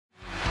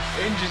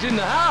Inge is in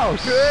the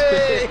house.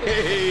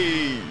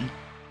 Hey!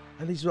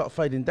 And he's like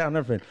fading down and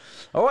everything.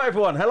 All right,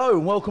 everyone. Hello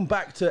and welcome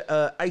back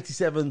to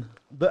 87.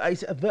 The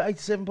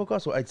 87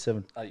 podcast or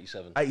 87?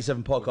 87.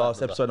 87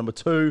 podcast, episode number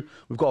 2.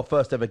 We've got our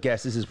first ever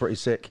guest. This is pretty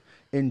sick.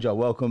 Inja,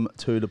 welcome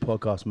to the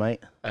podcast, mate.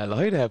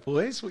 Hello there,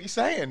 boys. What are you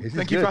saying? This is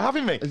Thank you good. for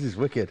having me. This is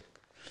wicked.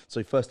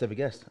 So, first ever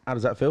guest. How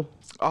does that feel?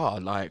 Oh,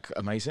 like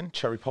amazing.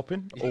 Cherry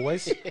popping,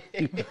 always.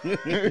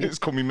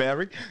 Just call me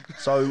Mary.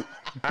 So,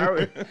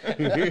 I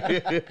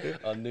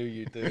knew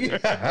you'd do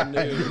this. I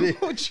knew.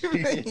 What do you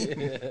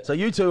mean? so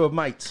you two are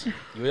mates.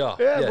 We are.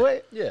 Yeah,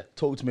 boy. Yeah.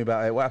 Talk to me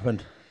about it. What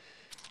happened?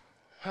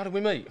 How did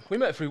we meet? We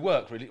met through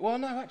work, really. Well,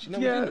 no, actually, no,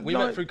 we Yeah, didn't. We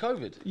no. met through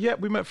COVID. Yeah,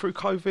 we met through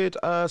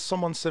COVID.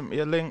 Someone sent me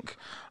a link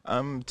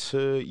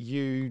to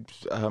you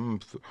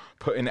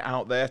putting it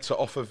out there to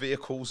offer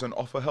vehicles and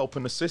offer help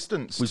and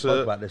assistance. We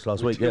spoke about this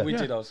last week, We yeah.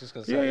 did. I was just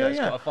going to say, it's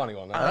Yeah. quite a funny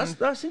one.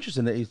 That's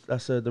interesting that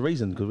that's the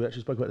reason, because we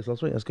actually spoke about this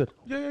last week. That's good.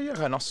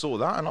 Yeah. And I saw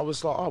that and I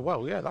was like, oh,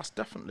 well, yeah, that's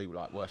definitely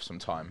like worth some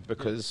time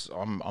because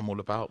I'm all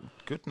about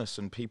goodness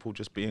and people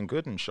just being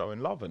good and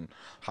showing love and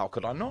how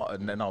could I not?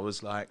 And then I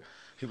was like,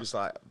 he was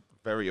like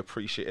very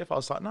appreciative. I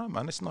was like, no,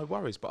 man, it's no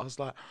worries. But I was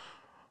like,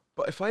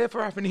 but if I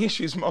ever have any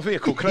issues with my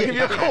vehicle, can I give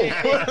you a call?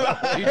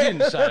 You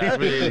didn't say that,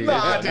 really. No,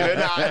 I didn't.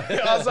 No.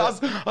 I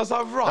was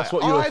like, right, That's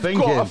what you were I've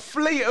thinking. got a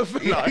fleet of...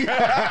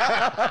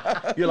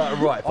 No. You're like,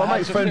 right, if I had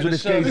make to friends fit with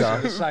this the service geezer.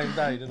 on the same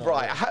day, didn't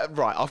I?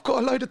 Right, I've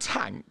got a load of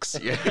tanks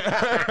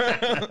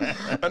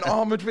and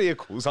armoured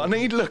vehicles I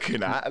need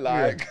looking at.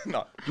 Like,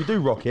 no. You do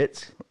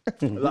rockets.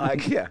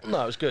 Like, yeah.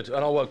 No, it was good.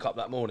 And I woke up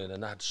that morning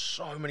and had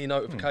so many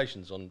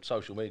notifications on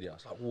social media. I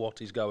was like,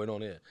 what is going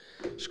on here?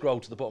 Scroll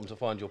to the bottom to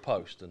find your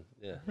post, and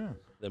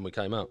then we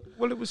came out.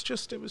 Well, it was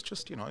just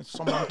you know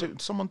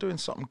someone doing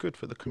something good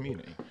for the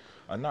community,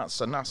 and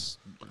that's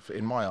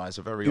in my eyes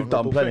a very You've done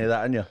honourable plenty thing. of that,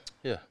 haven't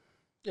you?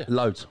 Yeah.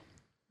 Loads.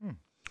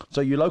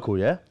 So you're local,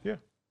 yeah? Yeah,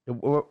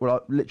 We're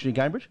like literally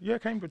Cambridge? yeah,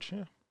 Cambridge,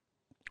 yeah.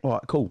 All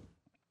right, cool.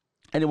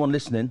 Anyone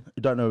listening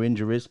who don't know who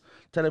Inja is,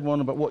 tell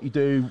everyone about what you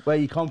do, where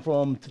you come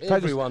from.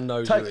 Everyone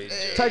knows who he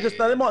is. Take us,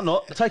 no, they might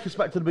not. Take us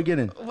back to the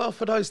beginning. Well,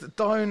 for those that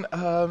don't,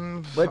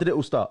 Where did it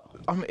all start?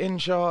 I'm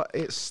Inja.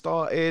 It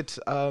started.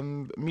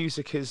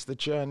 Music is the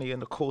journey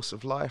and the course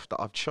of life that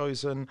I've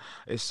chosen.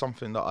 It's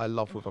something that I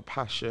love with a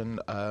passion.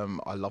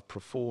 I love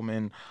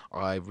performing.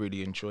 I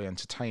really enjoy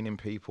entertaining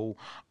people,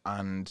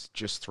 and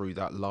just through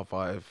that love,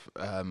 I've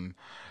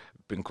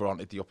been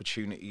granted the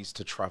opportunities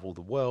to travel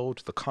the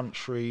world, the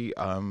country,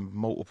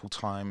 multiple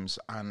times,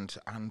 and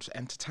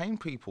entertain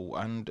people.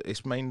 And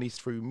it's mainly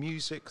through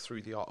music,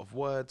 through the art of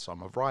words.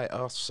 I'm a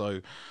writer, so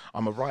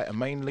I'm a writer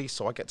mainly,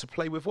 so I get to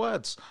play with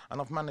words.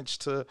 And I've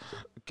managed to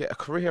get a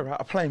career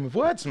out of playing with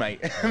words, mate.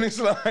 And it's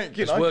like,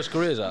 you know, There's worse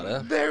careers out there.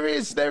 there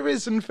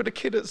is. And for the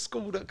kid at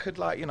school that could,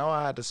 like, you know,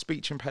 I had a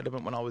speech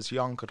impediment when I was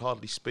young, could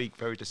hardly speak,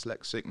 very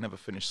dyslexic, never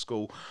finished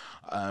school.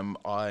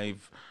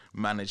 I've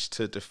managed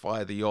to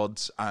defy the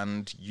odds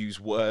and use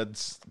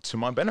words to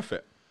my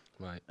benefit.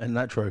 Right. Isn't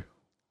that true?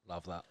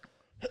 Love that.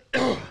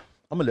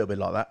 I'm a little bit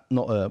like that.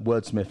 Not a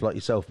wordsmith like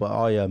yourself, but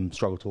I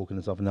struggle talking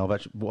and stuff. And now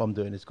what I'm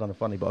doing is kind of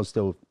funny, but I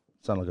still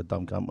sound like a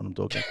dumb cunt when I'm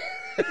talking.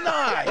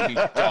 No, you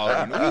don't.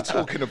 What are you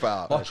talking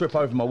about? I trip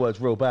over my words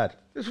real bad.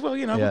 Well,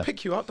 you know, Yeah. we'll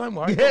pick you up, don't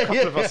worry. Got a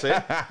couple of us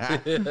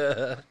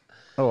here.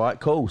 All right,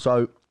 cool.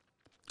 So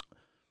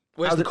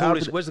Where's How the did- how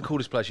coolest? did- Where's the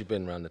coolest place you've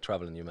been around the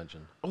travelling you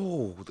mentioned?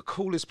 Oh, the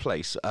coolest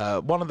place.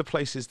 One of the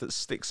places that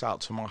sticks out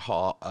to my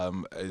heart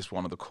is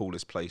one of the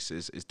coolest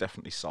places is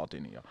definitely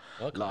Sardinia.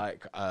 Okay.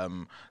 Like,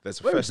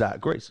 there's a where is that?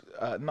 Greece?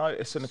 No,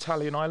 it's an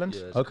Italian island.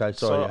 Yeah, Okay,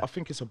 So sorry. Yeah. I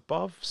think it's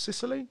above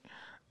Sicily,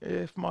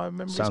 if my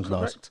memory Sounds is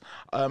correct.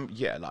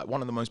 Yeah, like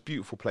one of the most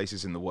beautiful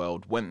places in the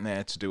world. Went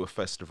there to do a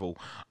festival,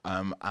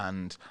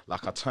 and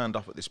like I turned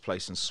up at this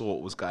place and saw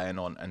what was going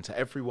on. And to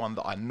everyone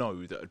that I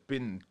know that had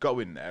been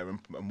going there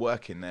and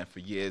working there for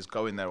years,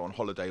 going there on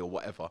holiday or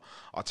whatever,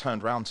 I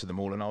turned round to them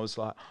all and I was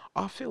like,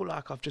 I feel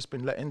like I've just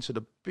been let into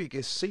the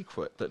biggest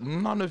secret that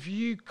none of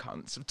you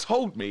cunts have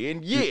told me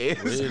in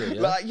years. Really,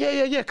 yeah? Like,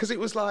 yeah, because it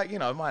was like, you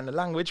know, mind the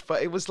language,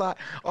 but it was like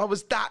I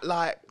was that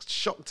like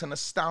shocked and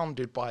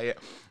astounded by it.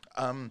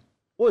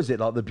 What is it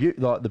like the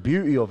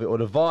beauty of it, or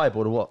the vibe,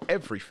 or the what?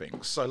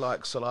 Everything. So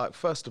like,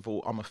 first of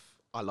all,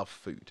 I love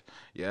food,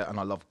 yeah, and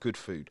I love good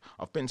food.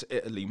 I've been to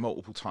Italy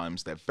multiple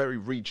times. They're very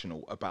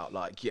regional about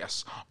like,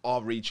 yes,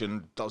 our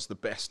region does the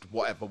best,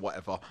 whatever,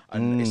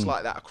 and it's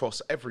like that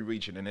across every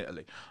region in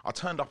Italy. I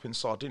turned up in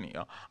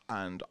Sardinia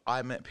and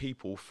I met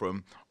people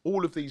from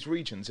all of these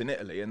regions in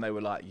Italy, and they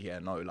were like, yeah,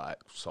 no, like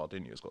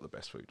Sardinia's got the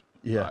best food.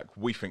 Yeah. Like,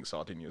 we think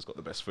Sardinia's got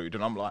the best food,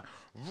 and I'm like,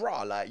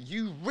 rah, like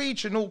you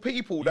regional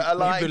people that are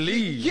like,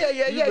 believe.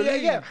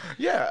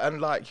 yeah,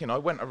 and like, you know, I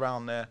went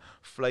around there,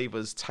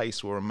 flavors,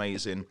 tastes were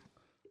amazing.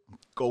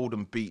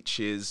 Golden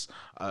beaches,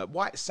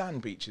 white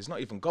sand beaches, not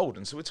even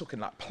golden. So we're talking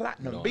like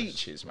platinum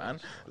beaches, man.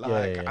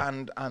 Like, Yeah.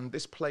 and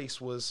this place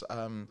was,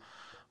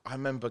 I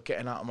remember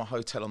getting out of my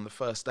hotel on the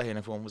first day, and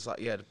everyone was like,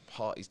 "Yeah, the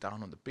party's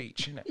down on the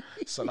beach, innit?"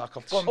 So like,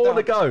 I've gone I want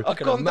to down. go. I've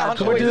gone down.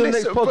 Can we do the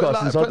next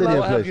podcast in Sardinia,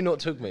 Why have please? you not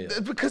took me?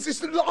 Because it's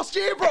the last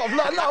year, bro.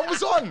 Like, no, I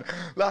was on.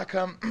 Like,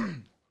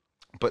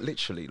 but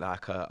literally,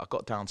 like, I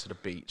got down to the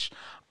beach,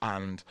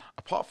 and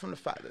apart from the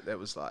fact that there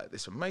was like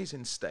this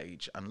amazing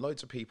stage and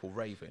loads of people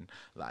raving,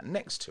 like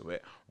next to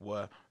it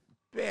were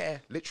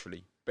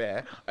literally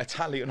bare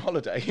Italian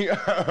holiday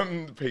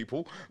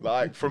people,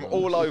 like from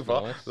all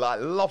over, nice. like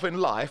loving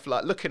life,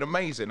 like looking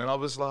amazing. And I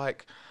was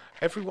like,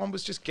 everyone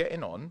was just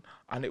getting on,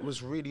 and it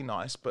was really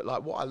nice. But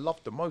like, what I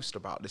loved the most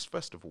about this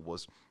festival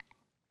was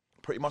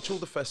pretty much all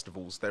the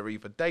festivals, they're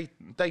either day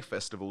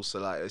festivals, so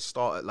like they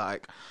start at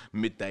like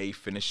midday,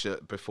 finish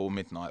at before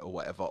midnight or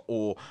whatever,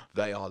 or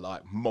they are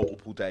like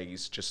multiple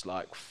days, just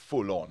like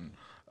full on.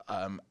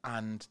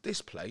 And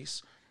this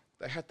place,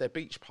 they had their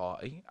beach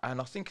party, and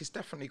I think it's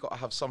definitely got to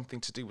have something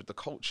to do with the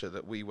culture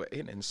that we were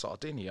in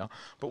Sardinia.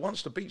 But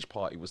once the beach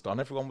party was done,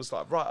 everyone was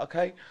like, right,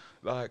 okay,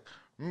 like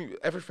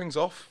everything's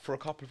off for a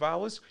couple of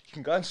hours. You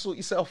can go and sort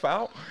yourself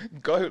out.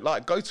 Go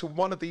to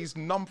one of these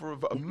number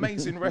of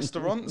amazing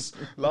restaurants,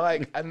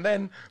 like, and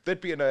then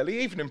there'd be an early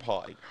evening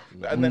party,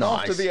 and then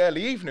after the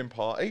early evening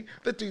party,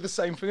 they'd do the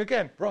same thing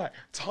again. Right,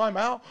 time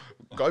out.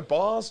 Go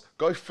bars,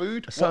 go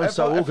food. It sounds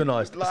so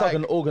organised. It's like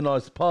an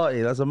organised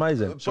party. That's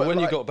amazing. So when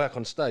you got back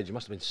on stage, you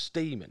must have been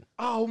steaming.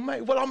 Oh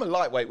mate, well I'm a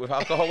lightweight with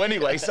alcohol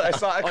anyway, so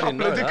it's like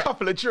a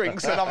couple of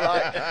drinks, and I'm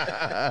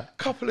like,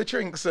 couple of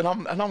drinks, and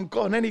I'm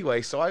gone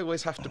anyway. So I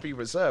always have to be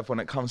reserved when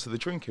it comes to the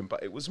drinking.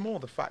 But it was more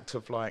the fact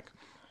of like,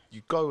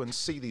 you go and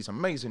see these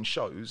amazing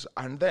shows,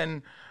 and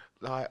then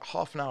like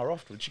half an hour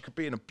afterwards, you could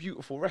be in a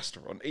beautiful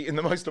restaurant eating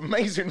the most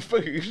amazing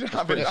food,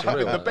 having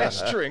the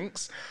best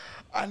drinks,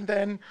 and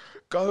then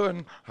go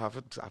and have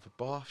a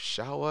bath,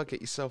 shower, get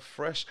yourself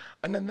fresh,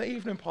 and then the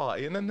evening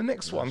party, and then the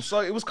next one. So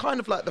it was kind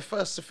of like the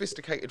first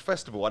sophisticated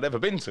festival I'd ever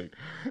been to,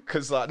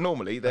 because like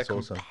normally they're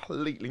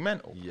completely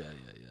mental. Yeah.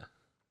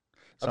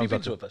 Have you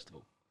been to a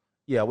festival?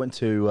 Yeah, I went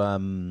to.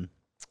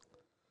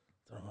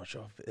 I'm not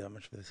sure how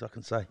much of this I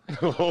can say.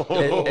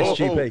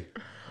 SGP.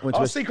 Went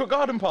to Secret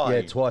Garden Party.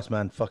 Yeah, twice,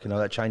 man. Fucking hell,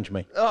 that changed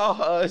me.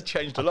 Oh, it's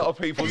changed a lot of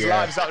people's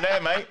lives out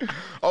there, mate.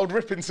 Old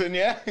Rippington,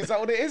 yeah? Is that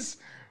what it is?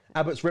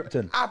 Abbott's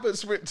Ripton.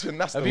 Abbott's Ripton,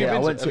 that's Have the you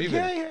one. been to?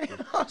 Yeah.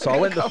 So I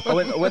went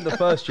the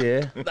first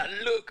year. That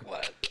look,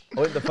 man. I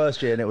went the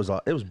first year, and it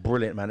was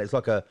brilliant, man. It's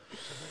like a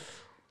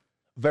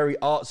very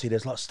artsy.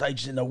 There's like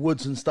stages in the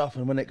woods and stuff,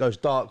 and when it goes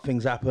dark,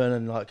 things happen,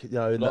 and like, you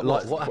know,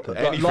 what happened?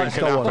 Anything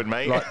can happen,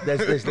 mate. Like,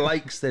 there's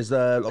lakes, there's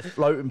like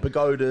floating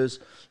pagodas.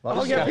 Like,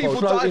 Oh yeah,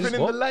 people diving in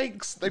the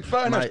lakes. They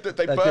burn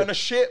a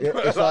ship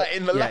like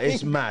in the lake. Yeah,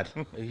 it's mad.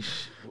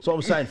 So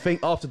I'm saying,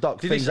 after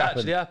dark, Did things this happen.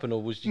 actually happen,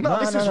 or was you? No,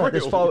 this is real.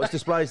 There's photos,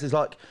 displays. There's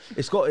like,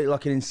 it's got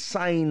like an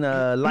insane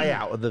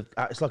layout of the.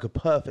 It's like a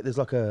perfect. There's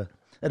like a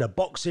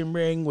boxing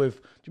ring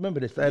with. Do you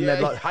remember this? And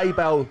they're like hay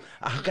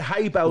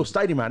bale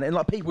stadium, man, and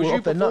like people Was were you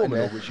off their nut in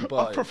performing, or there. was you I've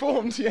partying?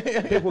 performed,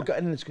 yeah. People were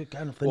going off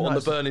their What, on the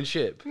nuts. burning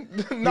ship?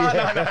 No,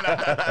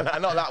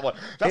 not that one.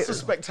 That's the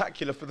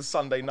spectacular for the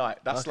Sunday night.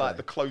 That's like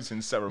the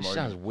closing ceremony.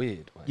 Sounds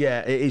weird, man. Yeah,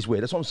 it is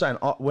weird. That's what I'm saying.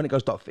 When it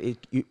goes dark,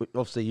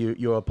 obviously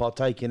you're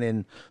partaking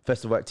in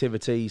festival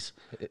activities,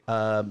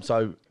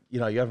 so you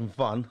know you're having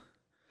fun.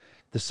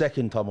 The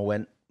second time I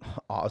went,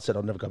 I said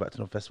I'll never go back to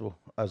another festival.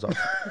 I was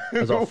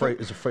afraid. It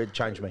was afraid to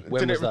change me.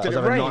 When was that? Did I it was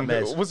having rain?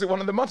 nightmares. Was it one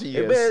of the muddy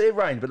years? It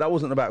rained, but that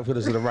wasn't about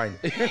because of the rain.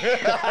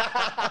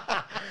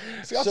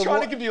 See, I was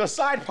trying to give you a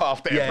side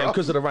path there, Yeah, bro.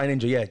 because of the rain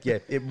injury. Yeah,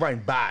 it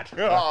rained bad.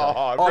 Oh,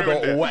 I got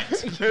ruined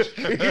wet.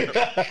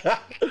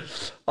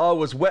 I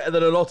was wetter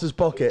than an otter's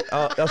pocket.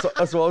 That's what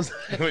I was.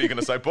 What are you going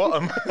to say,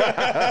 bottom?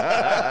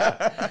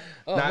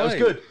 Oh, Nah, it was mate.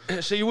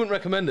 good. So you wouldn't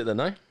recommend it then,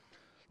 no?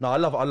 No, I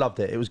loved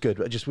it. It was good.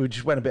 But we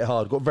just went a bit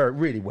hard. Got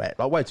really wet,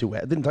 like way too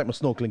wet. I didn't take my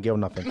snorkeling gear or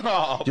nothing.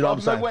 Oh, Do you know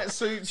what I'm no saying?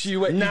 wetsuits. So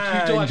you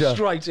Nah, dived Ninja.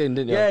 straight in,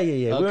 didn't you? Yeah.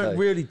 We Okay. went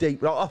really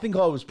deep. Like, I think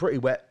I was pretty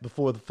wet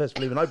before the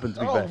festival even opened,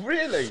 to be Oh, fair.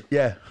 really?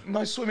 Yeah.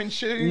 No swimming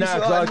shoes? Nah,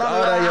 'cause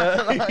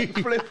like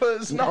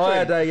flippers,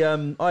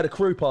 nothing? I had a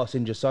crew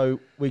passenger, so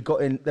we got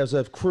in. There's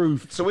a crew.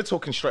 So we're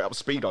talking straight up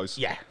Speedos?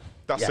 Yeah.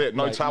 That's Yeah. it,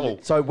 no towel.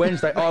 So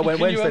Wednesday, I went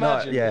Can you Wednesday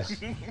night.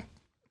 imagine? Yeah.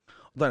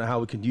 I don't know how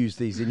we can use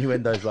these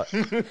innuendos. Like, so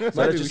let's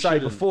we just say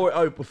shouldn't. before it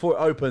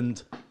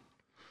opened,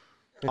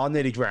 I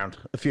nearly drowned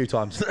a few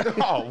times.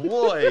 Oh,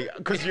 boy,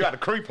 because you had a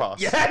crew pass.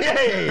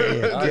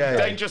 Yeah.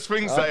 Dangerous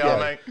things they are,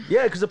 mate.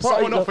 Yeah, because the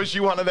party. Someone offers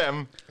you one of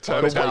them,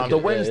 turn it down. The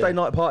Wednesday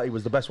night party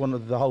was the best one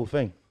of the whole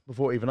thing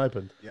before it even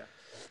opened. Yeah.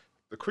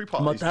 The crew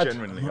parties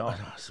generally are.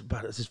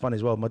 This is funny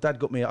as well. My dad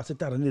got me. I said,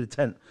 Dad, I need a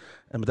tent,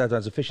 and my dad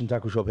has a fishing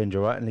tackle shop in,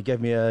 right? And he gave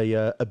me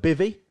a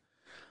bivvy.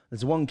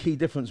 There's one key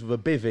difference with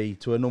a bivvy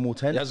to a normal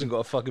tent. He hasn't got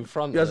a fucking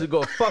front. He hasn't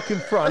got a fucking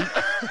front.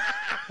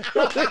 He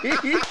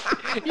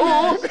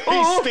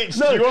stitched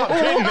you up,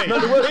 didn't he? No,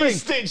 the worst He thing.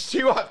 stitched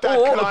you up, Dad.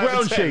 Or Can a I have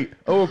ground tent? sheet.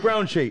 Or a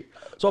ground sheet.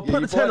 So I Yeah,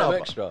 put you the 10 buy them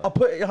up. extra. I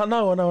put it, I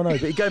know.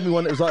 But he gave me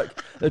one that was like,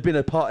 there'd been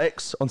a part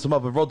X on some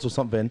other rods or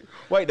something.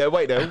 Wait there.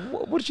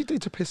 What did you do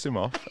to piss him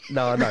off?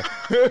 No.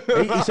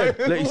 He said,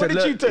 look, What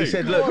did you do? He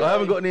said, look, I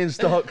haven't got any in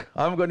stock.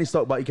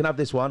 But you can have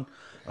this one.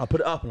 I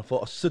put it up and I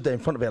thought, I stood there in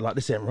front of it like,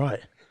 this ain't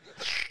right.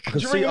 I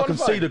you ring him I on can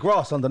the see phone? the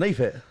grass underneath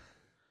it.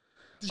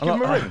 Did you give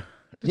him a ring?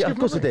 Yeah, of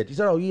course I did. He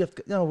said, "Oh, you have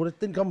to, no, well, it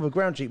didn't come with a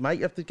ground sheet, mate.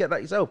 You have to get that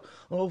yourself."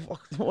 Oh,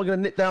 fuck, what am I going to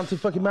nip down to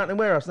fucking Mountain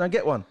Warehouse and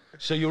get one?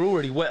 So you're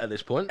already wet at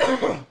this point.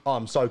 Oh,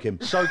 I'm soaking.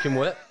 Soaking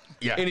wet.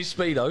 Yeah. In his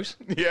Speedos.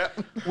 Yeah.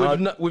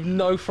 With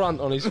no front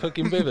on his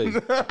fucking bivvy.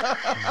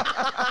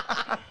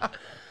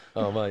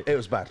 Oh, mate. It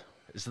was bad.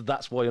 So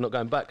that's why you're not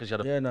going back, because you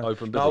had an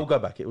open bivvy. No, I'll go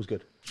back. It was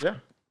good. Yeah.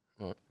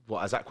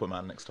 What, as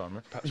Aquaman next time,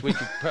 man? Perhaps we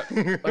could...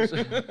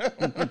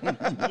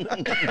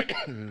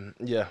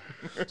 yeah.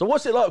 So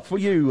what's it like for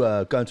you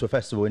going to a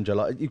festival, Inja?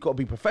 Like, you've got to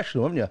be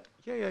professional, haven't you?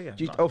 Yeah.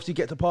 Do you obviously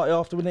get to party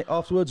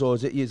afterwards, or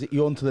is it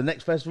you on to the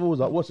next festival?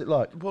 Like, what's it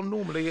like? Well,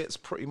 normally it's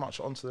pretty much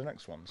on to the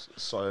next ones.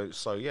 So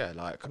yeah,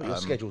 like Your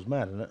schedule's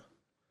mad, isn't it?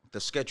 the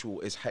schedule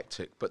is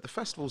hectic, but the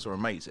festivals are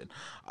amazing.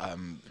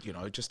 You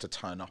know, just to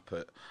turn up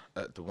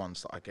at the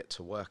ones that I get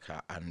to work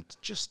at and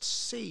just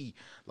see,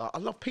 like, I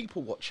love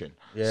people watching.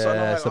 Yeah, so, like,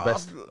 it's the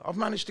best. I've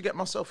managed to get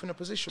myself in a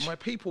position where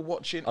people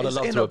watching I'd is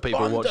love in to have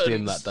people watched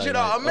him abundance. that day, Do you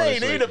know what I mate, mean?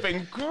 honestly. It'd have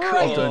been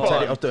great.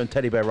 I was doing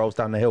teddy bear rolls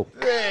down the hill.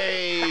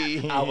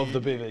 Hey. Out of the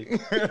bivvy.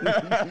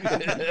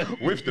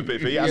 With the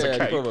bivvy as a Yeah,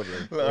 cake. probably.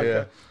 Like,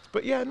 Yeah.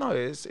 But yeah, no,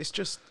 it's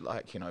just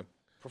like, you know,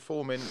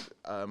 performing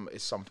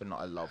is something that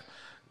I love.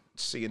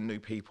 Seeing new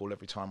people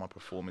every time I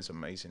perform is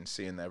amazing.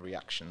 Seeing their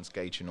reactions,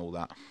 gauging all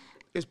that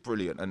is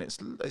brilliant, and it's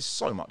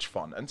so much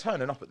fun. And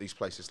turning up at these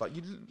places, like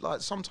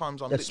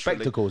sometimes I'm There's literally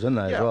spectacles, isn't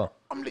there, as well?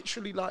 I'm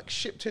literally like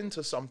shipped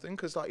into something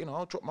because, like, you know,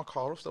 I'll drop my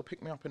car off, they'll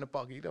pick me up in a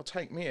buggy, they'll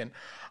take me in,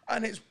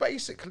 and it's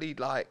basically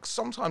like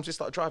sometimes it's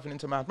like driving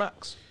into Mad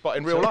Max, but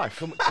in real life.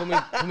 Can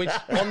we,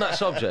 on that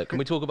subject, can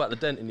we talk about the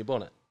dent in your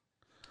bonnet?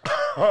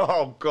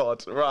 Oh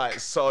God!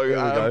 Right, so we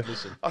go.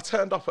 I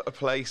turned up at a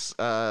place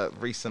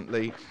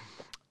recently.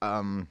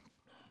 Went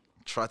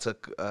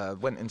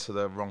into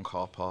the wrong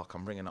car park.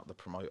 I'm ringing up the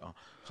promoter.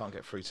 Can't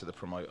get through to the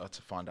promoter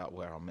to find out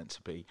where I'm meant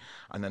to be.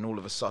 And then all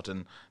of a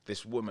sudden,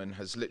 this woman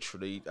has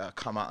literally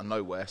come out of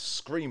nowhere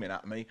screaming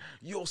at me,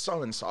 "You're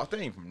so and so." I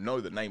don't even know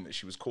the name that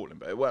she was calling,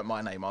 but it weren't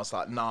my name. I was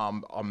like, "Nah,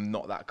 I'm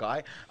not that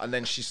guy." And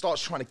then she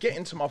starts trying to get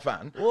into my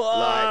van,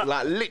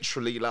 like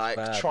literally, like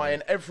Bad,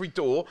 trying every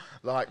door,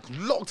 like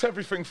locked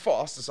everything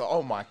fast. It's like,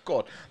 oh my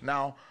God.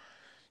 Now,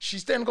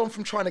 she's then gone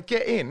from trying to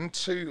get in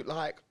to,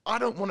 like, I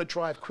don't want to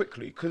drive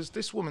quickly because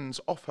this woman's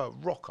off her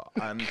rocker,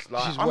 and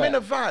like I'm wet. in a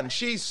van.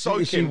 She's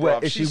soaking, she wet?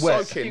 bruv. Is she She's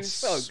wet? soaking, She's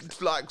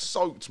soaked. like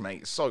soaked,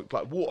 mate, soaked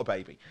like water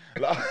baby.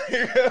 Like,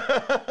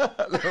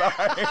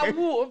 A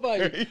water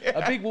baby.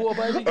 A big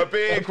water baby. a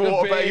big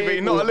water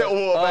baby, not a little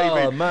water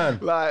baby. Oh, man.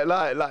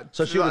 Like.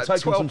 So she would've like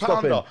taken some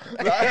 12 pounder.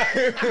 Like,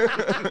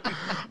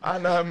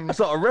 and It's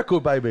like a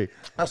record, baby.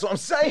 that's what I'm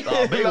saying.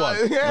 Oh, a big Like,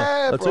 one.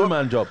 yeah, A bro.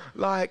 two-man job.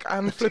 Like,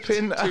 and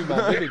flipping.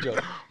 Two-man bivvy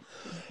job.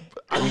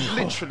 And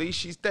literally,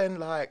 she's then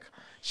like,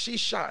 she's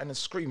shouting and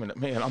screaming at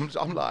me, and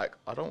I'm like,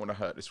 I don't want to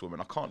hurt this woman.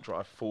 I can't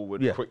drive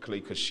forward Yeah. quickly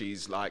because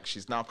she's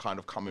now kind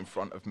of come in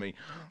front of me.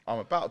 I'm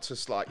about to,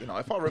 like, you know,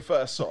 if I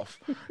reverse off,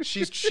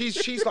 she's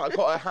like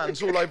got her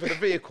hands all over the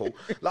vehicle,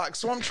 like,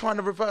 so I'm trying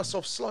to reverse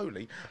off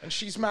slowly, and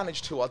she's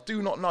managed to, I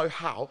do not know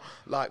how,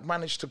 like,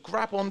 managed to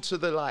grab onto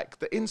the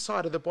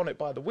inside of the bonnet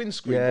by the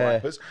windscreen Yeah.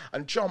 wipers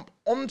and jump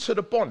onto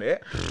the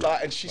bonnet,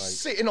 like, and she's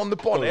sitting on the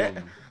bonnet,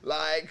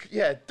 like,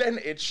 yeah,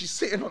 dented. She's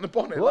sitting on the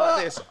bonnet What?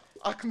 like this.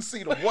 I can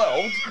see the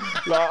world,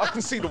 like, I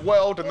can see the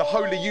world and the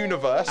holy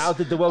universe. How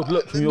did the world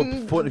look from your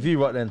point of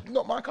view right then?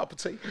 Not my cup of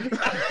tea.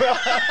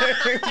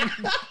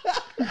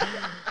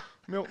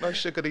 Milk, no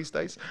sugar these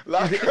days.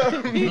 Like,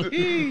 but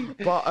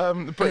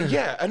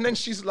yeah, and then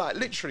she's like,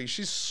 literally,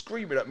 she's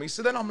screaming at me.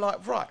 So then I'm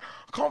like, right,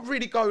 I can't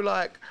really go,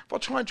 like, if I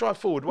try and drive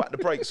forward, whack the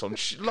brakes on.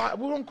 Like,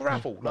 we're on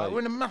gravel, like, we're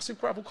in a massive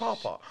gravel car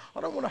park.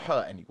 I don't want to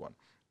hurt anyone.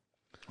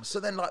 So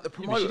then, like, the But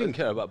promoter, she didn't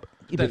care about but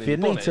if you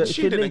need to-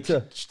 she you didn't. need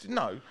to-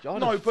 No, I'd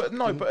no, have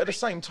but at the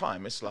same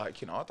time, it's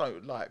like, you know, I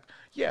don't like.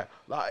 Yeah,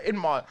 like in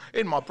my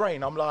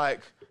brain, I'm like,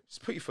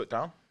 just put your foot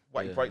down,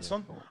 whack your brakes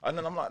on, and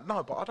then I'm like,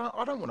 no, but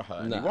I don't want to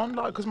hurt anyone,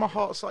 like, because my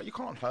heart's like, you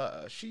can't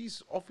hurt her.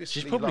 She's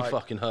obviously. She's probably like,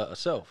 fucking hurt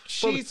herself.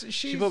 She's-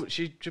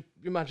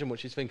 imagine what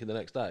she's thinking the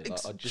next day.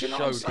 Like, I do just you know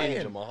what I'm showed him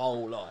saying? to my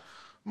whole life.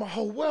 my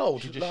whole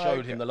world. She just like,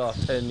 showed him the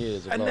last 10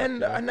 years of And life. then, you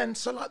know? and then,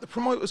 so like the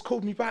promoters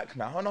called me back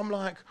now, and I'm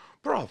like,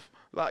 bruv,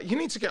 like, you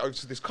need to get over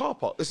to this car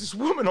park. There's this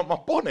woman on my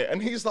bonnet,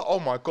 and he's like, oh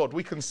my God,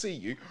 we can see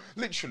you.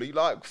 Literally,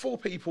 like, 4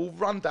 people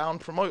run down,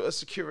 promoter,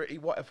 security,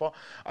 whatever,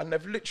 and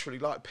they've literally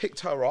like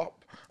picked her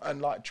up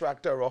and like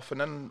dragged her off.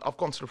 And then I've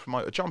gone to the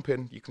promoter, jump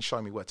in, you can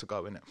show me where to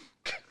go, innit?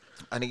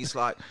 And he's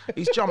like,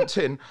 he's jumped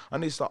in,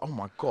 and he's like, oh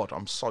my God,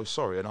 I'm so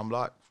sorry. And I'm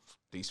like,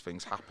 these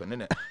things happen,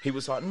 innit? He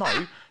was like, no,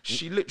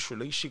 she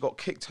got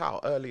kicked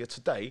out earlier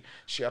today.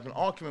 She had an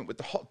argument with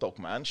the hot dog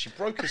man. She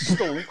broke his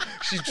stool.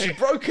 She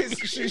broke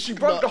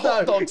the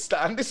hot dog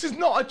stand. This is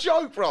not a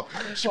joke, bro.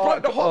 She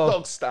broke the hot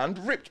dog stand,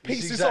 ripped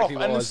pieces exactly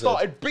off, what and I then said.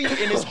 started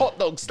beating his hot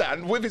dog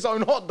stand with his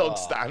own hot dog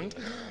stand.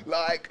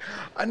 Like,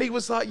 and he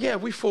was like, yeah,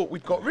 we thought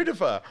we'd got rid of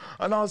her.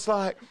 And I was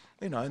like,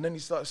 you know, and then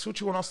he's like, so what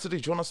do you want us to do?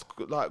 Do you want us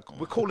to, like,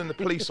 we're calling the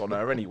police on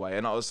her anyway.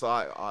 And I was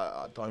like,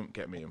 I don't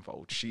get me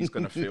involved. She's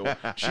going to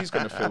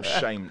feel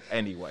shame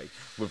anyway,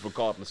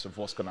 regardless of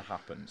what's going to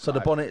happen. So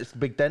the bonnet is a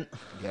big dent.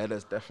 Yeah,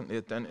 there's definitely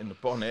a dent in the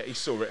bonnet. He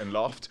saw it and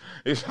laughed.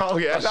 He's oh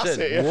yeah, that's said,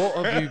 it. Yeah.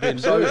 what have you been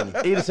So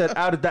doing? he'd have said,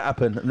 how did that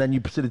happen? And then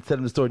you proceeded to tell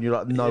him the story and you're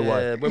like, no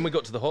way. When we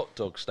got to the hot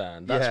dog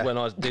stand, that's Yeah. when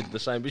I did the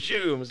same with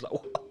you and was like,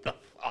 what the fuck?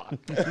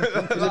 It's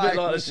a bit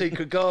like a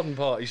secret garden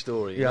party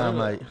story. you Yeah,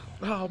 know? mate.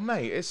 Oh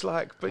mate, it's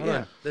like, but I yeah.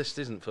 know, this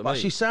isn't for But me.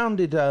 she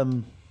sounded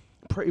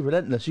pretty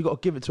relentless. You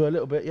got to give it to her a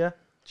little bit, yeah?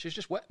 She was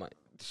just wet, mate.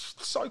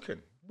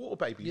 Soaking water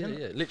babies. Yeah, innit?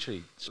 yeah,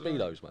 literally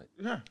speedos, mate.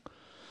 Yeah,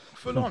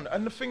 full on.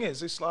 And the thing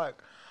is, it's like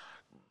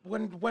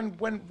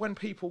when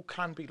people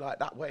can be like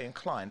that way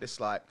inclined, it's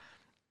like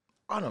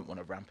I don't want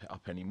to ramp it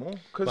up anymore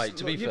because Mate,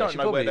 to be you fair, don't she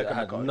know where probably they're going to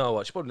had go.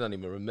 no. She probably don't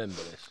even remember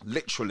this.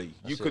 Literally,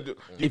 you could. You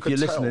If could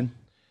you're tell. listening,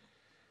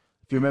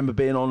 if you remember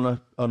being on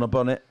a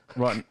bonnet,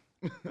 right?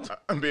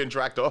 and being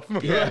dragged off.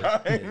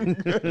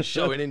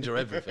 Showing into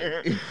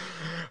everything.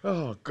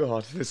 Oh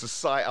God, there's a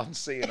sight I'm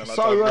seeing and I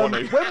So don't want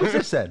to. when was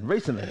this then?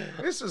 Recently?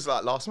 This was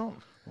like last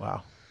month.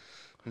 Wow.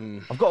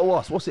 I've got to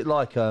ask, what's it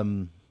like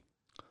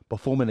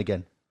performing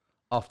again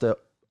after,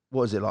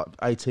 what is it, like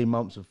 18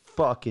 months of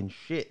fucking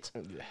shit?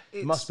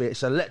 It must be.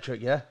 It's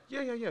electric, yeah?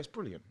 Yeah. It's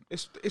brilliant.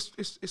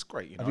 It's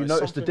great. You know? Have you It's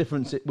noticed the something-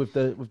 difference with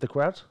the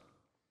crowds?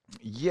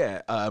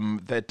 Yeah,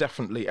 they're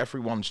definitely,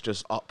 everyone's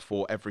just up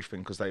for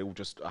everything because they all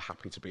just are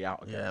happy to be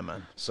out again. Yeah,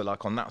 man. So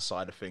like on that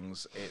side of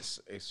things,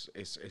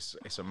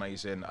 it's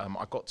amazing.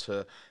 I got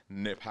to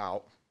nip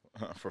out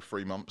for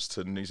 3 months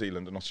to New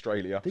Zealand and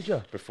Australia. Did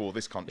you? Before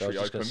this I country was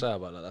just going opened. to say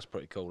about that. That's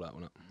pretty cool, that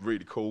one.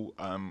 Really cool.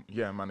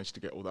 Yeah, managed to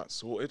get all that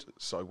sorted.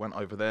 So I went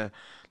over there.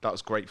 That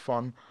was great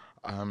fun.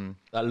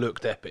 That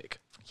looked epic.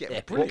 Yeah,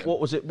 brilliant. What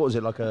was it? What was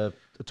it, like a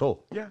tour?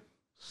 Yeah.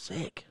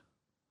 Sick.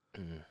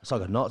 It's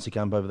like a Nazi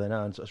camp over there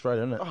now in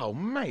Australia, isn't it? Oh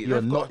mate,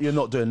 You're they've not got- you're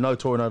not doing no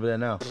touring over there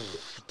now.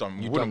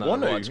 done, You've wouldn't done that at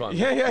want the right to. time.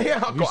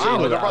 Yeah. I got seen out all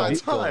at the that? right Have you-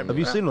 time. Have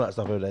you seen all that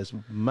stuff over there? It's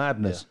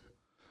madness.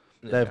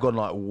 They've gone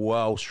like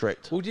well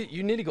strict. Well,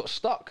 you nearly got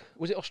stuck.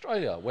 Was it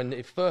Australia when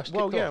it first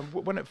Well, kicked yeah, off?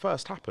 when it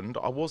first happened,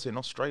 I was in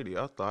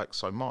Australia, like,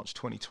 so March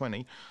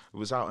 2020, I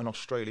was out in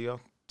Australia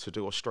to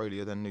do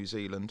Australia, then New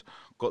Zealand.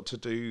 Got to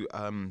do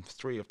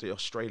 3 of the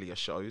Australia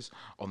shows.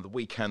 On the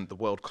weekend, the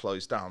world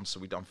closed down,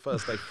 so we done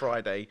Thursday,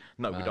 Friday.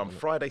 No, we done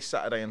Friday,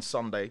 Saturday, and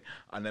Sunday.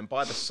 And then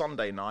by the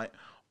Sunday night,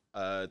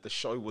 the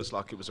show was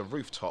like, it was a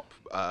rooftop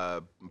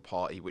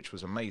party, which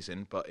was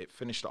amazing, but it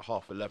finished at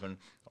 11:30.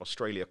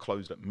 Australia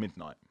closed at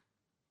midnight.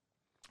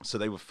 So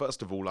they were,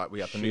 first of all, like, we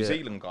had the New Shit.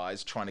 Zealand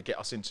guys trying to get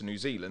us into New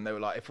Zealand. They were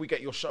like, if we get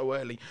your show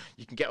early,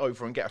 you can get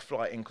over and get a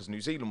flight in, because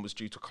New Zealand was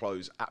due to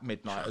close at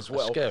midnight as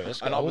well. scary,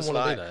 that's And scary. I I was wouldn't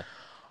wanna like, be there.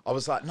 I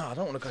was like, no, I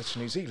don't want to go to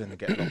New Zealand and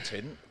get locked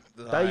in.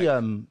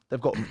 They've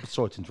got,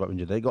 sorry to interrupt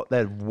you,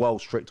 they're well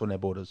strict on their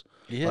borders.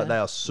 Yeah. Like, they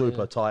are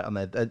super tight on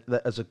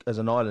they're as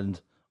an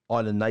island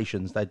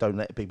nations, they don't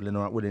let people in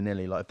or out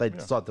willy-nilly. Like, if they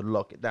decide to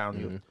lock it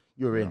down,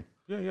 you're in.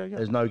 Yeah.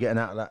 There's no getting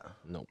out of that.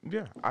 No.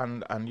 Yeah,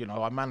 and you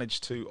know, I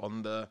managed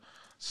to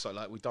so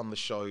like we'd done the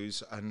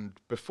shows, and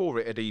before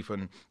we'd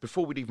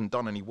even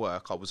done any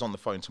work, I was on the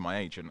phone to my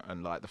agent,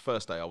 and like the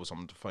first day I was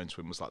on the phone to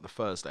him was like the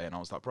Thursday, and I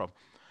was like, bro,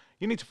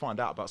 you need to find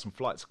out about some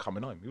flights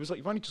coming home. He was like,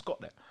 you've only just got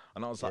there.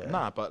 And I was like,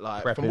 nah, but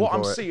like from Prepping what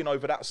I'm for it. seeing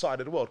over that side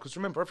of the world, because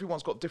remember,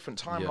 everyone's got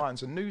different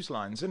timelines and news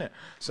lines, innit?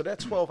 So they're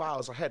 12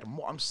 hours ahead. And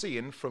what I'm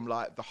seeing from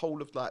like the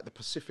whole of like the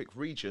Pacific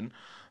region,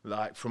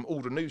 like from all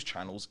the news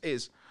channels,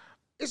 is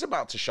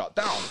about to shut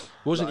down.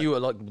 Wasn't you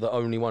like the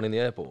only one in the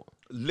airport?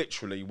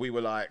 Literally, we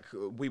were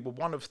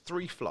one of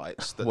 3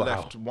 flights that Wow.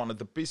 left one of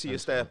the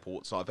busiest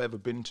airports I've ever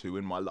been to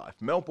in my life.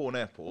 Melbourne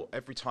Airport,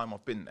 every time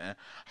I've been there,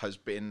 has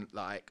been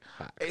like,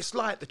 it's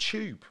like the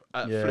tube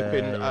at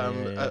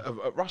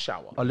at rush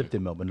hour. I lived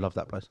in Melbourne, love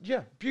that place.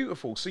 Yeah,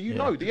 beautiful. So you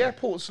know, the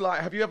airport's like,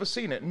 have you ever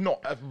seen it?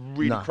 Not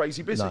really No,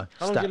 crazy busy. no.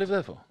 How long did you live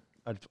there for?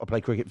 I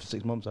played cricket for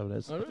 6 months over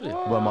there. Oh, really?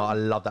 Well, I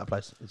love that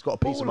place. It's got a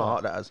piece of my Baller.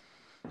 heart that has.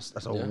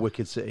 That's a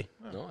wicked city.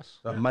 Nice.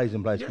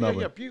 Amazing place,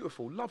 Melbourne. Yeah,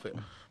 beautiful, love it.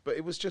 But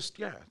it was just,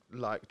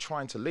 like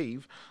trying to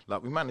leave.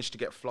 Like we managed to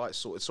get flights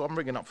sorted. So I'm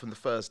ringing up from the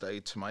Thursday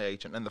to my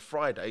agent, and the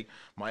Friday,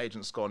 my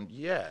agent's gone,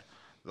 like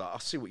I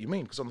see what you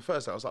mean, because on the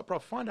Thursday I was like, bro,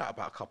 find out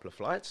about a couple of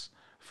flights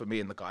for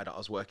me and the guy that I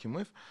was working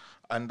with,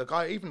 and the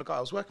guy I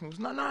was working with,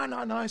 was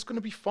no, it's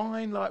gonna be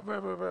fine, like rah,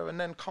 rah, rah. And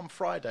then come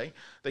Friday,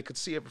 they could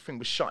see everything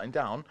was shutting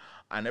down,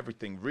 and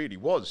everything really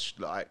was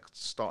like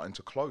starting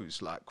to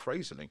close like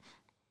crazily.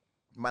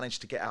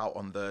 Managed to get out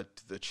on the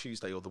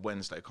Tuesday or the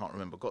Wednesday, I can't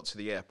remember. Got to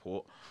the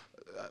airport,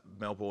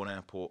 Melbourne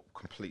Airport,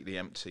 completely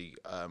empty.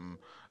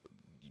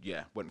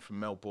 went from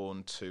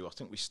Melbourne to, I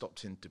think we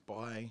stopped in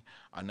Dubai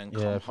and then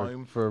Yeah, come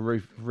home. for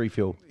a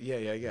refuel.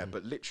 Yeah.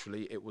 But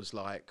literally, it was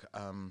like,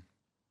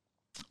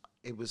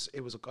 it was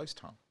a ghost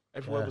town.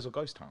 Everywhere was a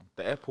ghost town.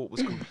 The airport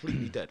was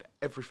completely dead.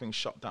 Everything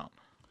shut down.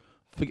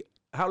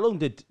 How long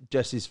did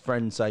Jess's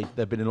friend say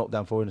they've been in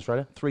lockdown for in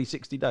Australia?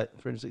 360 days.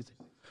 360.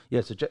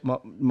 Yeah. So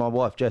my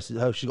wife Jess, she's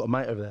got a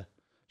mate over there.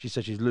 She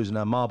said she's losing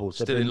her marbles.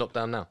 Still in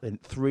lockdown now.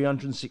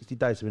 360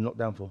 days have been locked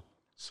down for.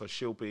 So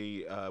she'll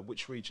be,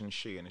 which region is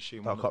she in? Is she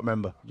in I can't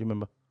remember. Do you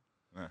remember?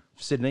 Yeah.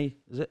 Sydney,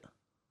 is it?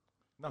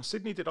 No,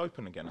 Sydney did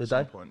open again Did at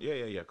some they? point.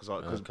 Yeah.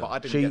 But Okay. I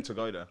didn't get to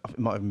go there. I think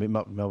it might have been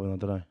Melbourne, I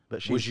don't know.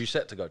 But Was you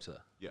set to go to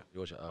that? Yeah. You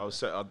was, okay. I was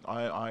set,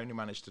 I only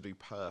managed to do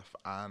Perth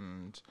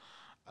and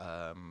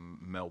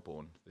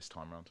Melbourne this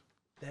time round.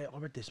 I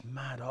read this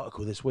mad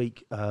article this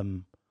week. I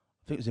think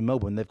it was in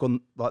Melbourne. They've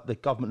gone, like, the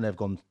government,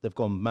 they've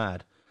gone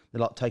mad. They're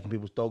like taking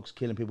people's dogs,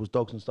 killing people's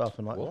dogs and stuff,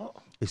 and like What?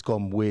 It's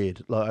gone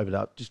weird, like over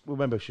that. Just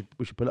remember,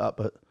 we should put it up,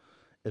 but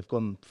they've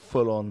gone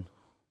full on.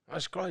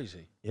 That's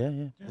crazy. Yeah.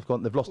 They've lost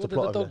What the did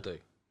plot the over dog there. do?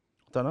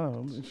 I don't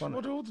know.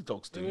 What do all the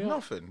dogs do? Yeah.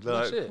 Nothing.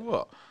 That's Like, it.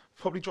 what?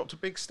 Probably dropped a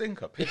big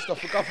stinker, pissed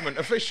off a government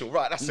official.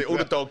 Right, that's it. All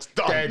the dogs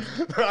done.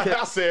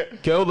 That's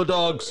it. Kill the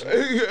dogs.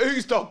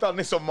 Whose dog done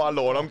this on my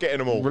lawn? I'm getting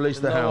them all. Release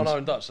the No hounds. one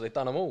owned up, so they've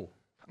done them all.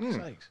 For fuck's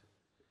sakes.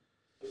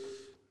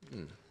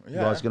 You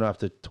guys are gonna have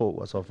to talk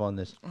once I find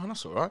this. Oh,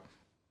 that's all right.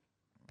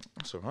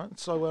 That's all right.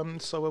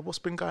 So what's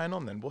been going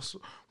on then?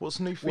 What's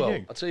new for Well,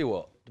 you? I'll tell you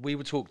what, we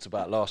were talked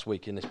about last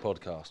week in this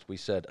podcast. We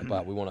said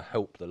about we want to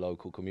help the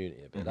local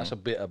community a bit. That's a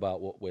bit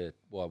about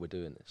why we're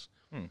doing this.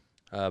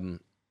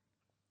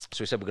 So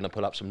we said we're going to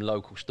pull up some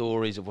local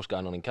stories of what's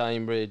going on in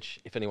Cambridge,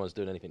 if anyone's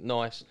doing anything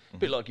nice, a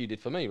bit like you did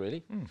for me,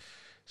 really.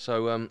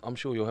 So I'm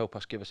sure you'll help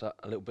us give us a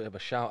little bit of a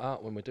shout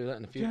out when we do that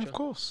in the future. Yeah, of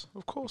course,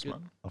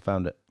 man. I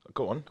found it.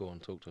 Go on. Go on,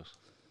 talk to us.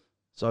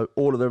 So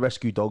all of the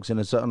rescue dogs in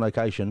a certain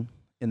location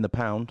in the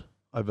pound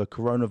over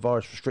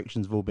coronavirus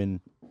restrictions have all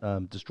been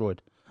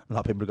destroyed. And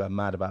like people are going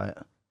mad about it.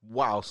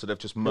 Wow, so they've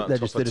just murked They're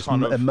off just, a they're just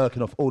ton of...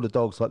 murking off all the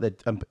dogs. Like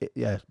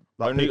they're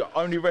like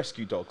Only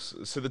rescue dogs.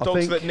 So the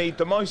dogs think- that need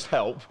the most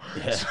help.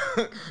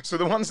 So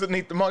the ones that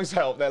need the most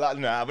help, they're like,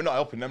 nah, we're not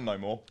helping them no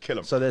more. Kill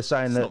them. So they're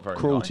saying It's that not very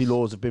cruelty nice.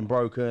 laws have been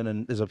broken,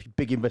 and there's a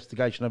big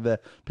investigation over there.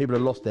 People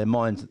have lost their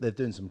minds. They're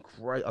doing some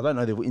great. I don't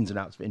know the ins and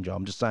outs of India.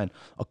 I'm just saying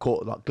I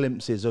caught like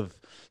glimpses of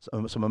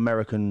some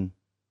American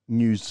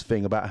news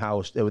thing about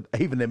how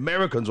even the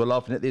Americans were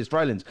laughing at the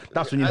Australians.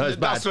 That's when you know it's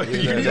bad. That's when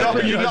Yeah,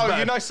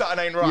 you know something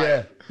ain't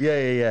right.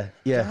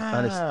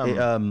 Yeah.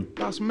 And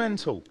That's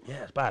mental.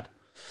 yeah, it's bad.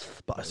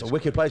 But it's a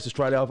wicked place,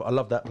 Australia. I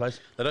love that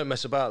place. They don't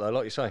mess about, though,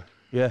 like you say.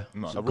 Yeah,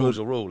 So rules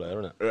are rule there,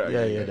 isn't it?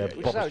 yeah. They're Which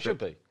is proper how it strict.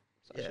 should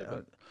be.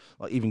 Yeah,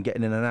 like even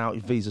getting in and out,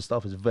 visa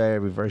stuff is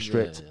very, very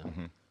strict.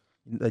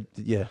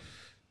 Yeah.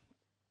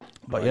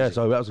 But yeah,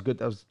 so that was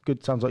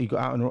good. Sounds like you got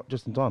out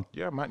just in time.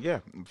 Yeah, man. Yeah,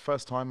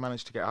 first time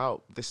managed to get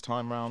out. This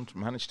time round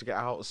managed to get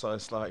out. So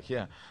it's like,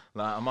 yeah,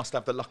 like I must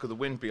have the luck of the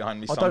wind behind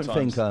me. I Sometimes.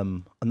 don't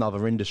think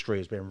another industry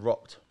has been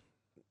rocked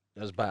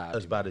As bad.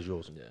 as bad as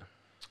yours Yeah.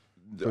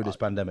 through this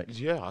pandemic.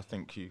 Yeah, I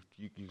think you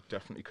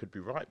definitely could be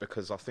right,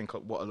 because I think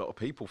what a lot of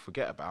people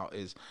forget about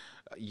is,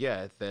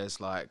 there's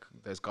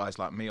guys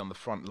like me on the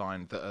front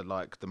line that are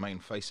like the main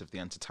face of the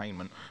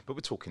entertainment, but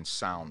we're talking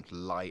sound,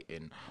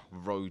 lighting,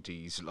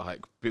 roadies, like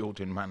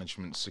building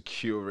management,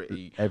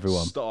 security,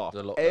 Everyone. staff,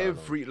 There's a lot going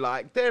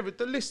on.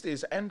 the list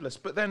is endless.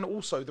 But then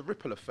also the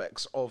ripple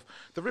effects of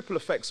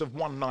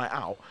one night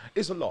out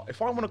is a lot.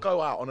 If I want to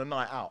go out on a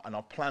night out and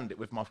I've planned it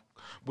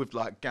with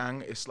like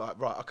gang, it's like,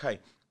 right, okay.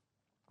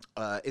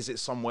 Is it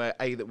somewhere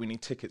that we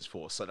need tickets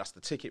for? So that's the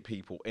ticket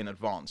people in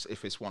advance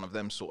if it's one of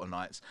them sort of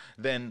nights.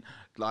 Then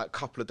like a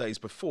couple of days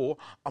before,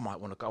 I might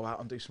want to go out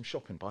and do some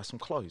shopping, buy some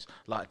clothes.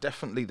 Like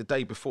definitely the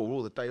day before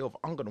or the day of,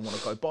 I'm going to want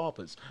to go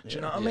barbers. Do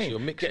you know what I Yeah, so mean? you're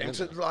mixing, Get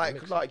into isn't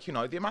it? like you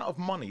know, the amount of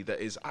money that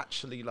is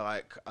actually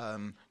like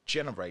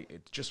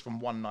generated just from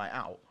one night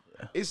out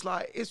is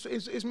like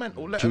is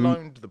mental. Let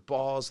alone the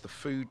bars, the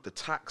food, the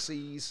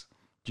taxis.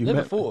 Do you Never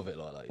remember, thought of it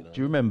like that, you know. do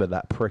you remember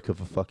that prick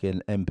of a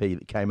fucking MP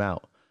that came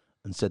out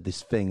and said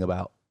this thing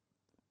about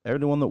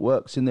everyone that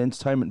works in the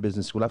entertainment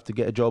business will have to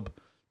get a job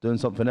doing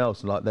something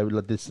else? Like they were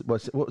like this. Can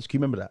you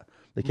remember that?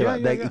 They came out.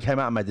 He came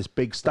out and made this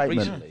big statement.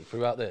 Recently,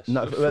 throughout this.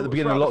 No, at the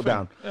beginning of throughout the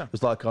lockdown, thing, yeah. it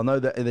was like, I know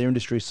that their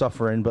industry is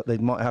suffering, but they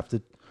might have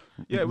to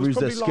Yeah, it was lose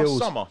their probably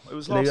skills. last summer. It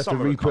was They last have to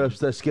summer it repurpose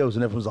their skills,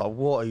 and everyone's like,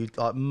 "What are you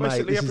like, mate?"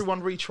 Basically, this is-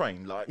 everyone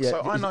retrained. Like, Yeah,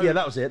 so I know. yeah,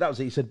 that was it. That was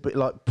it. He said, but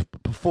like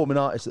performing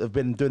artists that have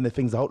been doing their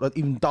things, the whole, like,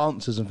 even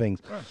dancers and things.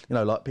 You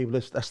know, like people,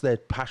 that's their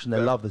passion, their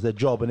love, that's their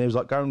job. And he was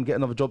like, go and get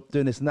another job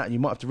doing this and that, and you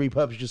might have to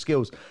repurpose your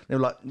skills. And they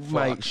were like,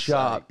 mate, Fuck's shut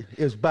up.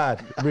 It was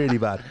bad, really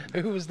bad.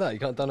 Who was that? You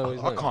don't know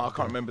his name. I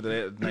can't remember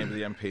the name of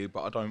the MP,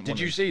 but I don't. Did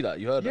you see that?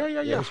 You heard that?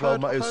 Yeah. It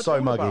was so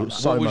muggy. It was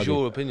so What was muggy.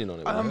 your opinion on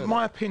it? when you heard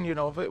My opinion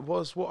of it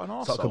was what an arsehole.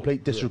 It's like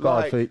complete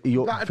disregard for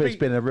it's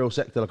been a real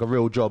sector, like a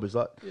real job. It's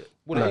like,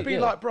 Well, It'd be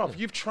yeah. like, bruv,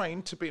 you've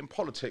trained to be in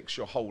politics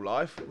your whole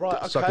life, right?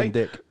 Okay, Sucking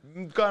dick.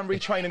 Go and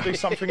train and do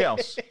something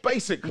else.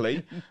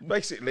 Basically,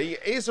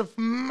 here's a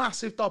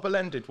massive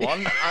double-ended one,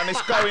 and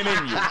it's going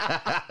in you.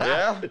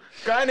 Yeah,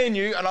 going in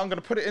you, and I'm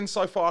going to put it in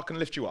so far I can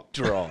lift you up.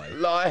 Dry.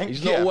 Like,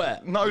 He's not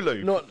wet. No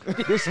lube. I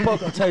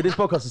tell you, this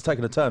podcast has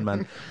taken a turn,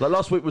 man. Like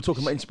last week, we were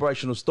talking about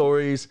inspirational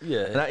stories.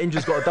 Yeah. And that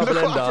Indra's got a double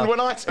Look what happened ender. when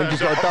I turned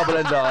Indra's got a double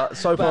ender.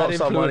 So far,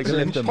 someone he can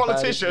lift them.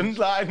 Politicians,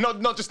 like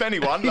not just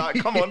anyone. Like,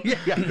 come on,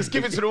 let's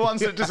give it to the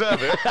ones that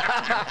deserve it.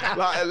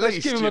 Like, at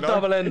least Give him a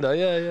double ender.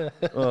 Yeah.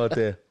 Oh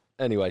dear.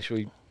 Anyway, should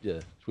we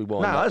wind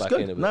No, that that's back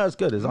good. in a bit? No, it's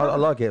good. I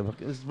like it.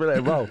 It's really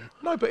a role.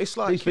 No, but it's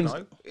like, These things-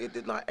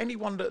 like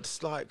anyone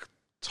that's like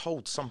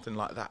told something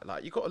like that,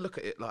 like you got to look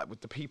at it like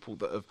with the people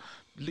that have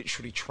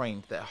literally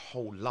trained their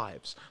whole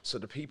lives. So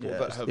the people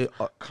that have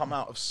come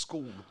out of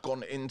school,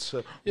 gone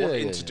into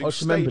wanting to do I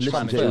just remember stage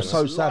listening to it. It was so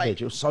management.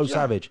 savage. It was so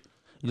savage.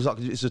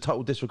 It's a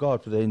total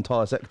disregard for the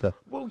entire sector.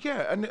 Well,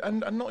 yeah,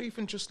 and not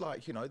even just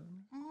like,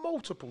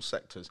 multiple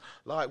sectors.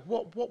 Like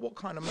what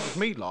kind of made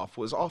me laugh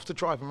was after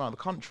driving around the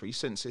country,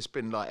 since it's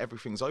been like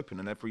everything's open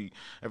and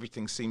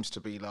everything seems to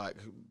be like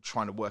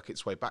trying to work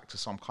its way back to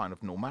some kind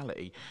of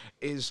normality,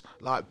 is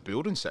like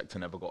building sector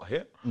never got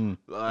hit.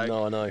 Like,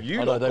 No, I know.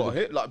 You I know lot they got were-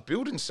 hit. Like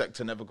building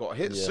sector never got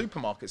hit. Yeah.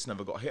 Supermarkets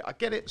never got hit. I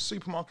get it.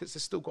 Supermarkets, they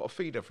still got to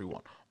feed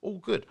everyone. All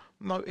good.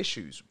 No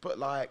issues. But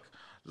like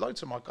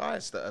loads of my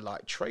guys that are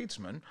like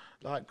tradesmen,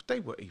 like they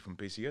were even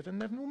busier than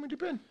they've normally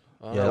been.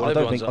 Yeah, well, I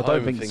everyone's don't at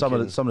think home some of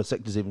thinking- the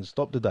sectors even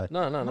stopped today.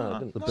 No.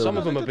 no, Some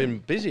of they them have been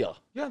didn't. busier.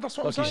 Yeah, that's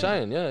what Like I'm you're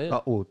saying. saying, yeah.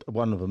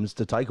 One of them is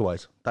the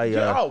takeaways. They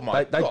Yeah, oh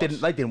my they God.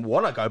 didn't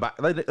want to go back.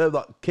 They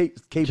like keep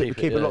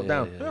it locked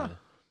down. Yeah.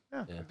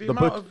 The The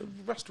amount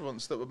of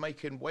restaurants that were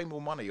making way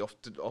more money off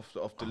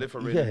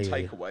delivering Yeah.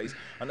 takeaways,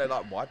 and they're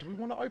like, "Why do we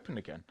want to open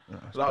again?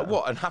 Like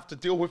what? And have to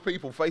deal with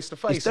people face to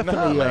face? It's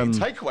definitely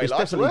takeaway. it's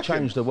life's definitely working.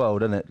 changed the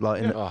world, isn't it?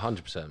 Like, Oh,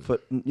 100%. for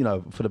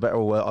for the better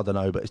or worse, I don't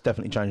know, but it's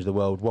definitely changed the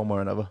world one way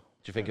or another.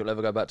 Do you think it'll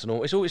ever go back to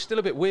normal? It's always still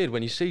a bit weird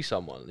when you see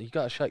someone. You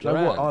got to shake You know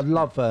their what? hand.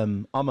 I love.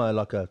 I'm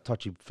a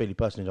touchy-feely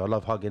person. I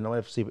love hugging. I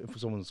ever see if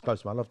someone's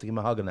close to me, I love to give them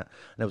a hug and that.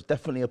 And there was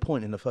definitely a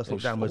point in the first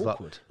lockdown where it's like,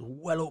 awkward.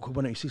 well awkward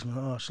when you see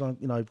someone. Oh, shall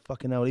I,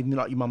 fucking hell. Even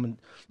like your mum and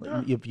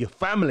like, your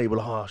family were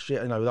like, oh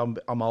shit,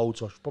 I'm old,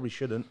 so I probably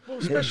shouldn't. Well,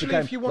 It especially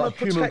became, if you want like,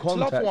 to human protect loved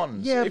contact.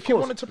 ones. Yeah, if you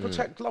course. wanted to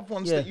protect loved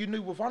ones Yeah. that you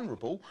knew were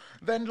vulnerable,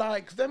 then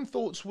like them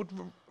thoughts would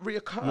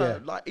reoccur. Yeah.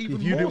 Like even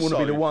if you more didn't want to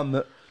be so. the one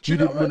that Do you you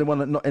know didn't want the one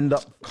that not end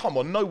up. Come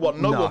on, no one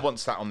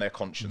wants that on their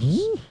conscience.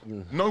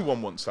 No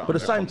one wants that. But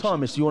at the same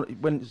time, it's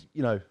when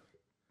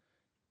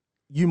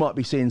you might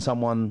be seeing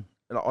someone.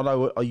 Like, I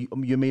know you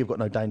and me have got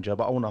no danger,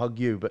 but I want to hug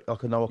you, but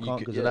I know I can't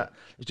because of that.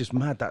 It's just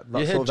mad that Your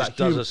head sort of just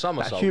does a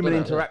somersault, that human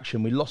doesn't it?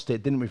 interaction. We lost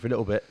it, didn't we, for a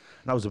little bit?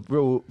 And that was a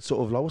real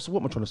sort of like,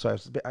 what am I trying to say? I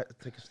was a bit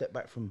take a step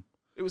back from.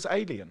 It was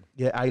alien.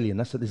 Yeah, alien.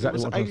 That's exactly It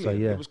was what I'm trying to say.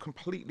 alien. Yeah. It was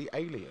completely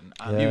alien.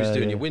 And You was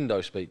doing yeah. your window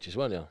speeches,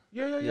 weren't you?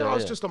 Yeah. I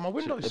was just on my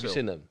windowsill. Have you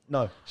seen them?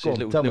 No, It's go his on,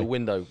 little, tell little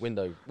me.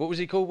 window. What was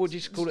he called? What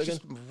did you call it again?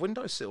 Just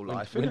windowsill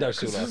life.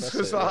 Windowsill life, that's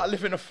Because it, yeah. I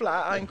live in a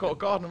flat. I ain't got a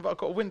garden, but I've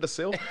got a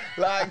windowsill.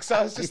 Like, so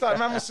I was just like,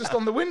 man was just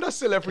on the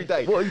windowsill every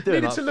day. What are you doing?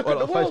 Needed Like, to look what, at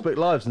the like world. Facebook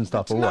lives and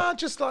stuff, or Nah, what?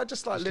 just like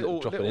little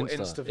dropping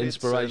Insta vids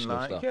inspirational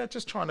and, like, stuff. Yeah,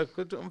 just trying to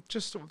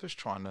just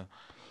trying to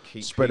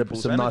keep Spread up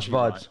people's some nice energy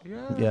right.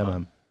 vibes. Yeah,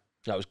 man.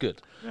 That was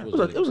good. It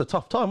was a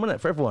tough time, wasn't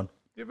it, for everyone?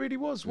 It really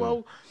was.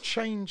 Well,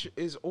 change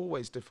is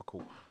always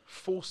difficult.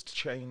 Forced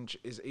change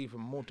is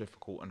even more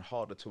difficult and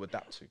harder to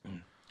adapt to.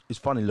 It's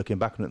funny looking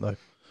back on it though. Do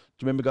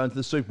you remember going to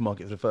the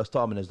supermarket for the first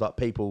time and there's like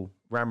people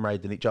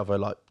ram-raiding each other,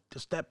 like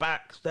just step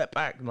back,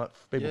 and like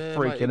people Yeah, mate,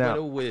 freaking it went out.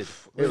 all weird.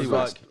 It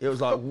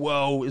was like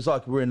whoa! It's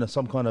like we're in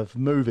some kind of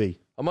movie.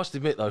 I must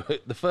admit though,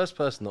 the first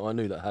person that I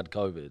knew that had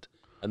COVID,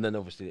 and then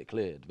obviously it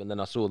cleared, but then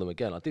I saw them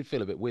again. I did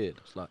feel a bit weird.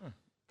 It's like,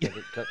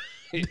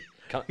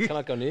 can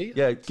I go near you?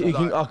 Yeah,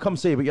 I'll come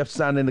see you, but you have to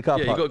stand in the car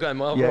Yeah, you park. got to go in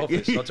my other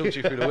office. I'll talk to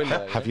you through the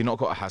window. Have you not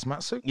got a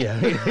hazmat suit? Yeah.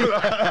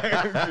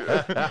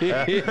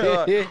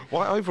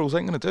 White overalls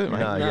ain't going to do it,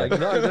 mate.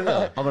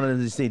 No. I'm gonna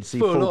need to see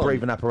Full full on.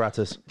 breathing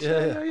apparatus.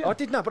 Yeah. I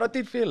did know, but I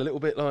did feel a little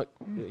bit like.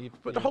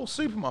 But the whole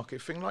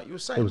supermarket thing, like you were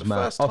saying, It was the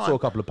mad. first I time, saw a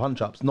couple of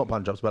punch-ups, not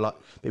punch-ups, but like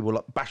people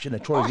like bashing their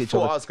trolleys at I each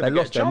thought other. I was They going to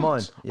get lost their jumped.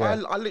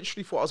 mind. Yeah. I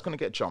literally thought I was going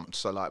to get jumped.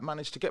 So like,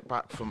 managed to get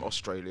back from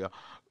Australia.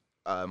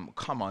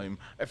 Come home,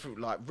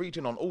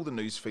 reading on all the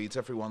news feeds,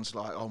 everyone's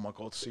like, oh my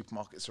God,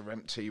 supermarkets are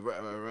empty. Rah,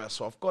 rah, rah.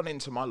 So I've gone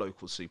into my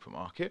local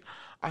supermarket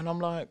and I'm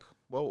like,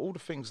 well, all the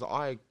things that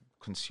I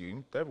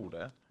consume, they're all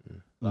there.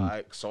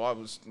 So I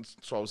was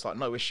like,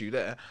 no issue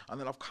there. And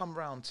then I've come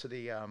round to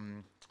the,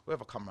 where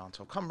have I come round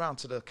to? I've come round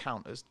to the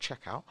counters,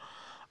 checkout.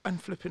 And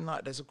flipping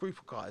like, there's a group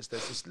of guys.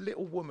 There's this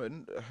little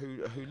woman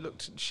who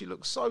looked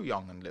so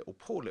young and little,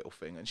 poor little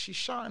thing, and she's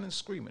shouting and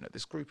screaming at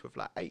this group of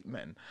like 8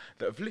 men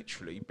that have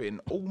literally been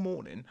all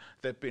morning.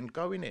 They've been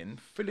going in,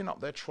 filling up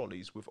their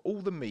trolleys with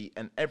all the meat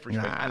and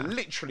everything, and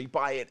literally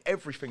buying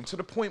everything to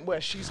the point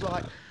where she's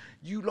like,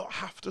 you lot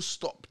have to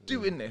stop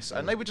doing this.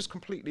 And they were just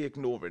completely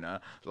ignoring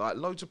her. Like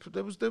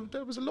there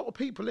was a lot of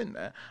people in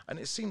there, and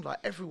it seemed like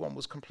everyone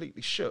was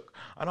completely shook.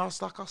 And I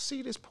was like, I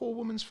see this poor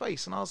woman's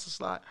face, and I was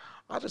just like,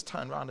 I just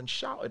turned around around and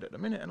shouted at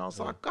them, innit? And I was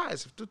like,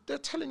 guys, they're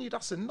telling you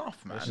that's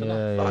enough, man.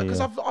 Yeah,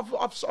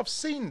 Because I've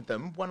seen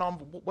them when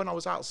I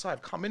was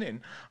outside coming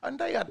in, and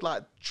they had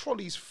like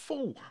trolleys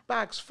full,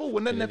 bags full,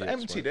 and then they've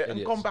Idiots, emptied mate. it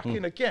and gone back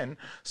in again.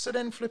 So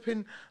then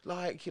flipping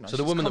like, you know. So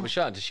the woman that was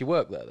shouting, did she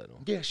work there then? Or?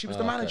 Yeah, she was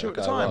the Oh, manager okay,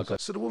 at the okay, time. right, okay.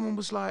 So the woman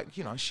was like,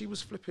 you know, she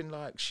was flipping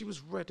like, she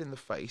was red in the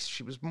face.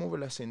 She was more or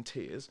less in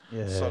tears.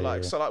 So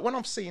like when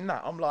I've seen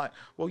that, I'm like,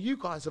 well, you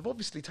guys have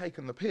obviously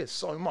taken the piss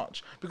so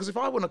much, because if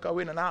I want to go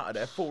in and out of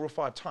there 4 or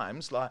 5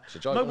 times, like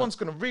joke, no isn't one's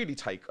going to really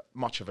take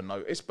much of a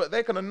notice, but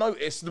they're going to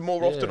notice the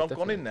more often I've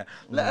gone in there.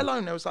 Let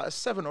alone there was like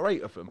 7 or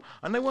 8 of them,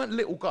 and they weren't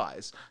little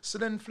guys. So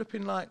then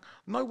flipping like,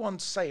 no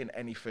one's saying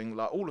anything.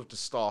 Like all of the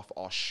staff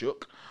are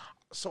shook.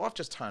 So I've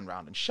just turned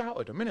around and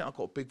shouted. A minute, I've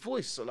got a big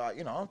voice. So like,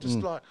 you know, I've just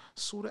like,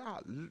 sort it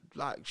out.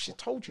 Like, she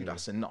told you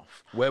that's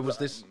enough. Where was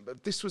this?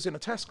 This was in a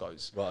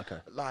Tesco's. Right, okay.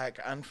 Like,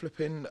 and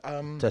flipping,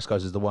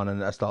 Tesco's is the one, and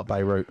that's like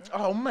Beirut.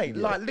 oh mate,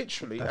 like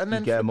literally. And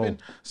then get 'em all.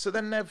 flipping, so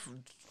then they've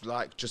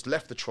like just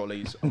left the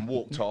trolleys and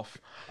walked off.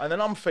 And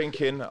then I'm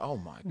thinking, oh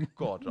my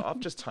God, I've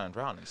just turned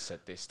around and said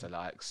this to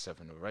like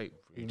 7 or 8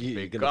 really Yeah,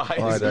 big you're gonna-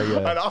 guys. I know,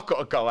 yeah. And I've got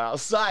to go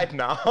outside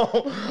now.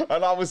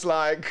 And I was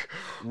like,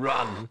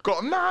 Run.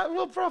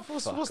 well, bruv,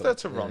 what's there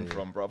to run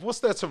from, bruv? What's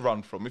there to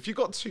run from? If you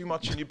got too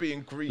much and you're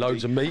being greedy.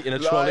 Loads of meat in a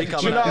trolley do you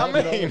coming know out.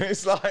 what I mean?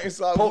 It's like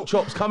Pork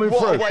chops coming what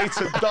through. a way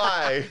to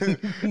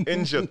die.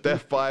 Injured,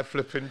 death by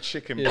flipping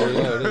chicken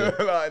bone.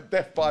 Like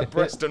death by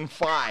breast and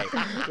thigh.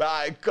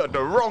 Like got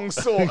the wrong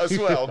sort as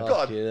well.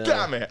 God yeah.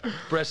 damn it.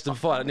 Breast and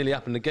fight. That nearly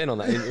happened again on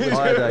that interview.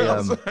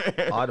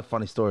 I had a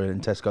funny story in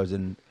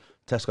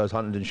Tesco's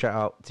Huntingdon. Shout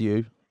out to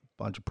you,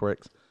 bunch of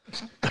pricks.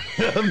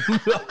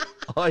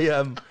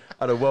 I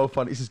had a well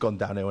funny. This has gone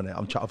downhill, isn't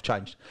it? I've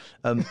changed.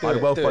 I had a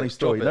well funny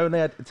story. You know when they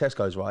had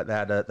Tesco's, right? They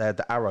had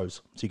the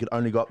arrows, so you could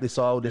only go up this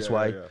aisle this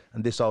way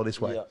and this aisle this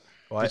way. Yeah.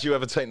 Right? Did you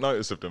ever take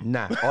notice of them?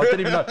 Nah, I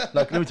didn't even know.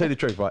 Like, let me tell you the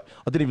truth, right?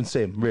 I didn't even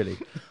see him really.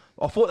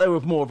 I thought they were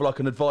more of like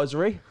an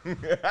advisory.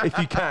 If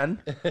you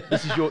can,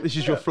 this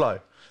is your flow.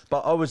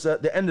 But I was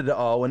at the end of the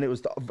aisle, and it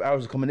was the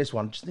arrows are coming this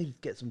one. Just need to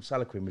get some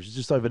salad cream, which is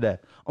just over there.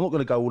 I'm not going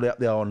to go all the way up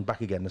the aisle and back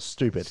again. That's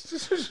stupid.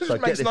 So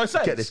makes no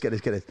sense. Get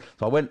this.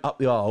 So I went up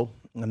the aisle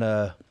and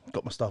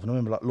got my stuff, and I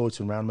remember like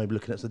loitering around, maybe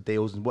looking at some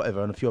deals and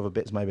whatever, and a few other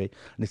bits maybe. And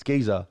this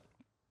geezer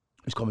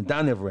who's coming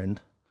down the other end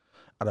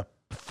had a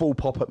full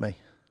pop at me.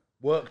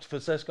 Worked for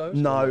Tesco's?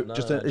 No,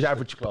 just an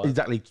average,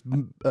 exactly,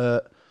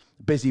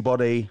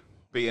 busybody.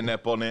 Being their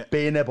bonnet.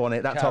 Being there on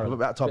it, that type of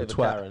twat.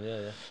 Karen,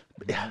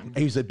 yeah.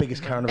 He was the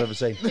biggest Karen I've ever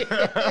seen.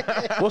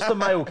 What's the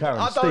male Karen?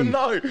 I Steve? don't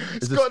know.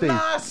 Is it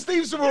Steve?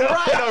 Steve's all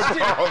right, though,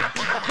 bro.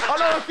 I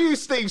know a few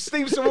Steves.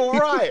 Steve's all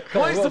right.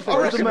 What is the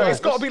I reckon male? it's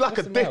got to be like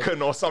a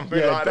Dickon or something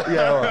like that.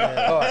 Yeah,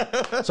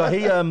 all right. So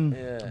he, bear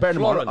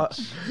in mind,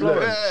 Florence.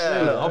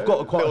 Yeah. I've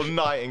got quite little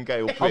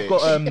Nightingale bitch. I've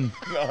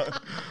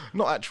got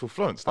not actual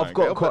Florence. I've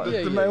got Nightingale, quite-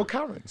 but the male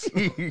Karens.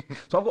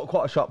 so I've got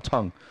quite a sharp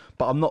tongue,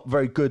 but I'm not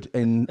very good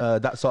in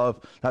that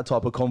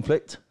type of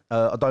conflict.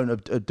 I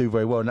don't do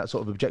very well in that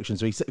sort of objection.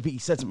 So he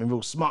said something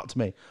real smart to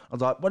me. I was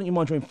like, "Why don't you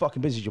mind your own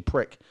fucking business, you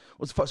prick?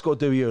 What the fuck's got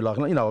to do with you?" Like,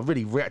 you know, I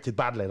really reacted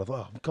badly. And I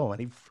thought, "Oh, come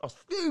on!" I was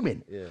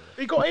fuming. Yeah.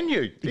 He got in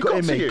you. He got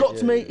in me. to He you. got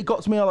to me. He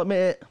got to me. I'll admit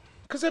it.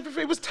 Because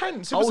everything, it was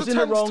tense. It I was was a in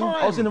the tense wrong.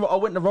 time. I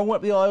went the wrong way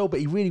up the aisle,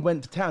 but he really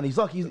went to town. He's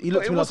like he looked But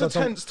at it me was like a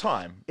tense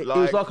time. It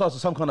was like I was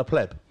some kind of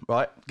pleb,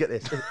 right? Get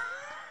this.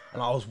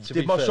 And I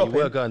did my fair, shopping.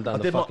 you were going down I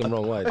the did fucking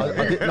wrong way.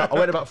 I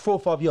went about 4 or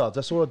 5 yards.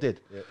 That's all I did.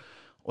 Yeah.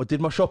 I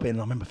did my shopping, and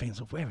I remember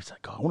thinking, "Where is that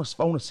guy? I want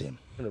to see him.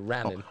 I'm gonna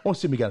ram him. I want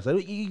to see him again." I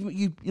said,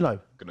 "You know,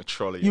 Gonna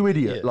trolley you you.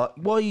 idiot! Yeah. Like,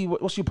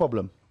 what's your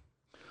problem?"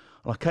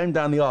 And I came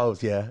down the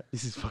aisles. Yeah,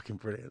 this is fucking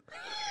brilliant.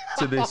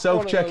 To the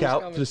self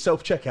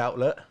checkout,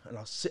 look, and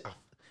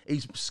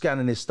he's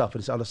scanning his stuff,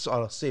 and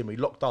I see him. We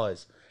locked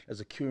eyes.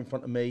 There's a queue in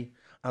front of me.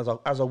 As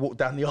I walked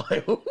down the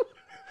aisle,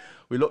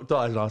 we locked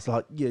eyes, and I was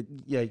like,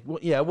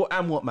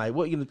 what, mate?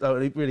 What are you gonna do?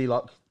 And he really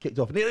like kicked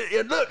off,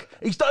 and look,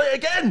 he's done it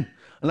again.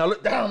 And I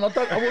looked down, I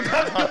walked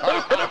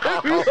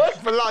down.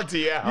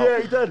 Bloody hell.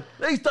 Yeah, he did.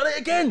 He's done it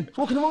again. He's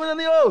walking around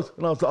the aisles.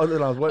 And I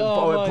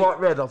went bright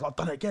red. I was like, I've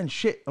done it again.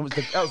 Shit. That was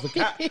the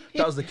cat.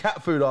 That was the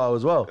cat food aisle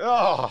as well.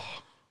 Oh.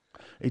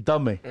 He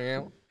done me.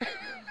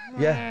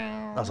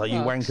 Yeah. I was like, you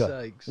wanker.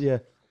 sakes. Yeah.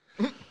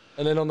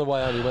 And then on the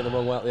way home, you went the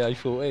wrong way up the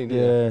A14.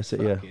 Yeah, that's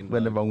it, yeah. Fucking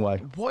Went the wrong way.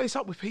 What is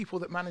up with people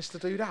that manage to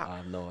do that? I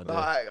have no idea.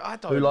 Like, I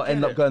don't Who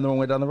end get up going the wrong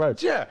way down the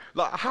road? Yeah,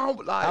 like how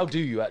How do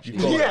you actually?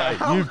 Yeah,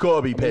 how- You've got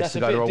to be I mean, pissed that's to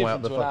a go bit the wrong way different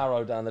up the to an front.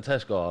 arrow down the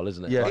Tesco aisle,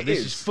 isn't it? Yeah. Like, It this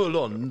is. is full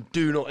on.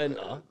 Do not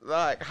enter.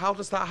 like how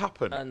does that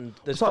happen? And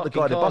there's It's like the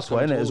fucking guided cars busway,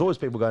 coming isn't it? There's towards- always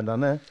people going down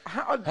there.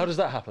 How How does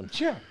that happen?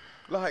 yeah,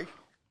 like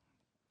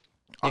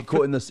Get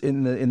caught in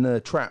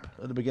the trap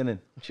at the beginning.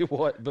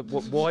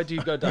 Why do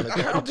you go down?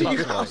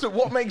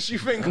 What makes you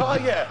think? Oh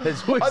yeah,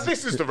 always-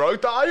 this is the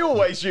road that I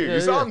always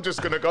use. Yeah. I'm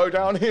just gonna go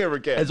down here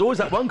again. There's always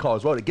that one car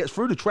as well that gets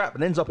through the trap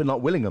and ends up in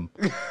like Willingham.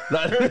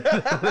 Like,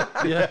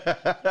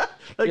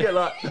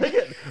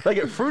 they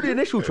get through the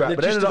initial trap, They're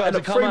but then just end about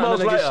up to 3 come out miles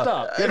and they later. get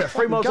stuck. Yeah,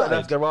 3 miles later, they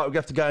have to go, right, we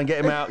have to go and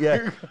get him out.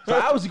 Yeah. So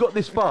how's he got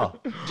this far?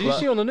 Did you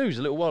see on the news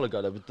a little while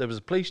ago there was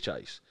a police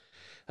chase,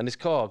 and this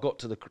car got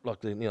to the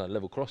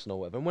level crossing or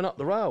whatever, and went up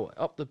the railway,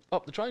 up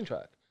the train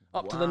track,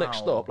 up to the next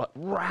stop, like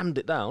rammed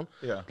it down.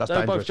 Yeah. That's they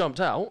both dangerous. jumped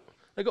out.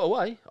 They got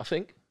away, I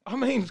think. I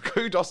mean,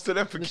 kudos to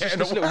them for There's getting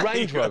just this away. little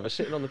Range Rover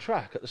sitting on the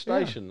track at the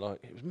station, like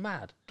it was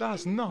mad,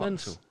 That's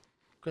nuts.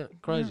 mental,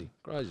 crazy.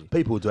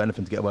 People would do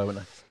anything to get away,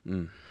 wouldn't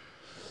they?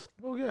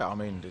 Well, yeah. I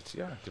mean,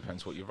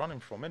 depends what you're running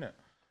from, innit?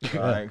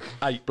 Like,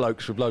 8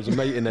 blokes with loads of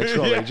meat in their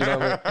trolley. Do you know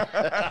what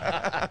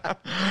I mean?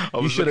 I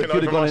was looking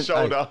over my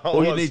shoulder.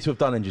 All you need to have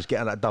done is just get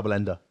on that double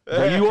ender.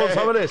 You want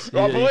some of this?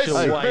 Right, Yeah, you boys? should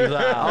wave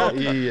that out.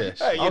 Yes.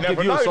 Hey, you I'll never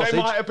give you a know. They sausage.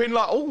 might have been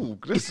like, "Oh,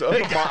 this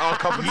might our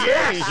cup of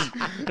tea."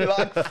 You're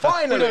like,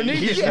 finally, We don't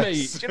need this yes.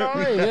 meat. Do you know what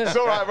I mean? Yeah. It's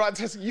all right,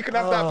 Tessa, you can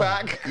have that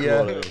back.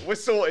 Yeah. We're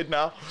sorted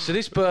now. So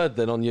this bird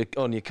then on your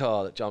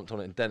car that jumped on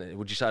it and dented it,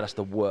 would you say that's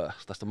the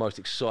worst? That's the most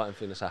exciting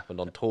thing that's happened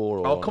on tour?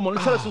 Or Oh, come on,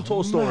 let's tell us some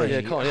tour stories.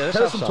 Yeah, come on, yeah, let's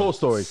tell us have some some. tour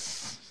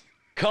stories.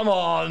 Come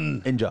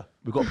on! Inja,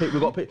 we've got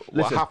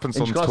What happens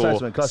on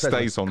tour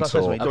stays on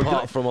tour.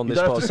 Apart from on you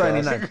this don't have to say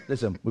any podcast. names.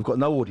 Listen, we've got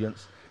no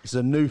audience. It's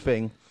a new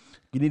thing.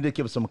 You need to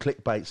give us some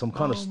clickbait, some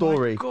kind of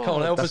story. God. Come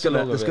on, help That's us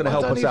along gonna, that's a going to bit.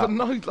 help I don't us out. even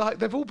know. Like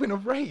they've all been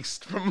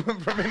erased from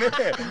in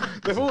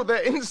here.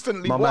 They're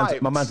instantly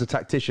wiped. My man's a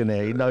tactician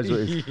here. He knows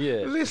what it is. Yeah.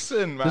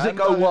 Listen, man. Does it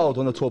go wild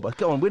on the tour bus?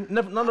 Go on. None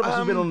of us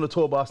have been on the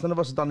tour bus. None of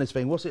us have done this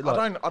thing. What's it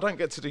like? I don't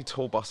get to do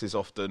tour buses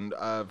often.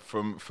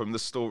 From the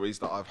stories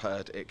that I've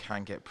heard, it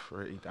can get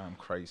pretty damn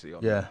crazy.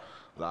 Yeah.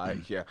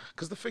 Like yeah,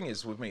 because the thing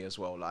is with me as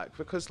well, like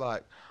because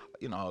like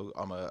you know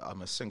I'm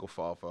a single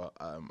father.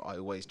 I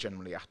always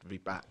generally have to be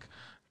back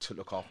to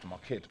look after my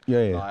kid.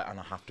 Yeah. Like, and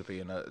I have to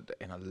be in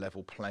a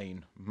level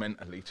plane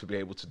mentally to be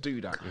able to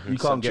do that. You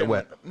can't get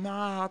wet.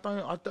 Nah, I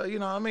don't. You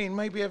know what I mean?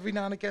 Maybe every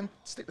now and again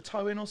stick the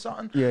toe in or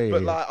something. Yeah,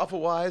 But yeah. like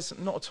otherwise,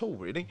 not at all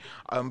really.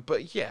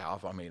 But yeah,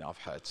 I've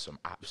heard some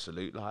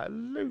absolute like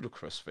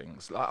ludicrous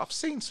things. Like I've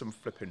seen some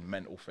flipping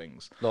mental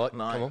things. Like,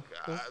 come on.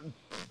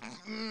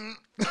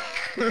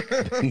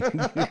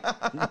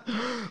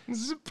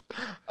 Zip.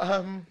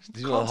 This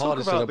is the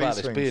hardest thing about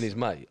this being his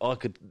mate. I'm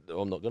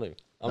not going to.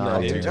 I'm No,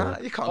 not you doing can't.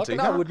 it. You can't do I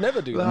that. would never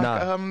do Like,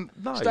 that.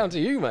 no. It's down to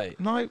you, mate.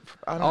 No.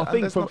 I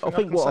think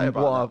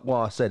what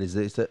I said is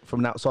that from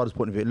an outsider's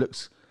point of view, it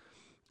looks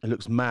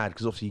mad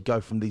because obviously you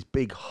go from these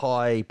big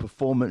high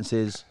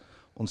performances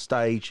on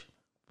stage.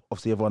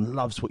 Obviously everyone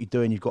loves what you're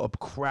doing. You've got a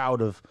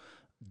crowd of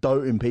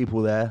doting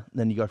people there.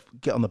 Then you go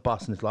get on the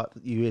bus and it's like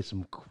you hear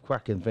some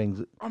cracking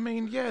things. I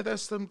mean, yeah,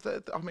 there's some.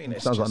 I mean,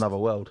 It sounds like another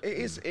world. It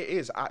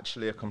is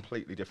actually a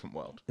completely different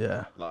world.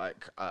 Yeah.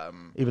 Like,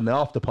 Even the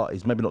after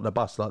parties, maybe not the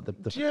bus, like the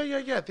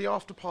yeah. The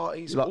after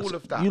parties, like, all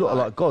of that. You lot are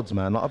like gods,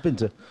 man. Like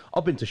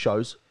I've been to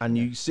shows, and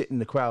you sit in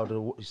the crowd,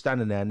 or you're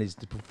standing there, and there's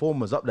the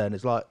performers up there, and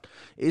it's like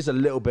it is a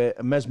little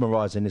bit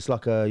mesmerising. It's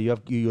like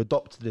you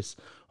adopt this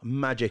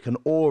magic and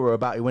aura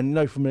about you when you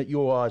know from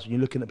your eyes when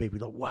you're looking at people,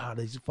 you're like, wow,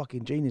 these are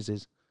fucking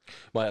geniuses.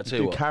 Mate, I tell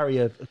you You what.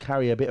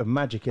 carry a bit of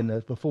magic in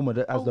the performer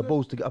that has the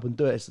balls to get up and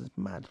do it. It's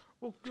mad.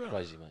 Well, yeah.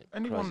 Crazy, mate.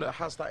 Anyone Crazy. that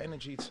has that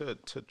energy to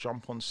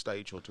jump on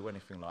stage or do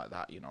anything like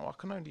that, you know, I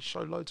can only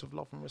show loads of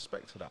love and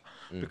respect to that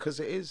because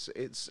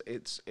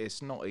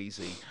it's not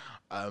easy.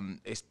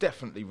 It's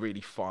definitely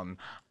really fun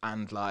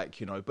and like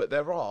you know, but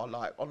there are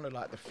like on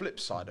the flip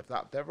side of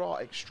that, there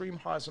are extreme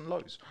highs and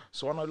lows.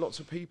 So I know lots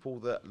of people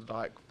that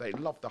like they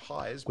love the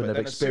highs, When but they've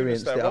then as soon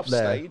as experienced they're it up off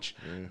there. stage,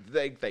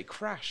 they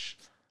crash.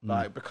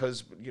 Like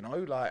because you know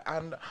like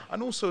and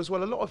also as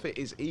well a lot of it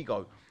is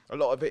ego. A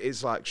lot of it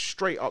is like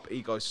straight up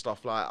ego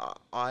stuff. Like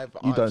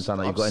You don't sound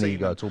like you've got any seen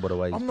ego them. at all, by the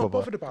way. I'm It's not proper-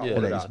 bothered about Yeah, all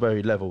of It's that.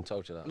 very level.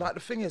 Told you that. Like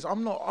the thing is,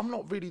 I'm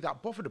not really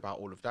that bothered about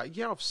all of that.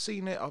 Yeah, I've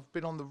seen it. I've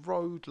been on the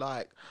road.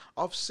 Like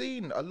I've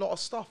seen a lot of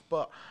stuff,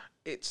 but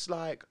it's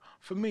like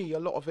for me, a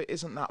lot of it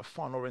isn't that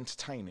fun or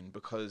entertaining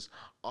because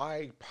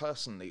I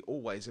personally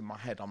always in my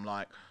head I'm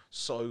like,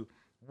 so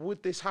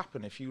would this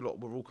happen if you lot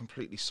were all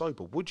completely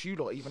sober? Would you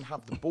lot even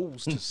have the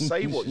balls to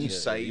say what you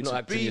say, you're not to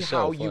acting be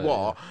yourself, how you are you?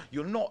 are?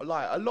 You're not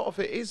like a lot of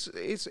it is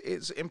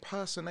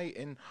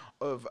impersonating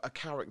of a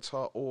character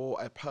or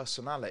a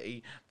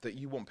personality that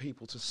you want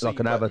people to see. Like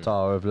an but-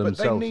 avatar of but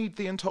themselves. they need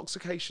the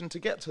intoxication to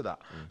get to that.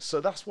 So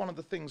that's one of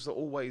the things that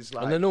always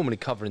like. And they're normally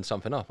covering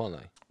something up, aren't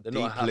they? They're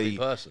not a happy Deeply-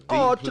 person.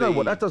 Oh, do you know what?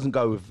 deeply- That doesn't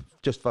go with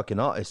just fucking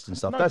artists and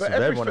stuff. No, That's but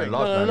with everyone in everything.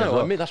 life, No, man. as no.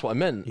 well. I mean, that's what I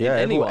meant. Yeah,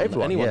 anyone,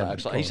 everyone, anyone yeah. that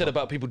acts like he said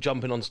about people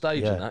jumping on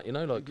stage Yeah. and that, you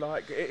know, like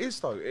Like it is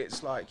though.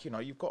 It's like you know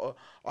you've got to.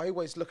 I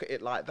always look at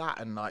it like that,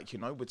 and like you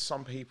know, with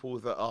some people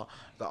that are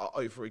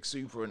over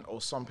exuberant,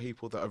 or some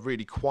people that are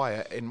really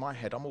quiet. In my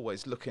head, I'm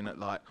always looking at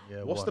like,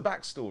 what's the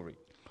backstory?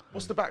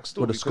 What's the backstory?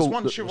 Well, the Because school-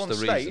 once you're on what's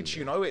the stage, reason?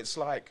 you know, it's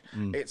like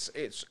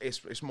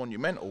it's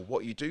monumental.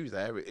 What you do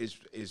there is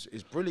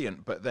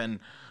brilliant. But then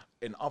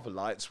in other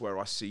lights where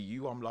I see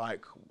you, I'm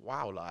like,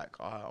 wow, like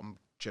I'm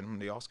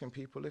genuinely asking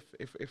people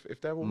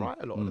if they're all right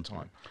a lot of the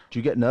time. Do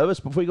you get nervous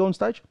before you go on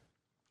stage?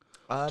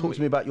 Talk to me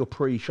Um, about your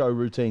pre-show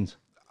routines.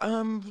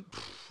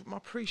 my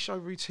pre-show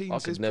routines I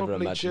could is never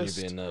probably imagine just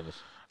you being nervous.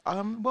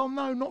 well,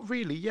 no, not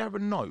really. Yeah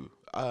and no.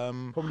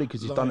 Probably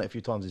because he's done it a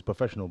few times. He's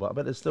professional, but I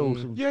bet there's still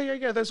some.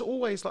 Yeah. There's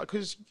always like,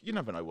 because you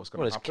never know what's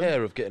going Well, to it's happen.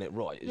 care of getting it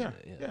right, isn't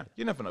Yeah, it? yeah.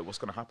 You never know what's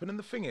going to happen. And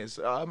the thing is,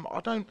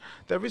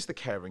 there is the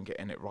care in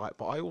getting it right,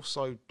 but I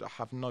also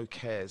have no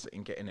cares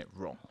in getting it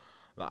wrong.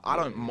 Like, I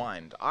don't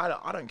mind.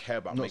 I don't care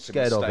about Not making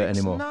scared of it mistakes.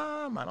 anymore.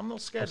 Nah, man, I'm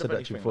not scared I of said that to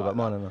anything you before like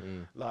about that. mine,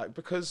 haven't Like,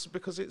 because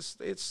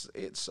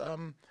it's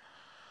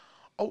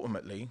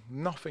ultimately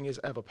nothing is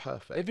ever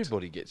perfect.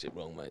 Everybody gets it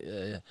wrong, mate.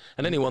 Yeah.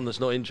 And anyone that's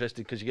not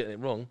interested because you're getting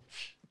it wrong,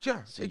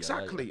 Yeah, you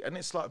exactly. And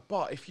it's like,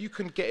 but if you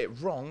can get it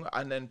wrong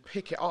and then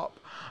pick it up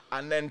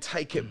and then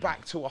take it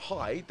back to a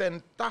high,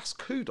 then that's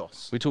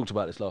kudos. we talked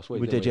about this last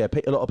week. We didn't did,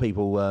 yeah. A lot of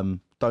people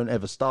don't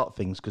ever start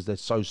things because they're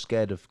so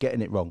scared of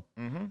getting it wrong.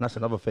 And that's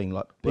another thing.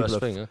 Like Worst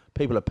thing, huh?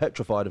 people are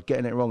petrified of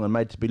getting it wrong and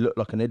made to be look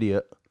like an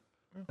idiot,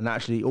 and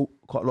actually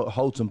quite a lot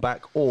holds them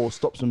back or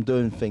stops them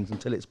doing things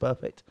until it's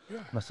perfect.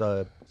 And that's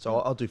so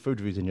I'll do food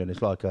reviews in you, and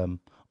it's like I'm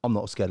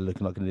not scared of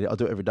looking like an idiot. I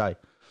do it every day.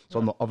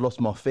 So I've lost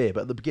my fear,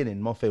 but at the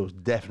beginning, my fear was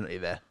definitely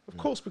there. Of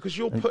course, because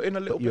you're putting a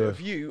little bit of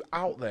you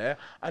out there,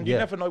 and you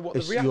never know what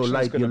the reaction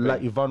is going to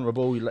be. You're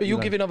vulnerable. But you're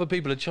giving other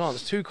people a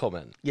chance to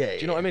comment. Yeah,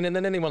 Do you know what I mean? And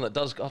then anyone that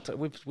does,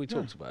 we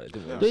talked about it,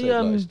 didn't we? They, We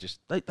said, like, it's just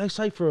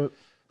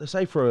they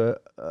say for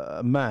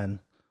a man,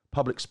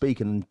 public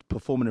speaking and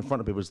performing in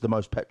front of people is the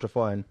most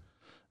petrifying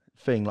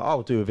thing. Like,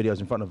 I'll do videos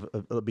in front of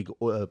a big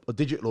a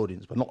digital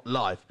audience, but not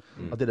live.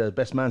 I did a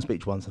best man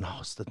speech once, and I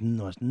was the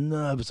most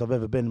nervous I've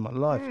ever been in my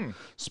life.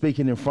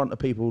 Speaking in front of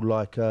people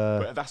like.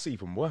 But that's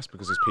even worse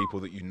because it's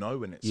people that you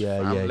know and it's Yeah,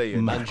 family. yeah,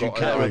 And man. you've you got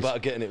care to-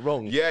 about getting it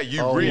wrong. Yeah,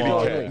 you Oh really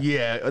my care. God.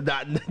 Yeah,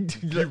 that.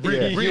 You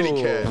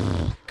really care.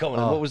 Come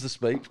on, what was the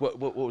speech? What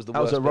was the I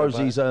was worst at bit about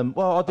Rosie's. it?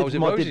 Well, I did. was it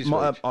my, Rosie's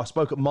speech? I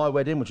spoke at my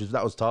wedding,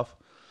 that was tough.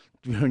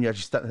 When you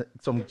actually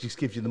someone just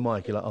gives you the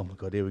mic, you're like, oh my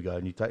god, here we go,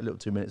 and you take a little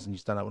 2 minutes and you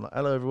stand up and like,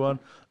 hello everyone.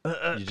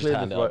 You just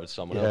hand it over to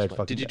someone else.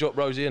 Mate. Did you drop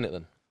Rosie in it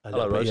then?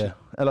 Hello, Rosie. Yeah.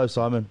 Hello,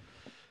 Simon.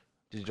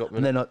 Did you drop me?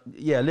 And then, a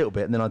little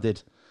bit, and then I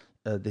did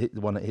the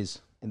one at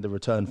in the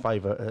return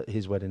favour at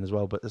his wedding as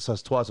well. But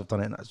that's twice I've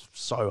done it, and that's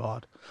so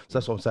hard. So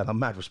that's what I'm saying. I'm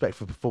mad respect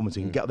for performance.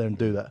 You can get up there and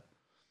do that.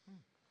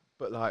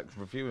 But like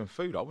reviewing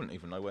food, I wouldn't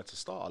even know where to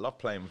start. I love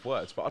playing with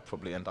words, but I'd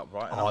probably end up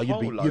writing. Oh, a you'd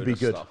whole be load of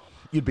good. Stuff.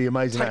 You'd be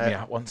amazing. Take at me it.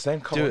 out once,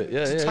 then. Come Do on. it, yeah,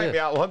 Just yeah, take me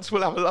out once.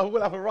 We'll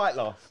have a right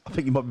laugh. I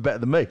think you might be better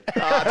than me.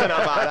 I don't know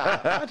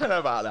about that. I don't know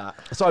about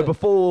that. So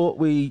before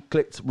we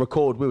clicked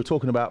record, we were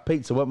talking about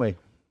pizza, weren't we?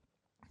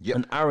 Yep.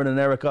 And Aaron and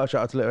Erica,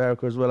 shout out to little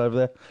Erica as well over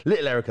there.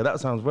 Little Erica, that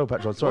sounds well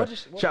patronised. Sorry.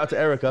 Shout out to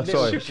Erica.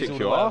 Sorry. She'll kick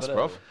your ass,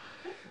 bruv.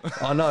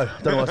 I know.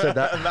 Don't know why I said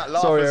that. And that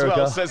laugh Sorry, as Erica.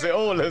 well says it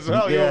all as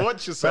well. Yeah. You'll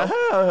watch yourself.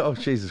 Oh,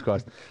 Jesus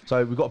Christ.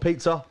 So we've got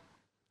pizza,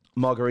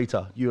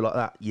 margarita. You like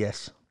that?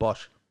 Yes.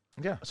 Bosh.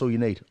 Yeah. That's all you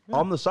need.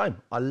 I'm the same.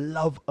 I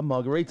love a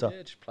margarita.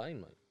 Yeah, just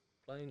plain, mate.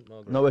 Plain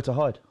margarita. Nowhere to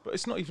hide. But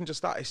it's not even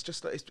just that. It's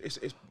just that it's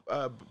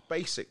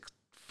basic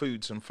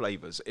foods and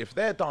flavors. If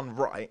they're done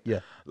right,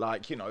 Yeah.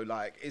 like, you know,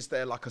 like, is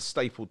there like a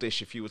staple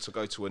dish if you were to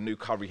go to a new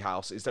curry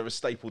house? Is there a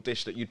staple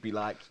dish that you'd be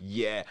like,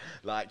 yeah,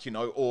 like, you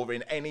know, or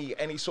in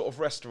any sort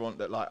of restaurant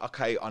that like,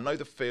 okay, I know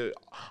the feel,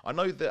 I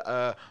know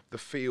the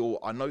feel,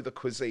 I know the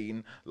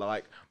cuisine,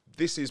 like,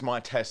 this is my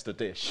tester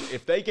dish.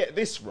 If they get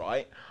this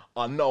right,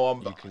 I know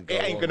it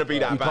ain't going to be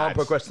that You bad. can't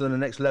progress to the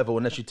next level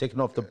unless you're ticking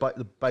off the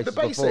basics. The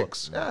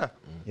basics, yeah.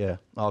 Yeah.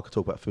 Oh, I could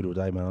talk about food all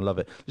day, man. I love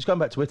it. Just going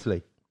back to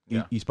Italy.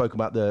 Yeah. You spoke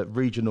about the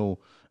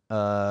regional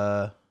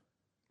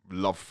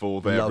Love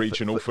for their love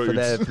regional for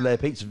foods. for their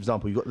pizza, for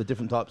example. You've got the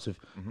different types of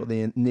got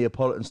the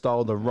Neapolitan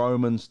style, the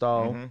Roman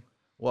style.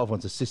 What other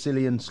one's a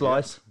Sicilian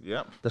slice?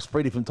 Yep. There's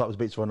 3 different types of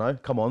pizza I know.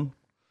 Come on.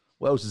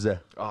 What else is there?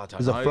 Oh, I don't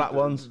There's know. the flat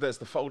ones. There's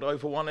the fold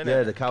over one in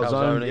Yeah, it. the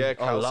calzone. Yeah,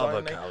 I love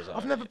a calzone. calzone.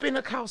 I've never been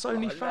a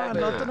calzone fan.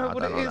 it. I don't know I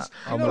what don't it like is. that.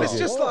 You I'm know, with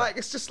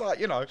it's just like,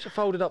 you know. It's a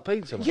folded up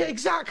pizza, mate. Yeah,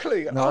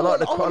 exactly. No, I like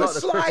the want a crisp.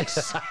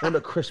 slice. I want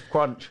a crisp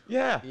crunch.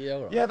 Yeah, Yeah,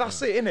 all right. yeah, that's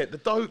it, innit?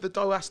 The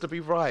dough has to be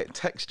right.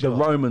 Texture. The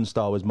Roman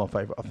style is my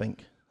favourite, I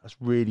think. That's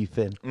really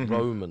thin.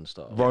 Roman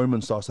style.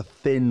 Roman style. It's a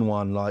thin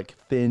one, like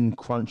thin,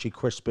 crunchy,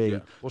 crispy,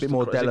 a What's bit the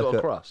more Has it got a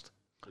delicate. crust?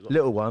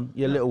 Little one.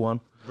 Yeah, little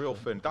one. Real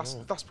thin.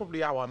 That's probably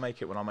how I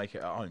make it when I make it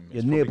at home. Yeah,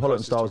 It's probably Neapolitan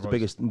closest style to is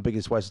the roast.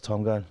 biggest waste of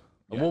time going.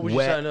 And what was you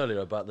Wet. saying earlier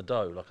about the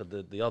dough, like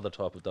the other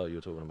type of dough you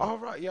were talking about? Oh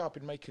right, yeah. I've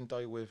been making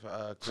dough with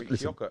Greek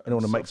Listen, yogurt.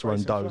 anyone who and makes their own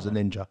self-raising dough is a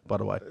flour. ninja, by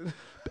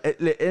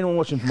the way. Anyone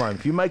watching from home,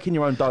 if you're making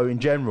your own dough in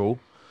general,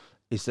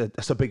 it's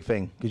a big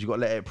thing because you've got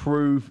to let it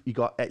prove.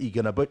 But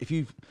if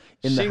you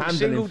in the handling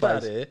single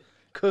dad phase, here,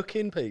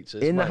 cooking pizzas. in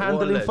the mate, what a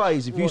handling ledge.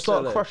 phase, if you What a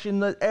start ledge. crushing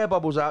the air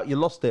bubbles out, you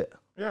lost it.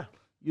 Yeah.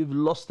 You've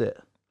lost it.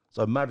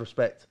 So mad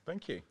respect.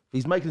 Thank you.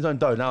 He's making his own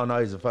dough now. I know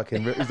he's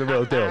he's the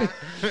real deal.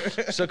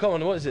 So come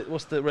on, what is it?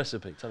 What's the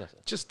recipe? Tell us.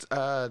 Just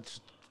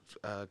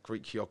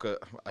Greek yogurt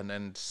and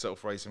then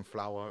self-raising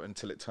flour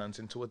until it turns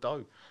into a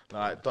dough.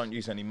 Like, don't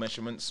use any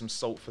measurements, some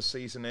salt for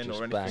seasoning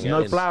Just or bang anything. it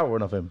No in. flour or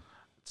nothing.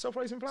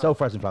 Self-raising flour.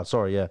 Self-raising flour.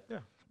 Sorry, yeah. Yeah.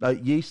 No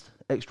yeast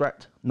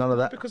extract. None of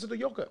that. Because of the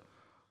yogurt.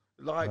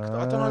 Like,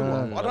 I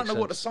don't know what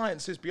makes the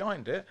science is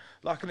behind it.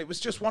 Like, and it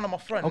was just one of my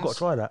friends. I've got to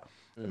try that.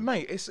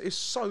 Mate, it's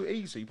so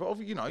easy, but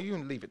you know, you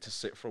can leave it to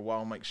sit for a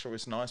while, make sure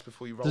it's nice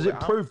before you roll Does it it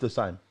out. prove the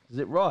same? Does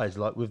it rise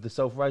like with the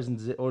self-raising?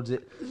 Does it, or does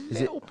it? A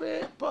little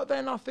bit, but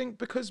then I think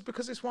because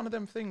it's one of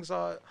them things,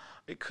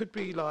 it could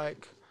be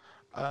like.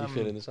 You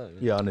feeling the same?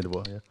 Yeah, I need a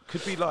boy. Yeah.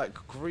 Could be like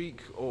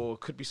Greek, or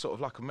could be sort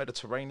of like a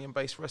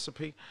Mediterranean-based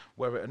recipe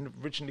where it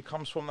originally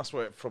comes from. That's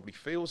where it probably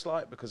feels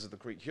like because of the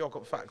Greek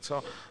yogurt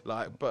factor.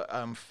 Like, but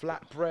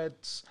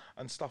flatbreads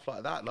and stuff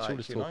like that. Like, It's all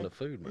just you talking know, of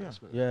food, man.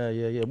 isn't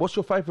it? Yeah. What's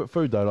your favourite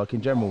food though? Like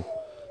in general,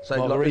 say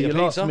like Margarita your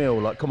last pizza?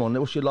 meal. Like, come on,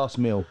 what's your last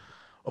meal?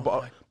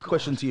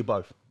 Question to you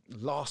both.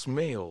 last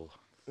meal.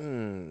 What,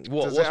 Does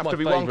what's it have my to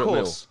be one favourite meal?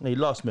 course? No, your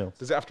last meal.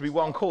 Does it have to be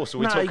one course, or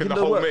are we Nah, you talking can the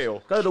do whole works.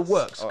 meal? Go to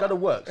works. Go to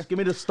works. Give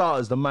me the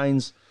starters, the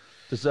mains,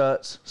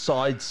 desserts,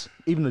 sides,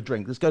 even the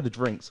drink. Let's go to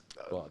drinks.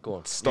 Right, go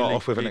on. Start You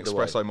off with an lead the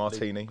way. espresso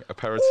martini,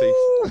 aperitif.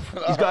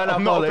 He's going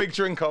I'm not a alcoholic. big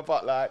drinker,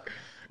 but like,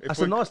 if That's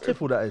a nice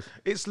tiffle, that is.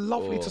 It's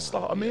lovely to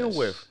start a meal yes.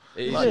 with.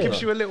 It is, Like, yeah.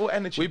 gives you a little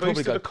energy We boost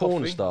probably to go the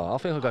porn coffee. star. I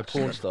think I'll go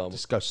porn star.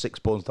 Just go 6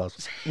 porn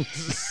stars.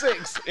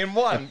 6 in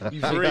one.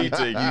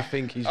 Greedy. You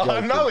think he's Oh,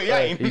 joking? no, he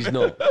ain't. He's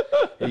not.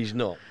 He's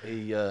not.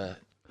 Yeah.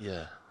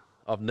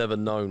 I've never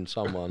known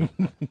someone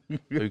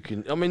who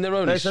can. I mean, they're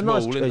only It's a small,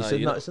 nice, isn't it's, they? a,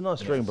 You ni- know? it's a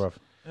nice drink, bruv.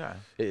 Yeah.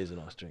 It is a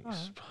nice drink. I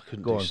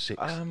couldn't Go do on.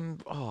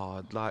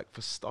 6. Like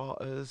for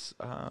starters,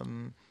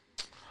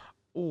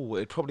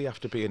 it'd probably have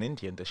to be an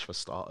Indian dish for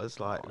starters,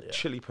 like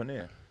chili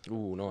paneer.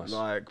 Ooh, nice.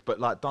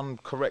 But done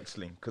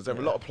correctly, because there are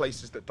a lot of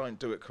places that don't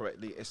do it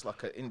correctly. It's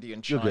like an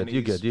Indian You're good,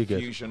 Chinese you're good.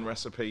 fusion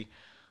recipe.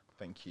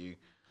 Thank you.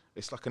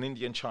 It's like an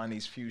Indian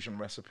Chinese fusion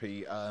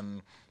recipe.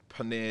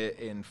 Paneer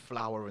in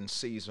flour and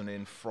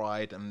seasoning,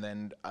 fried, and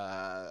then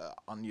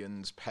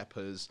onions,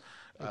 peppers,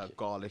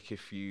 garlic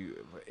if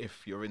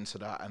you're into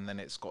that, and then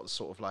it's got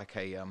sort of like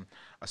a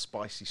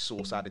spicy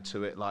sauce added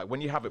to it. Like when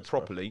you have it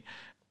properly,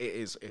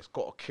 it's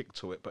got a kick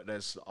to it. But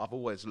I've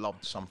always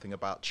loved something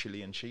about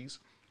chili and cheese.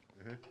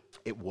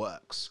 It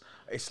works.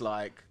 It's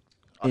like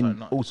I don't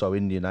know. Also,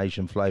 Indian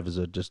Asian flavours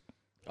are just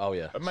Oh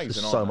yeah, Amazing. there's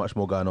aren't so they? much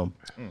more going on.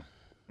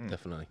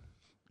 definitely.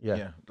 Yeah.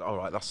 Yeah. All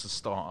right, that's the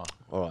starter.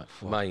 All right,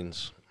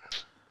 mains.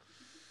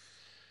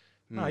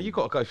 No, you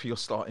got to go for your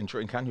starting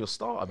drink and your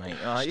starter, mate. You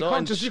Starting-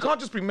 can't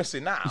just be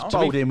missing that.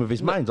 Bowled in with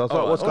his mains. I was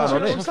like, what's all going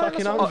right, on I'm here?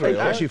 fucking Oh, hungry. It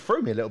all right? actually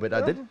threw me a little bit,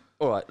 that did.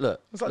 All right,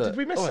 look. was like, look. did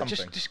we miss all right,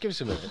 something? Just give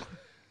us a minute.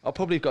 I'll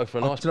probably go for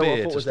a nice Do you know what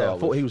beer I thought to was there? I start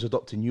thought with. he was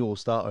adopting your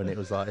starter, and it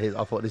was like,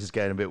 I thought this is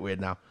getting a bit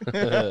weird now. So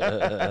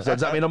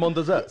does that mean I'm on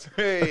dessert?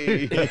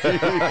 Hey.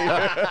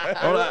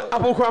 I'm like,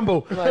 apple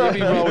crumble.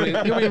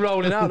 Mate, you'll be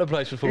rolling out the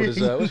place before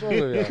dessert. What's wrong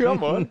with you?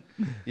 Come on.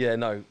 Yeah,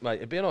 no, mate.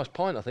 It'd be a nice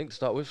pint, I think, to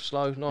start with.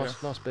 Slow, nice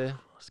beer.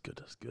 That's good.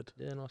 That's good.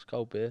 Yeah, nice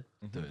cold beer.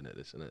 Doing it,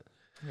 isn't it?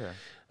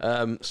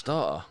 Yeah.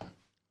 Starter.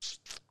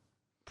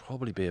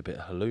 Probably be a bit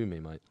of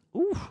halloumi, mate.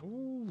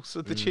 Ooh,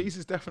 so the cheese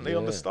is definitely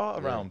on the Yeah,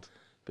 starter yeah. round.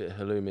 Bit of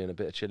halloumi and a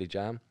bit of chili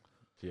jam.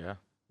 Yeah.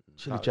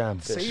 Chili jam.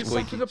 bit See, squeaky.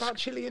 something about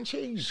chili and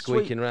cheese.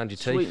 Squeaking around your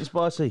Sweet and teeth.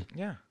 spicy.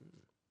 Yeah.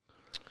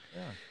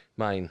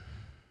 Main.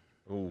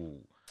 Ooh.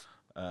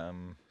 Do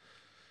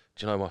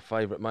you know my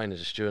favourite main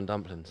is a stew and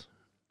dumplings?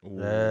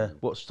 Yeah.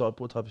 What type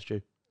of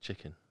stew?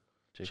 Chicken.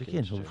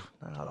 Chicken. stew. Oof.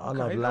 I Okay,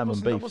 love lamb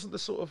and That beef. wasn't the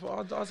sort of.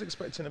 I was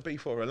expecting a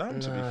beef or a lamb.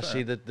 To be Nah, fair.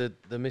 see,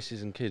 the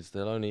missus and kids,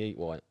 they'll only eat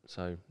white.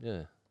 So,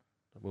 yeah.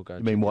 We'll go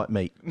You mean white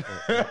meat?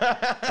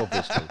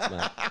 obviously,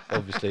 mate.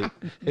 Obviously.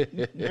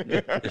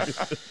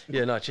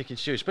 Yeah, no, chicken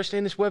stew, especially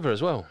in this weather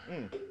as well.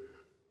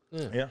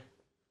 Yeah.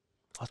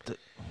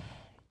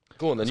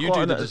 Go on, then. It's You quite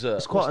do an- the dessert.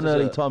 It's quite What's an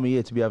early dessert? time of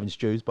year to be having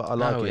stews, but I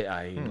like No, it. it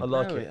ain't. I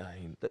like No, it.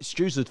 ain't.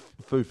 Stews are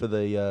food for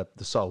the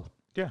soul.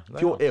 Yeah. If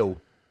you're ill,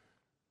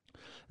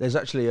 there's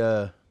actually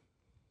there's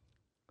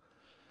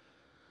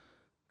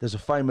a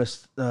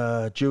famous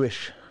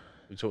Jewish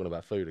We're talking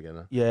about food again,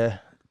 huh?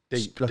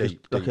 Deep,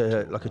 deep like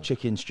a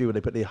chicken stew where they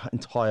put the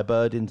entire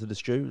bird into the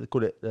stew. They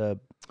call it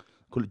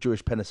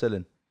Jewish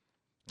penicillin.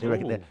 They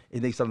reckon Ooh.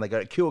 it needs something. They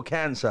go cure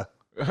cancer.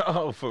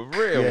 Oh, for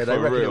real? Yeah, they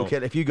for reckon real. it'll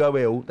kill. If you go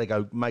ill, they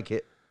go make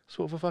it, What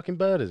sort of a fucking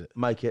bird is it?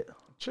 make it.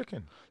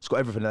 Chicken. It's got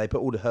everything. They put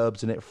all the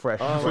herbs in it,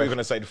 fresh, I thought you were going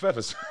to say the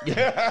feathers.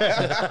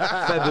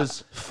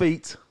 feathers,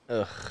 feet.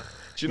 Do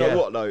you know Yeah.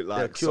 what though? Yeah,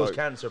 Like, cures so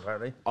cancer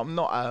apparently. I'm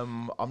not a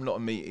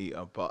meat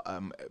eater, but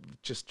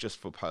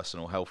just for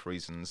personal health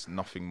reasons,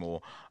 nothing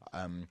more.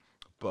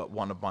 But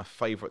one of my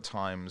favourite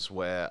times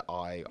where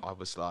I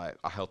was like,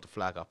 I held the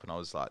flag up and I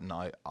was like,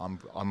 no, I'm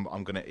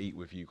gonna eat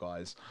with you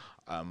guys.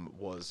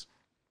 Was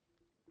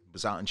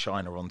was out in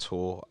China on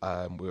tour.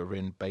 We were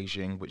in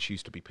Beijing, which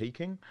used to be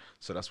Peking,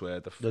 so that's where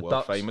the world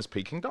ducks. famous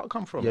Peking duck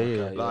come from.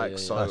 Yeah.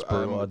 So That's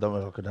brutal. I don't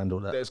know if I could handle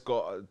that.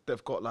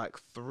 they've got like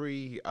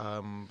 3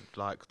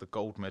 like the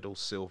gold medal,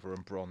 silver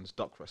and bronze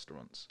duck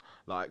restaurants.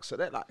 Like, so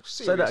they're like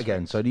Say serious that again.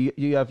 things. So do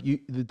you have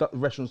the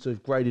restaurants are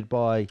graded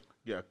by?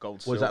 Yeah, gold,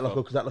 Was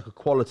silver. that like a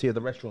quality of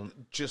the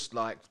restaurant? Just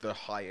like the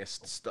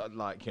highest,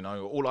 like, you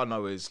know, all I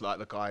know is like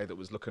the guy that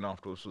was looking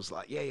after us was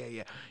like,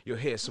 yeah, you're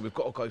here, so we've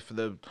got to go for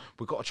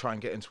we've got to try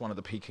and get into one of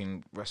the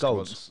Peking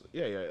restaurants.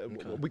 Yeah.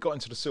 We got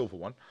into the silver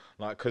one,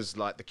 like, because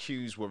like the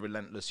queues were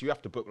relentless. You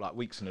have to book like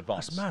weeks in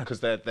advance. That's mad. Because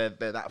they're that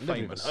Never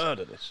even famous. heard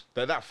of this.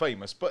 They're that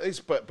famous, but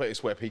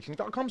it's where Peking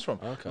duck comes from.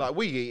 Okay. Like,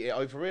 we eat it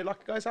over here like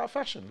it goes out of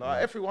fashion.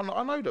 Like, everyone that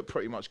I know that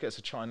pretty much gets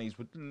a Chinese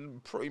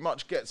pretty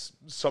much gets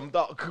some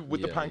duck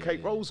with the Yeah, pancake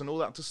yeah. rolls and all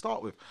that to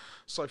start with.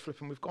 So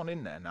flipping, we've gone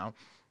in there now,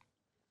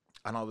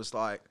 and I was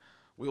like,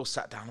 we all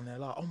sat down and they're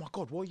like, oh my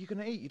God, what are you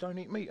going to eat? You don't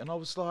eat meat. And I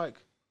was like,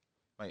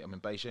 mate, I'm in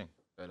Beijing.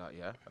 They're like,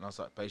 yeah. And I was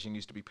like, Beijing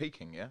used to be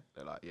Peking, yeah?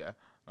 They're like, yeah.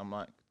 I'm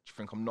like, do you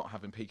think I'm not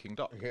having Peking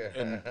duck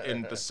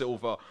in the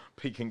silver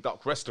Peking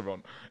duck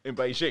restaurant in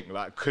Beijing?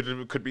 Like,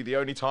 could be the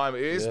only time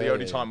it is, the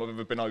only time I've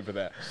ever been over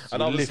there. So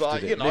and I was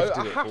like, you know, I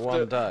lifted it have for to.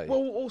 one day. Well,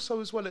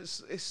 also as well,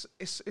 it's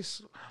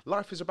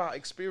life is about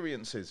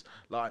experiences.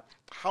 Like,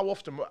 how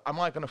often am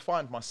I going to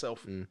find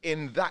myself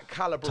in that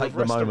caliber Take of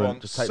the moment,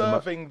 restaurant just take the mo-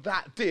 serving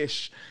that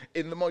dish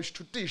in the most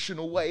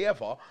traditional way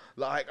ever?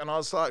 Like, and I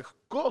was like,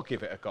 gotta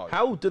give it a go.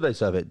 How do they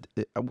serve it?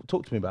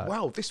 Talk to me about it.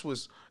 Well, this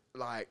was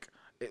like,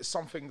 it's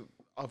something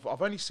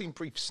I've only seen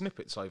brief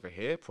snippets over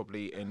here,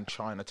 probably in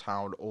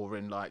Chinatown or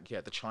in like,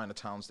 the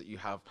Chinatowns that you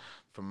have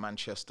from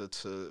Manchester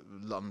to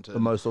London. The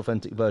most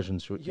authentic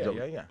versions.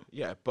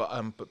 Yeah.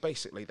 But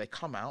basically they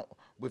come out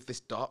with this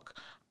duck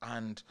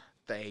and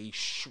they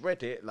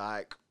shred it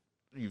like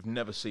you've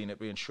never seen it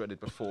being shredded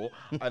before.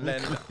 And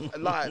then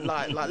like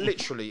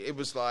literally it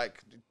was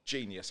like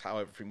genius how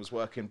everything was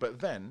working. But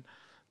then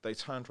they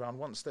turned around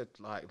once they're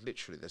like,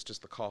 literally there's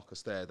just the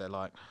carcass there. They're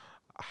like,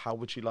 how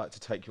would you like to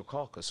take your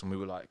carcass? And we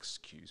were like,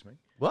 excuse me?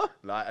 What?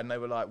 Like, and they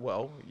were like,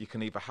 well, you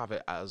can either have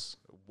it as,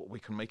 we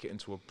can make it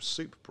into a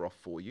soup broth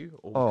for you,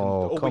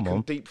 or we come can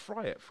on. deep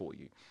fry it for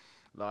you.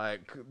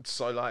 Like,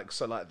 so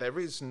there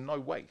is no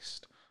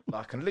waste.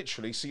 Like, and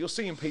literally, so you're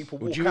seeing people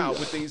walk out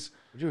with these.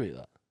 Would you eat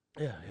that?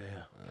 Yeah.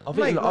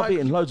 Mate, I've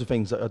eaten loads of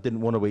things that I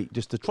didn't want to eat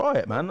just to try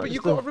it, man. But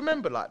you've got to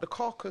remember, like, the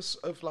carcass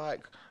of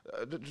like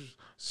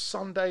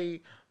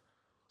Sunday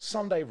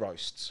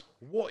roasts.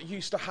 What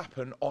used to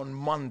happen on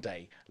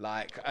Monday,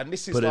 like, and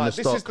this is Put it in like,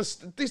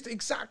 the this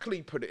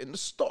exactly, put it in the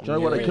stock. Do you know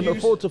what? They couldn't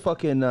afford to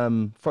fucking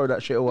throw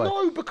that shit away.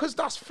 No, because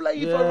that's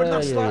flavour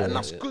and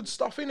that's good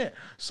stuff in it.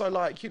 So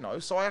like, you know,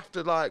 so I have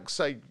to like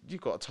say,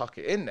 you've got to tuck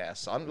it in there,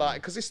 son.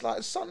 Like, because it's like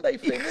a Sunday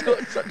thing, isn't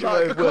it? such a Like,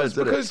 way of words,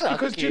 isn't it?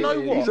 because do you know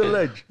what? He's a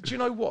ledge. Do you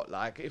know what?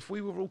 Like, if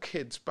we were all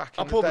kids back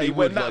in I the probably day when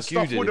would that like you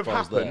stuff did would have if I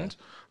was there. happened,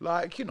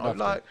 like, you know,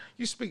 like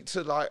you speak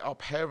to like our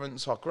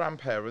parents, our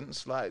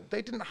grandparents, like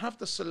they didn't have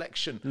the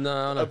selection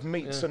of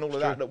meats and all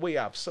of that we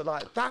have. So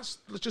like that's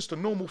just a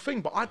normal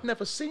thing, but I'd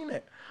never seen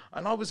it,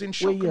 and I was in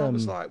shock. And I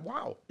was like,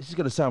 wow. This is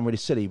going to sound really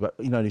silly, but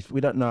you know,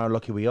 we don't know how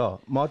lucky we are.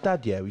 My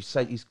dad, we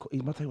say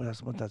my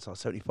dad's like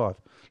 75,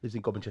 lives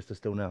in Cobmanchester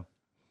still now.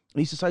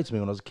 He used to say to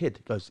me when I was a kid,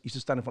 he used to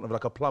stand in front of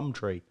like a plum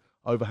tree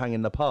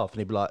overhanging the path, and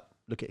he'd be like,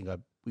 look at it and go,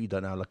 well, you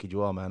don't know how lucky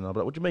you are, man. And I'd be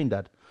like, what do you mean,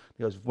 Dad?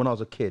 He goes, when I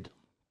was a kid,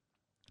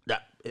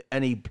 that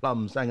any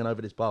plums hanging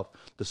over this path,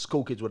 the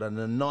school kids would have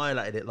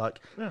annihilated it. Like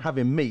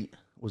having meat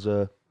was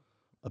a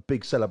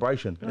big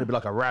celebration. It'd be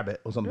like a rabbit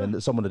or something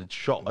that someone had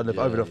shot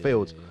over the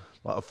fields,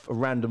 like a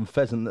random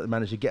pheasant that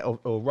managed to get or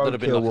That'd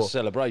have been roadkill. like a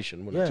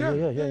celebration, wouldn't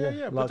it?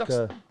 Yeah. But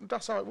Like,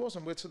 that's how it was,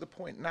 and we're to the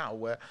point now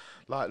where,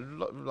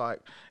 like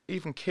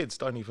even kids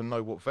don't even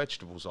know what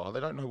vegetables are. They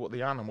don't know what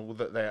the animal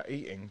that they're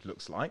eating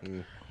looks like.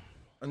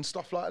 And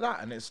stuff like that,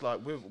 and it's like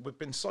we've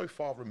been so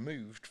far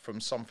removed from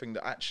something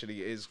that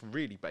actually is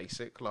really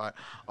basic. Like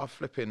I've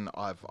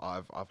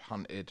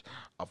hunted,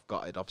 I've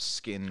gutted, I've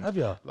skinned. Have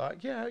you?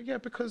 Like yeah,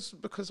 because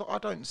I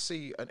don't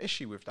see an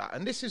issue with that.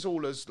 And this is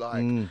all as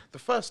like the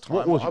first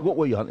time. what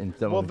were you hunting?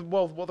 Well,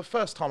 the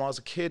first time I was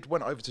a kid,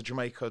 went over to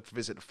Jamaica to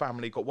visit the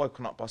family. Got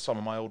woken up by some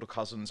of my older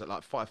cousins at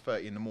like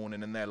 5:30 in the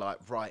morning, and they're like,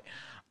 right.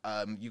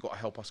 You got to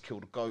help us kill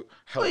the goat.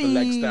 Held the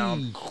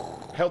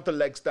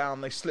legs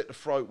down. They slit the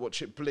throat,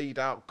 watch it bleed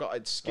out.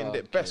 Gutted, skinned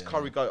it. Best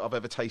curry goat I've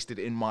ever tasted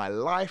in my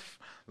life.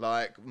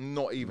 Like,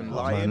 not even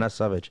lying. Man, that's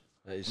savage.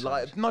 That is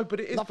Like, savage. no,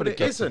 but it is. Nothing But it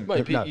against isn't.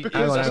 Mate, No, because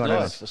hang on, hang on.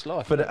 that's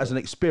life. For as an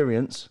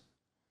experience,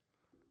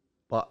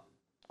 but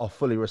I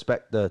fully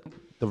respect the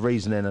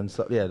reasoning and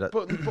stuff. Yeah,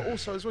 But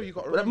also as well, you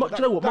got to do remember.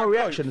 you know what? My that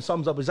reaction goat-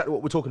 sums up exactly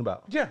what we're talking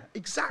about. Yeah,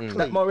 exactly.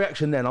 My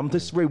reaction then, I'm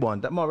just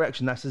rewind. My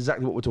reaction, that's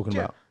exactly what we're talking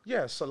about.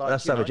 Yeah. So like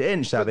That's you know, savage. It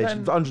ain't but savage.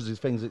 then- Hundreds of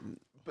things.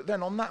 But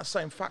then on that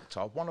same factor,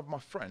 one of my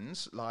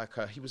friends, like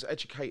he was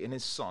educating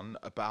his son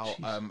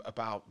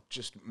about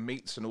just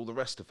meats and all the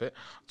rest of it.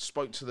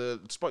 Spoke to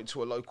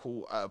a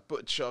local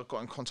butcher,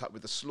 got in contact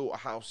with the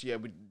slaughterhouse. Yeah,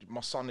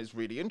 my son is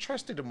really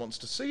interested and wants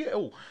to see it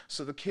all.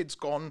 So the kid's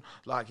gone,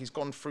 like he's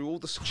gone through all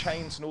the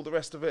chains and all the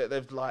rest of it.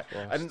 They've like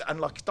and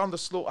like done the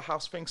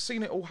slaughterhouse thing,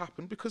 seen it all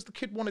happen because the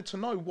kid wanted to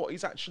know what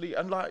he's actually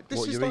and like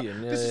this is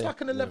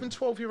like an 11,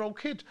 12-year-old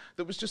kid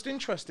that was just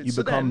interested. You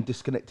become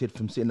disconnected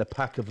from seeing the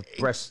pack of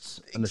breasts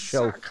and the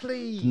shelf,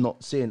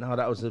 not seeing how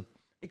that was a...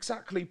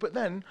 Exactly, but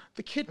then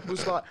the kid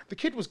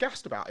was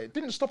gassed about it.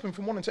 Didn't stop him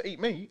from wanting to eat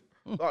meat,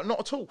 like not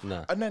at all.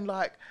 No. And then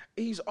like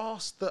he's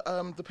asked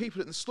the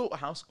people at the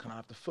slaughterhouse, "Can I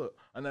have the foot?"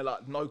 And they're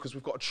like, "No, because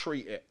we've got to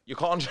treat it. We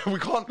can't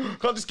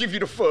just give you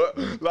the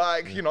foot,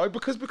 like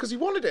because he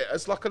wanted it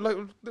as like a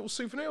little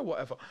souvenir or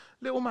whatever."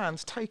 Little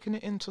man's taking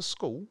it into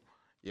school,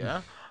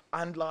 yeah.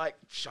 And like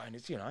showing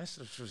it, it's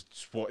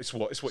what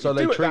So you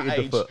they do at treated that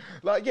the age. foot?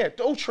 Like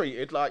all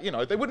treated, like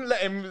they wouldn't let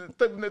him.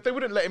 They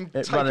wouldn't let him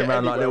take running it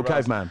around like anywhere little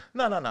else. caveman.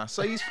 No.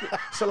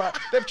 So like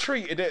they've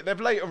treated it.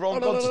 They've later on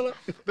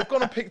they've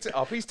gone and picked it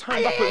up. He's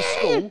turned up at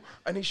school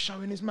and he's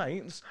showing his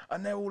mates,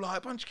 and they're all like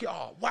a bunch of kids.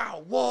 Oh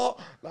wow, what?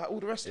 Like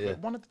all the rest of it.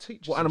 One of the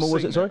teachers. What animal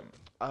was it? Sorry,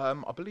 I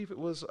believe it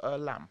was a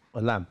lamb.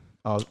 a lamb.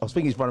 I was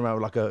thinking he's running around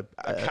with like a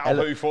cow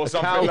hoof or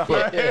something. Cow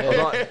foot. I was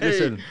like,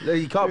 listen,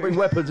 you can't bring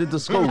weapons into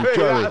school,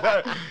 Joey.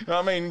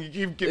 I mean,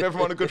 you give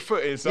everyone a good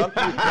footing, son.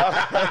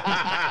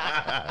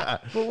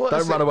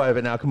 Don't run away with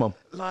it now. Come on.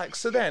 Like,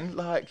 so then,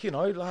 like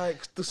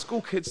the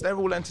school kids, they're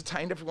all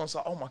entertained. Everyone's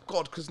like, oh my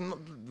God, because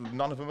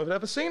none of them have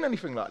ever seen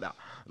anything like that.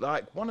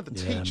 Like, one of the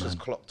teachers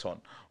clocked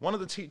on. One of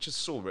the teachers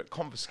saw it,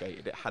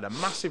 confiscated it, had a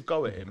massive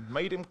go at him,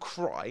 made him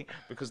cry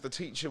because the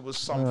teacher was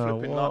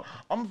flipping like,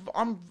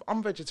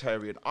 I'm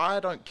vegetarian. I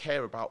don't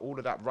care about all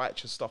of that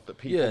righteous stuff that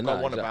people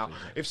go on about.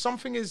 If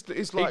something is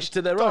like each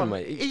to their own,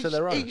 mate. Each to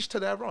their own. Each to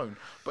their own.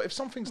 But if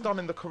something's done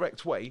in the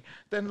correct way,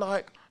 then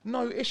like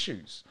no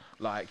issues.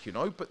 Like,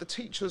 but the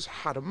teachers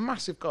had a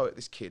massive go at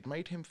this kid,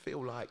 made him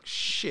feel like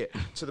shit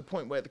to the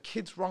point where the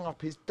kid's rung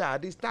up his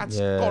dad. His dad's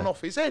gone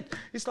off his head.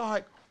 It's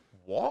like,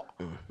 what?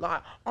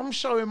 Like, I'm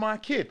showing my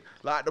kid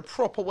like the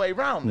proper way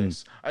round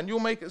this, and you'll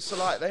make it so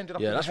like they ended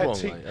up in the head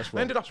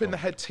They ended up in the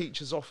head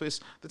teacher's office.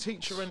 The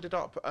teacher ended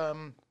up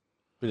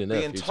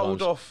being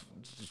told off.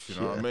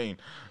 You know what I mean?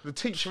 The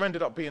teacher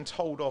ended up being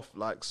told off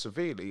like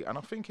severely, and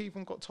I think he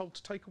even got told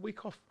to take a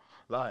week off.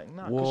 Like,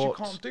 no, because you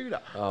can't do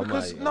that. Oh,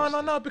 because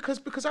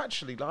mate, because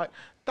actually, like,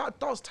 that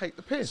does take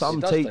the piss.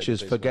 Some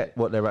teachers forget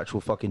what their actual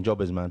fucking job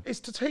is, man.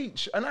 It's to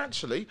teach, and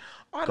actually,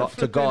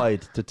 to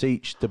guide, to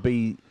teach, to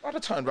be. I'd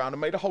have turned around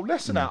and made a whole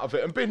lesson out of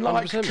it and been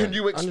like, "Can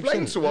you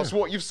explain to us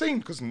what you've seen?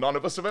 Because none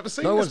of us have ever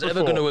seen this before." No one's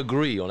ever going to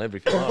agree on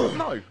everything.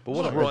 No. But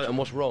what's right and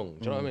what's wrong?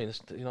 Do you know what I mean?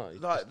 It's,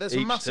 like, there's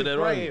a massive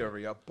grey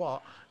area,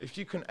 but if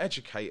you can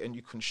educate and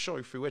you can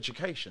show through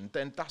education,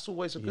 then that's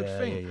always a good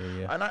thing.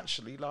 Yeah. And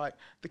actually, like,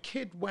 the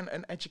kid went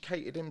and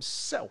educated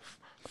himself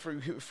through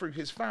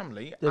his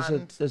family.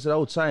 There's an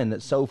old saying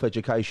that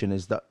self-education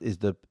is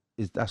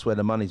that's where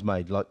the money's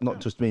made. Like, not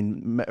just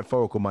mean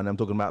metaphorical money. I'm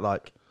talking about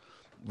like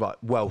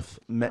wealth,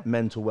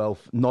 mental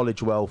wealth,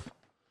 knowledge wealth,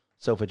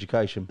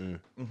 self-education.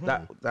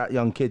 That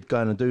young kid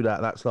going and do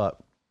that. That's like,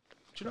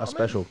 do you know that's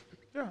what I mean? special.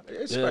 Yeah, it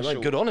is special.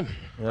 Mate, good on him.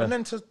 And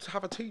then to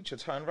have a teacher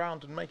turn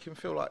around and make him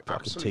feel like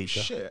absolute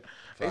shit.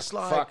 It's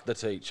like, fuck the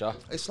teacher.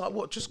 It's like,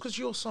 what? Just because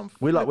you're some.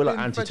 We're like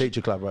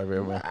anti-teacher club over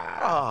here.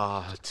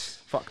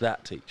 Fuck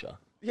that teacher.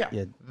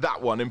 Yeah,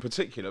 that one in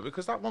particular,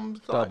 because that one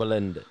like,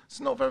 Double-ended.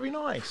 It's not very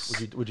nice.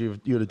 You'd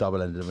have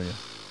double-ended, wouldn't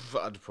you?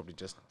 I'd probably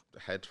just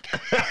head.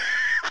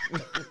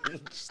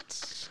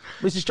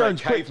 Mrs.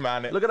 Jones, quick,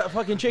 caveman it. Look at that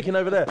fucking chicken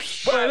over there.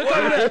 Look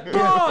over there.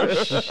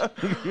 Gosh!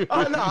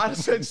 Oh no, I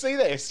said, see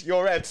this,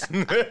 your head.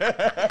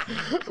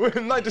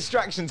 With no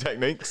distraction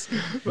techniques.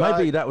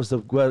 Maybe that was the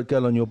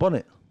girl on your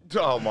bonnet.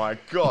 Oh my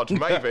God,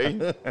 maybe.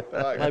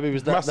 Like, Maybe it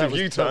was that. massive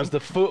U-turn. That was the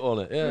foot on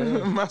it.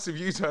 Yeah. Massive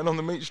U-turn on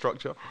the meat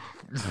structure.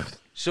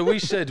 So we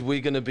said we're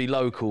going to be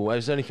local.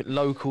 Is there anything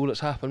local that's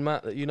happened,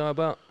 Matt, that you know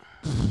about?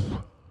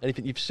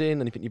 Anything you've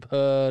seen? Anything you've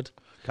heard?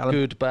 Callum?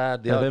 Good,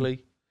 bad, the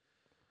ugly?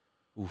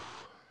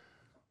 Oof.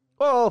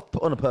 Well,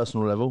 on a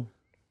personal level,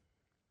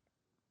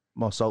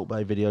 my Salt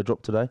Bay video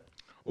dropped today.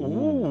 Ooh.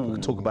 We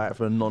can talk about it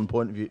from a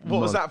non-point of view.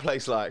 What was that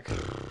place like?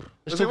 Let's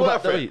Was it talk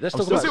about worth it? Let's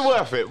talk Was about it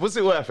worth it? Was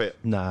it worth it?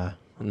 Nah.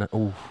 No.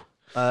 Oof.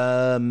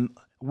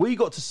 We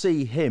got to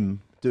see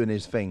him doing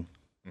his thing.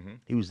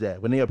 He was there.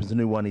 When he opens a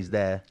new one, he's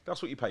there.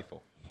 That's what you pay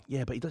for.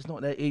 Yeah, but he does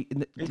not there. He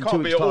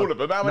can't be at all of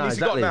them. How many's he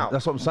got now?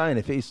 That's what I'm saying.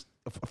 I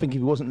think if he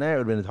wasn't there,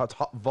 it would have been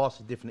a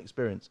vastly different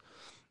experience.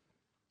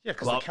 Yeah,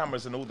 because the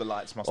cameras and all the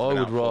lights must have I been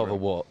would out for rather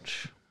him.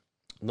 watch,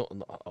 not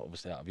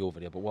obviously out of your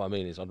video, but what I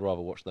mean is I'd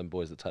rather watch them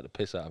boys that take the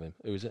piss out of him.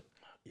 Who is it?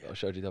 Yeah. I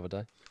showed you the other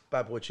day.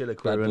 Bad Boy Chiller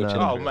Crew. Bad Boy and,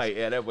 Chiller Oh, Crew. mate,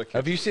 yeah, they're wicked.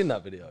 Have you seen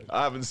that video?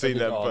 I haven't seen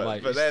them,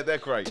 mate, but they're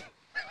great.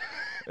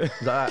 is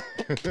that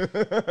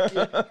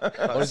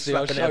Honestly,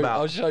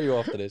 I'll show you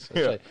after this.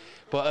 I'll show you.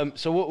 But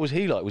so what was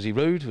he like? Was he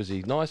rude? Was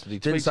he nice? Was he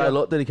Didn't say a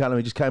lot, did he, Callum?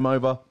 He just came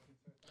over.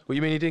 What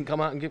you mean he didn't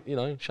come out and give,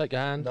 shake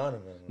your hand? No.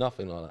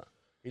 Nothing like that.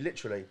 He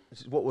literally,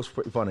 this is what was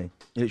pretty funny.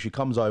 He literally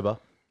comes over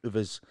with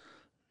his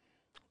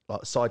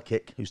like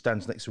sidekick who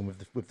stands next to him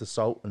with the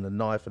salt and the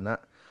knife and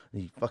that.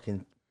 And he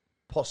fucking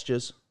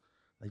postures.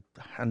 They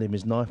hand him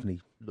his knife and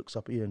he looks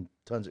up at you and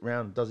turns it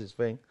around and does his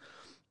thing.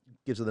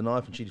 Gives her the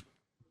knife and she just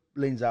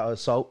leans out her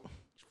salt.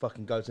 She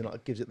fucking goes in,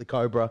 like, gives it the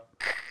cobra,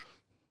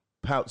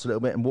 pouts a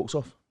little bit and walks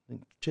off. I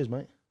think, cheers,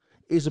 mate.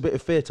 It is a bit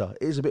of theatre.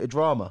 It is a bit of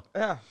drama.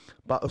 Yeah.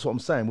 But that's what I'm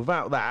saying.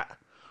 Without that,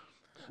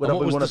 And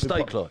what was the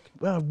steak like?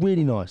 Well,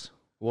 really nice. It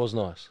was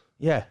nice.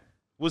 Yeah.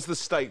 Was the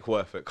steak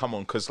worth it? Come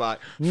on, because forget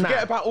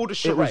Nah, about all the It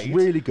charade. was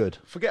really good.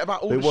 Forget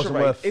about all But the it wasn't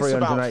charade. worth It's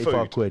about 385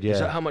 food. quid, yeah. Is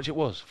that how much it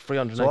was? So I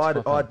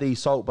 385. had the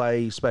Salt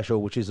Bay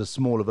Special, which is a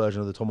smaller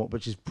version of the Tomahawk,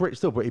 which is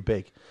still pretty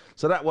big.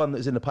 So that one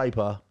that's in the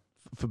paper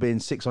for being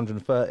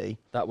 630,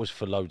 That was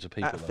for loads of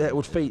people. that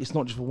would feed. It's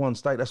not just for one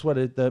steak. That's where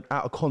the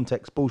out of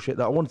context bullshit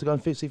that I wanted to go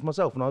and see for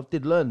myself, and I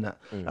did learn that.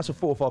 That's for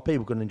 4 or 5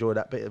 people can enjoy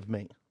that bit of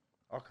meat,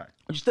 Okay.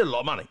 which is still a lot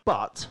of money.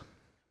 But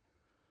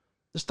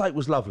the steak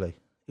was lovely.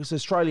 It's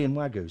Australian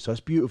Wagyu, so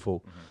it's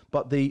beautiful.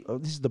 But this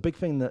is the big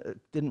thing that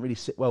didn't really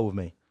sit well with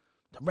me.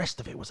 The rest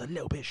of it was a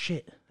little bit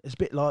shit. It's a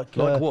bit like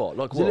what?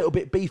 Like it's what? a little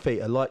bit beef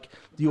eater, like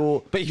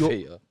your Beef your-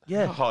 eater?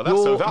 Yeah,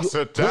 Oh, that's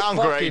a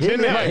downgrade, Hear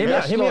isn't me out, it? hear me out,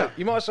 That's hear me like- out.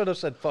 you might sort of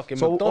said fucking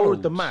So I McDonald's.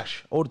 ordered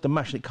the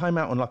mash, and it came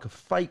out on like a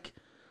fake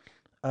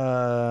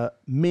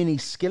mini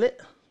skillet.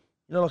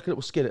 You know, like a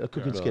little skillet, a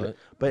cooking skillet,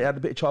 Right. but it had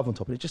a bit of chive on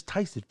top, and it just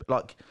tasted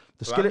like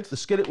the Bland? skillet. The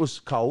skillet was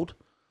cold,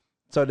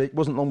 so it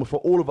wasn't long before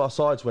all of our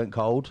sides went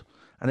cold,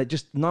 and it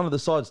just none of the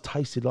sides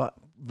tasted like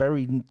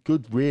very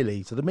good,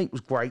 really. So the meat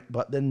was great,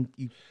 but then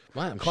you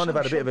Mate, I'm kind of so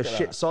had a bit of a shocked at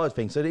shit that. side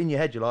thing. So in your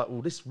head, you're like,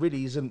 well, this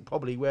really isn't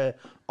probably where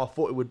I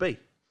thought it would be.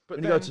 But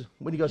When you go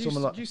to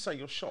somewhere like you say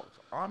you're shocked.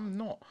 I'm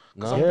not.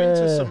 'Cause No. I've been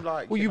to Yeah. some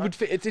like. Well, you know, would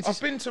fit- it's-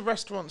 I've been to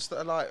restaurants that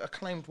are like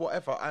acclaimed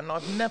whatever, and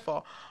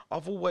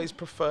I've always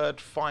preferred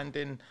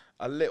finding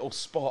a little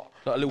spot,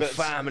 Like a little that's-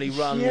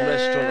 family-run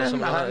restaurant or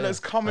something man, like that. that's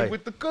coming Hey.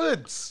 with the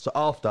goods. So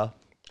after,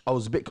 I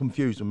was a bit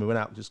confused when we went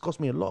out. It cost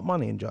me a lot of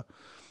money, Inja.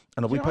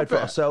 And we Yeah, I paid for it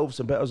bet. ourselves.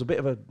 And it was a bit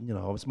of a,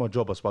 it's my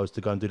job, I suppose,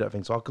 to go and do that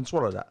thing. So I can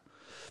swallow that.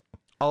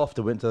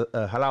 After, went to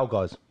Halal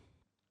Guys.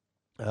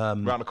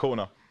 Round the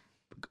corner.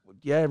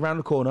 Yeah, around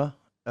the corner.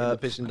 In the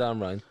pissing down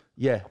rain.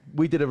 Yeah,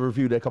 we did a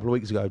review there a couple of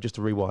weeks ago, just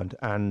to rewind.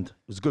 And it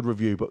was a good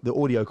review, but the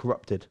audio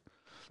corrupted.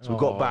 So we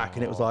got back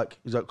and it was like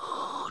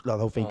the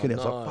whole thing, couldn't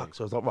it? I was like, no. fuck.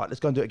 So I was like, right, let's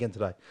go and do it again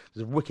today.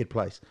 It's a wicked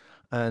place.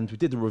 And we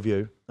did the review.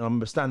 And I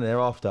remember standing there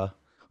after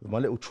with my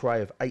little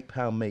tray of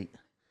 £8 meat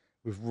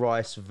with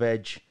rice,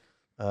 veg.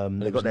 They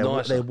it got was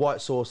nicer. their white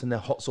sauce and their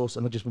hot sauce,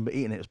 and I just remember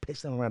eating it. It was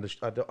pissing around.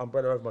 I had the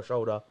umbrella over my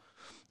shoulder,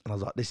 and I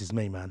was like, "This is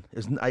me, man." It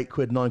was 8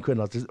 quid, 9 quid.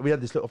 And we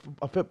had this little.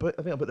 I think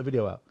I put the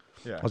video out.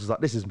 Yeah. I was just like,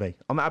 "This is me.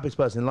 I'm the happiest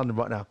person in London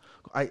right now."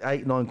 Got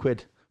 8, 9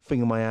 quid,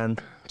 thing in my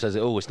hand. Says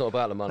it all. It's not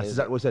about the money. That's is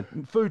it? exactly what I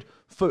said.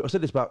 Food. I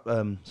said this about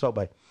Salt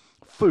Bay.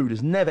 Food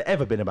has never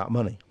ever been about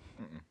money.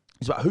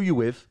 It's about who you're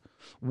with,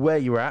 where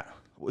you're at.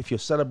 If you're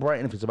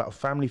celebrating, if it's about a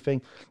family thing,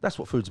 that's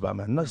what food's about,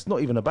 man. That's not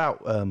even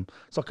about,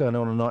 it's like going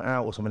on a night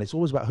out or something. It's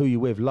always about who you're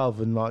with,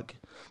 love, and like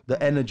the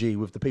energy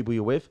with the people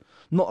you're with.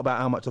 Not about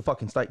how much the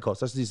fucking steak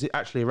costs. That's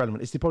actually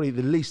irrelevant. It's probably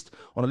the least,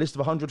 on a list of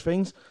 100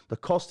 things, the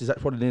cost is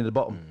probably near the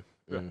bottom.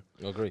 I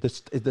agree.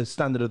 The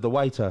standard of the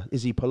waiter,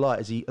 is he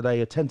polite? Are they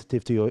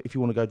attentive to you if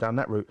you want to go down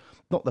that route?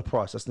 Not the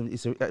price.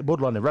 It's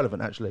borderline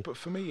irrelevant, actually. But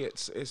for me,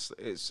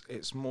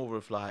 it's more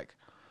of like,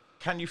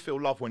 can you feel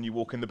love when you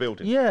walk in the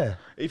building? Yeah.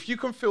 If you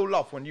can feel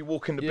love when you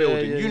walk in the Yeah,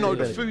 building, yeah, you know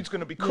yeah, the yeah. food's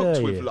going to be cooked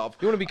Yeah, with yeah. love.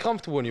 You want to be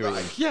comfortable when you're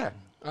eating. Yeah.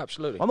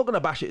 Absolutely. I'm not going to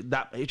bash it.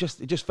 It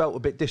just felt a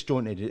bit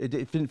disjointed. It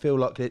didn't feel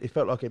like it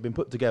felt like it had been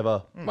put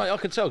together. Mate, I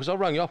could tell because I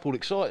rang you up all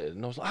excited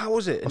and I was like, "How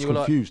was it?" And I was you were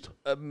confused.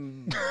 like,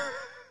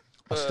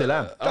 I still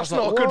am. I was That's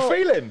like, not a good "What?"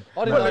 feeling. I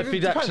didn't Well, know it if he'd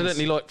depends.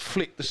 accidentally like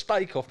flicked the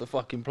steak off the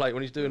fucking plate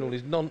when he's doing all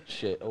his nonce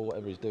shit or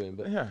whatever he's doing.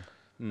 But Yeah.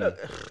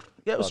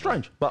 Yeah, it was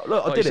strange. But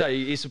look, I like you did it.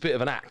 say, it's a bit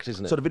of an act,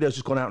 isn't it? So the video's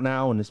just gone out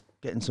now, and it's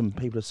getting some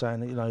people are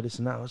saying, this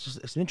and that.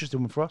 It's an interesting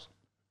one for us.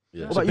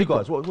 Yeah. What about you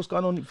guys? What's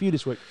going on for you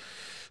this week?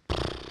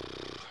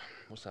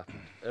 What's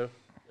happened?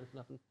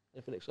 Nothing.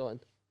 Anything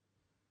exciting?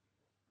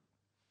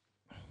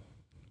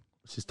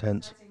 This is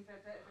tense.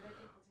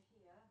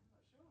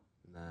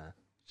 Nah,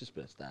 it's just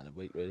been a standard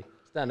week, really.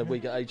 Standard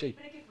week at AG.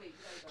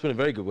 It's been a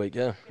very good week,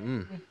 yeah.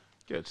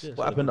 Good.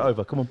 What happened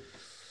over? Come on.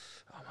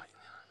 Oh,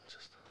 mate,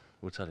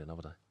 we'll tell you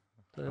another day.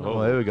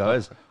 Oh, here we go.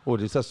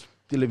 That's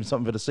delivering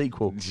something for the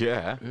sequel.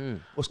 Yeah.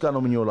 What's going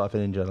on in your life,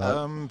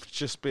 Ninja?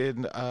 Just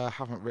been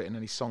haven't written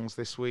any songs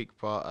this week,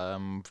 but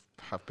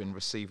have been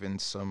receiving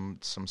some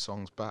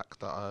songs back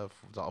that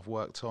I've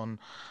worked on.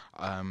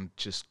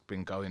 Just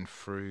been going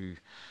through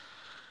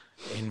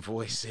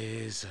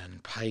invoices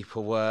and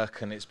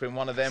paperwork, and it's been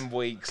one of them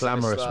weeks.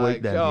 Glamorous like,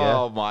 week then,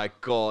 oh yeah. my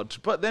God.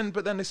 But then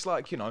it's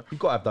like, you know, You've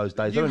got to have those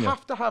days, you don't you?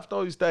 have to have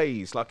those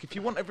days. Like, if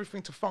you want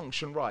everything to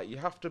function right, you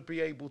have to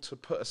be able to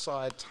put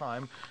aside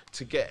time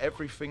to get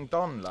everything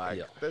done.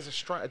 Like, there's a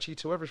strategy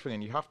to everything,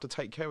 and you have to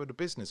take care of the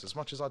business. As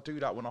much as I do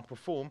that when I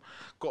perform,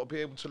 got to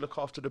be able to look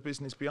after the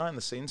business behind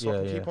the scenes so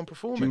I can keep on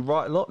performing. Do you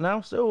write a lot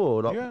now still,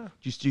 or like, Yeah.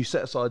 do you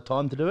set aside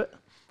time to do it?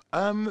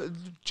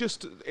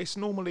 Just it's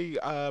normally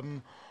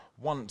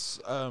once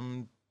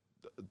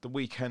the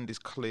weekend is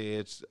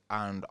cleared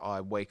and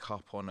I wake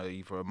up on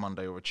either a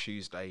Monday or a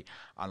Tuesday,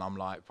 and I'm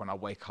like, when I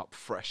wake up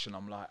fresh and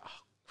I'm like, oh,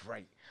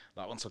 great.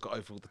 Like, once I got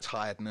over all the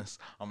tiredness,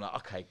 I'm like,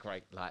 okay,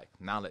 great. Like,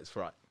 now let's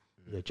write.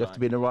 Yeah, do you have to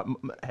be in the right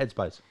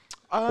headspace,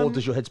 or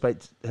does your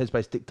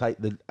headspace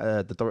dictate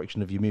the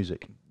direction of your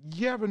music?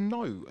 Yeah and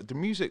no. The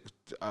music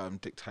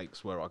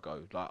dictates where I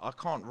go. Like, I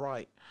can't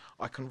write.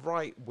 I can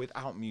write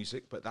without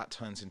music, but that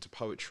turns into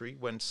poetry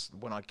when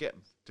I get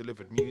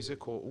delivered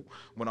music, or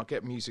when I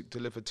get music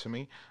delivered to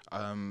me.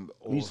 When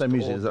you say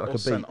music, is that like a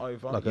sent beat?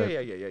 over. Like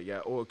yeah.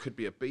 Or it could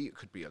be a beat, it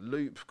could be a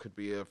loop, could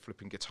be a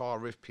flipping guitar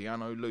riff,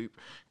 piano loop,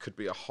 could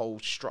be a whole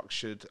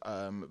structured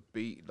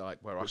beat, like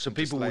where I. So can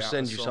just people lay will out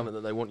send a you song. something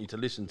that they want you to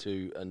listen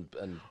to,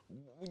 and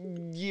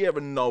Yeah,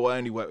 and no, I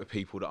only work with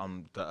people that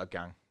are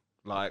gang.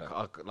 Like,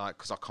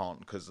 because I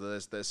can't, because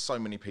there's so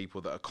many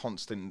people that are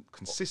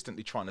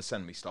consistently trying to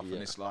send me stuff,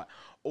 and it's like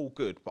all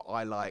good, but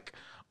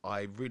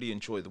I really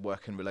enjoy the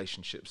working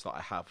relationships that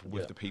I have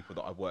with the people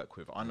that I work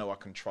with. I know I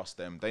can trust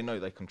them. They know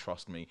they can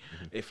trust me.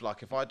 If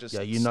I just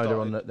Yeah, you know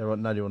they're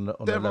on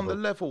the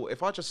level.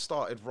 If I just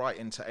started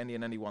writing to any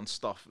and anyone's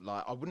stuff,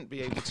 like, I wouldn't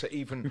be able to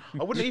even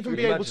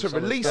be able to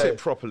release it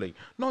properly.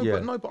 But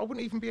I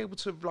wouldn't even be able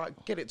to,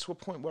 like, get it to a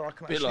point where I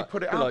can actually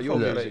put it out. your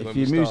music properly. when If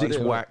we your music's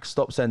started, whack,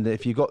 stop sending it.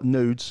 If you got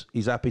nudes,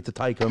 he's happy to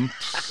take them,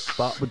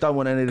 but we don't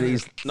want any of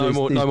these. No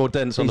more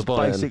dents on the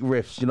button. Basic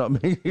riffs. You know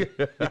what I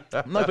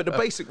mean? No, but the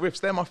basic riffs,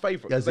 they're my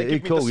favourite. Yes, They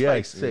give me cool, the yeah,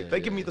 space. sick. They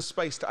give me the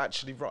space to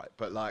actually write.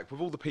 But, like, with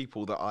all the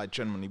people that I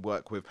generally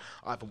work with,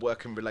 I have a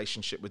working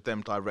relationship with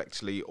them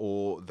directly,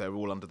 or they're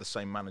all under the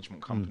same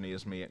management company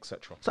as me,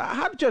 etc. So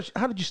how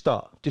did you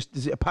start? Just,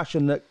 is it a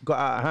passion that got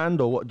out of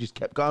hand, or what? Just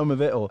kept going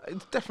with it, or?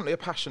 It's definitely a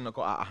passion that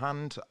got out of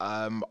hand.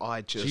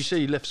 So you say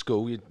you left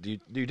school. You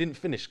didn't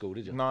finish school,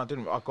 did you? No, I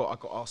didn't. I got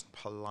asked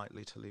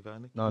politely to leave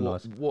early. No,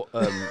 nice. What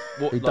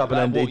He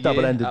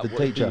double-ended the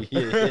teacher.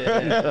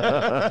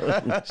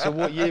 Yeah. So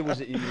what year was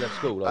it you left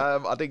school?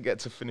 Like? I didn't get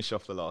to finish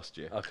off the last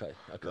year. Okay.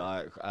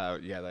 Like,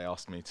 they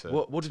asked me to.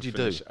 What did you do?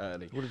 finish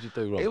early. What did you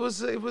do wrong? It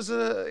was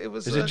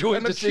a joint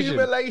an decision.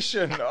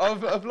 accumulation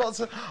of lots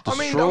of. The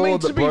straw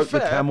that broke the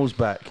camel's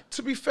back.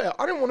 To be fair,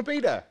 I didn't want to be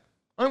there.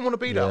 I didn't want to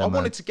be there. Yeah, I man.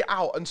 wanted to get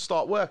out and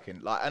start working.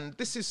 Like, and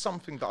this is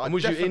something that and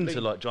was you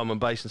into like drum and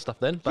bass and stuff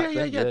then? Back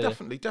then? Yeah,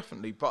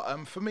 definitely.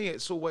 But for me,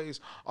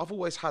 I've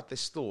always had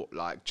this thought,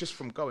 like, just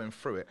from going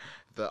through it,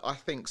 that I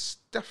think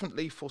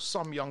definitely for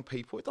some young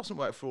people, it doesn't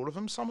work for all of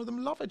them. Some of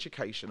them love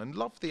education and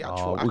love the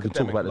actual We can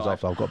talk about this life.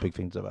 after. I've got big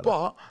things about that.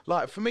 But,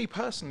 like, for me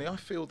personally, I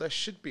feel there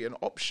should be an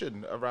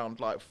option around,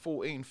 like,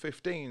 14,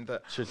 15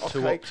 that To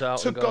opt out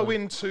to and go go.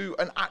 into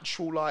an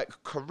actual, like,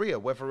 career,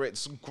 whether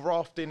it's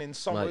grafting in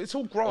some Mate, way. It's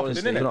all grafting,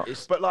 honestly, isn't it?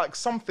 it's- But, like,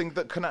 something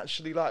that can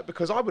actually, like,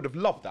 because I would have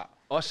loved that.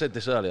 I said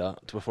this earlier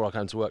before I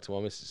came to work to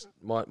my missus.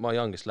 My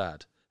youngest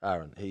lad,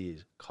 Aaron, he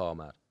is car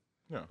mad.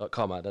 Yeah. Like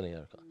car mad, doesn't he,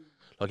 Erica?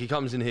 Like, he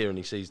comes in here and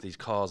he sees these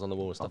cars on the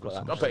wall and stuff like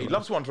that. I bet he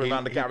loves wandering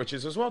around the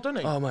garages as well,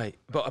 doesn't he? Oh, mate.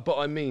 But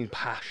I mean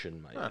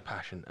passion, mate.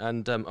 Passion.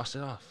 And I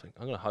said, I think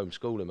I'm going to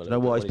homeschool him a little bit. You know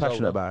what when he's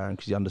passionate older. about, Aaron?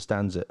 Because he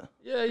understands it.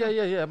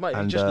 Yeah, mate.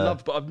 And, he just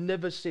loves, but I've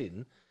never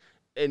seen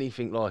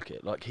anything like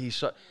it. Like, he's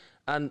so.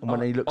 And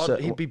when he looks at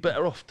he'd be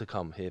better off to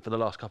come here for the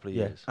last couple of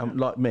Yeah, years.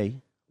 like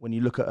me, when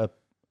you look at a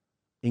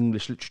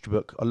English literature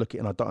book, I look at it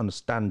and I don't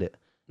understand it.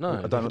 No,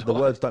 I don't. The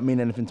words don't mean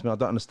anything to me. I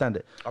don't understand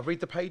it. I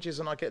read the pages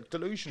and I get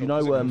delusional.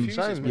 Do you know? 'cause it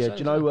confuses me. Do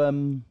you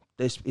know?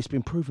 It's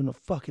been proven that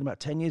fucking about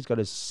 10 years ago.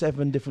 There's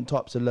 7 different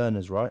types of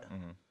learners, right?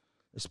 Mm-hmm.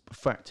 It's a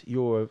fact.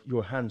 You're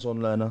a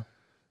hands-on learner.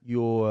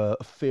 You're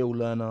a feel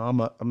learner. I'm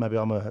a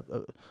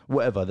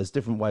whatever. There's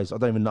different ways. I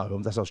don't even know.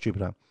 That's how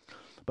stupid I am.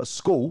 But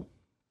school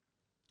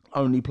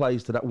only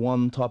plays to that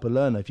one type of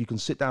learner. If you can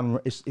sit down,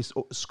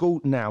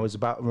 school now is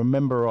about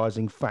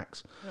memorizing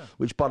facts,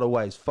 which, by the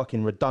way, is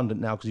fucking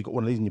redundant now because you've got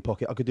one of these in your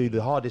pocket. I could do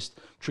the hardest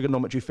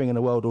trigonometry thing in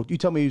the world, or you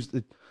tell me who's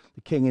the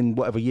king in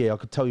whatever year, I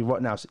could tell you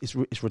right now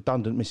it's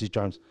redundant, Mrs.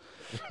 Jones.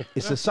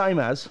 It's the same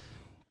as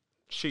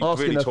She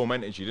asking really a-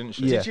 tormented you, didn't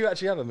she? Yeah. Did you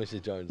actually have a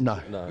Mrs. Jones? No.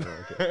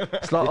 Okay.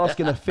 it's like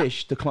asking a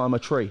fish to climb a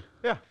tree.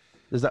 Yeah.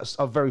 There's that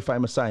a very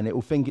famous saying. It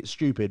will think it's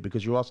stupid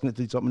because you're asking it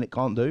to do something it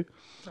can't do.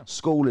 No.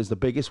 School is the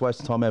biggest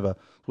waste of time ever.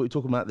 What you're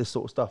talking about, this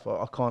sort of stuff,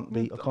 I can't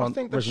I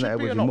think there resonate should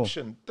be with an you more.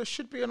 option. There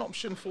should be an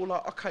option for,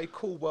 like, okay,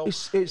 cool. Well,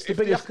 It's the if the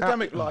biggest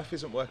academic life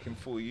isn't working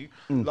for you,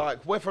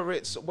 like whether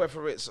it's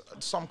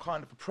some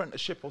kind of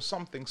apprenticeship or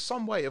something,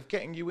 some way of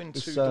getting you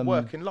into the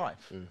working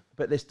life.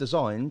 But it's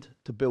designed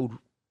to build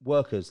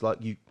workers like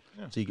you.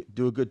 So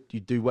you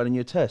do well in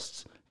your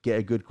tests, get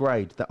a good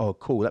grade. Oh,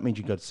 cool. That means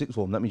you can go to sixth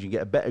form. That means you can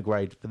get a better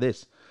grade for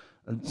this.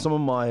 And some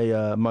of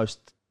my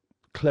most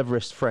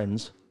cleverest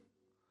friends,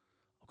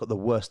 I've got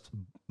the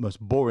most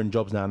boring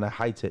jobs now, and they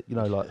hate it. You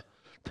know, like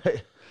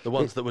The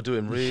ones that were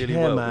doing really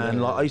yeah, well. man.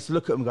 Yeah. Like I used to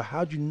look at them and go,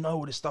 "How do you know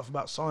all this stuff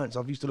about science?"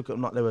 I used to look at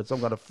them like they were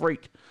some kind of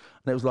freak,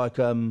 and it was like,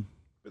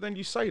 But then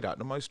you say that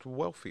the most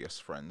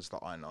wealthiest friends that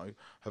I know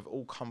have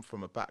all come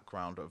from a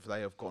background of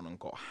they have gone and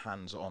got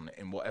hands on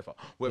in whatever,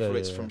 whether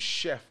it's from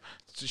chef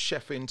to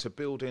chefing to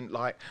building.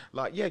 Like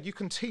yeah, you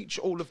can teach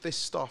all of this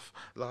stuff.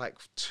 Like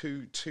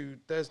to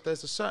there's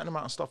a certain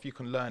amount of stuff you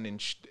can learn in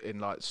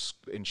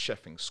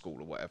chefing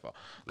school or whatever,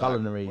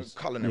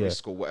 culinary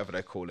school, whatever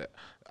they call it.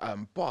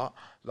 But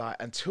like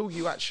until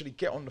you actually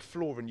get on the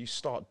floor and you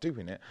start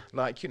doing it,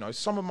 like, you know,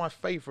 some of my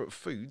favorite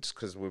foods,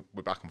 because we're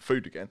back on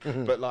food again,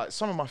 but like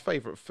some of my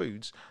favorite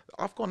foods,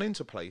 I've gone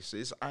into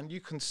places and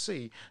you can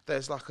see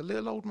there's like a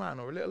little old man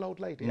or a little old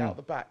lady out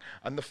the back,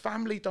 and the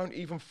family don't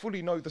even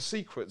fully know the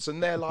secrets,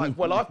 and they're like,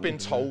 well, I've been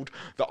told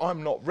that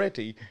I'm not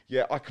ready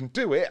yet, I can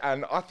do it,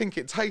 and I think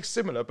it tastes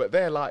similar, but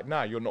they're like,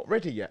 no, you're not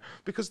ready yet,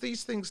 because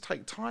these things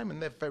take time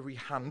and they're very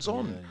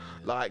hands-on.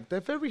 Like they're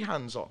very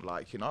hands-on.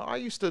 Like, you know, I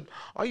used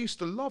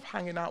to love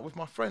hanging out with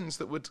my friends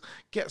that would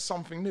get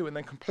something new and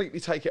then completely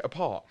take it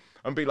apart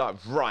and be like,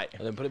 right,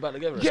 And then put it back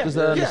together. because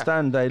they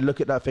understand. They look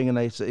at that thing and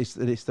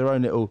it's their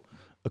own little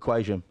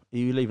equation. Are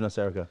you leaving us,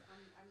 Erica?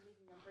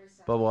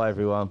 Bye bye,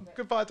 everyone.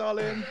 goodbye,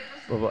 darling.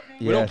 Bye bye.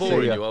 We're not see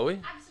boring ya. you, are we?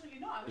 Absolutely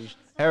not.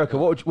 Erica,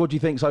 what do you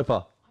think so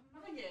far?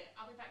 I'm loving it.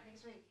 I'll be back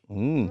next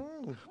week.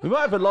 We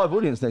might have a live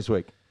audience next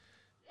week.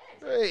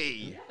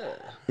 Hey.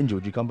 Injo,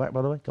 would you come back,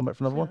 by the way? Come back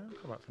for another one?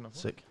 Come back for another one.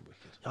 Sick.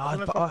 I don't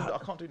know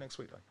if I can't do next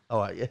week though. All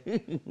right,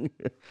 yeah.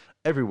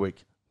 Every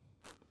week.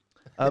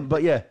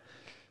 But yeah,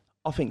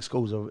 I think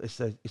schools are, it's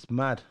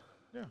mad.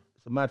 Yeah.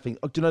 It's a mad thing.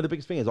 Oh, do you know the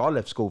biggest thing is I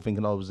left school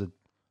thinking I was an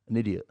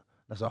idiot.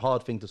 That's a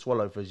hard thing to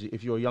swallow for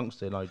if you're a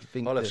youngster. You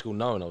think I left school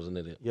knowing I was an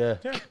idiot. Yeah.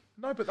 Yeah.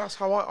 No, but that's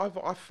how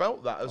I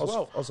felt that as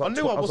well. I was I like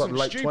knew I was wasn't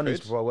like late 20s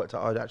stupid. before I worked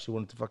out. I actually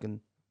wanted to fucking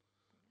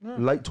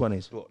late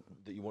 20s. What,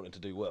 that you wanted to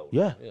do well.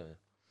 Yeah. Yeah.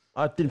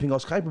 I didn't think I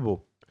was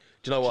capable.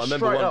 Do you know what? I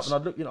remember Straight once up,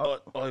 and I'd look, you know,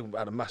 I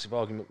had a massive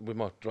argument with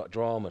my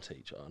drama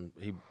teacher, and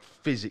he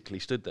physically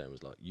stood there and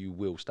was like, "You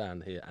will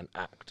stand here and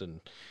act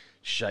and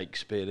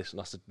Shakespeare this,"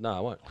 and I said, "No, I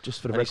won't." just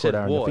for the And he record, said,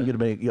 Aaron, I "Why?"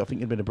 think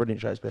you'd been a brilliant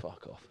Shakespeare.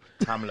 Fuck off.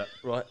 Hamlet.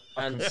 Right?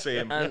 And see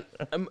him. And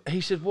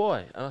he said,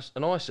 "Why?"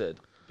 And I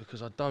said,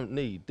 "Because I don't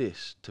need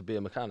this to be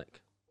a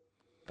mechanic,"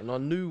 and I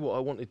knew what I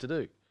wanted to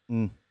do.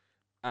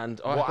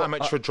 And What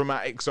amateur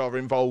dramatics are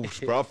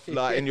involved, bruv?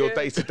 Like in your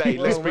day to day.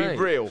 Well, Let's be mate,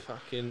 real.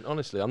 Fucking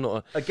honestly, I'm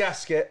not. A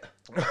gasket.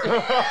 You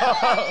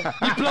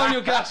blow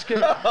your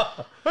gasket.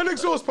 An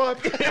exhaust pipe.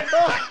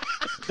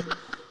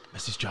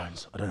 Mrs.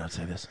 Jones, I don't know how to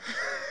say this.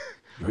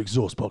 Your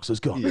exhaust box has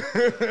gone. You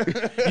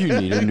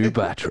need a new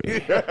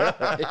battery.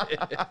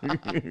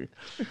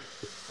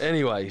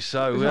 Anyway,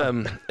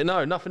 so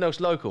no, nothing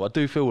else local. I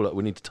do feel like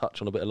we need to touch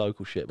on a bit of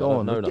local shit, but Go I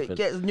on, don't know nothing.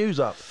 get the news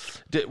up.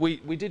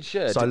 We did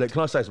share. So, look,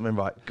 can I say something?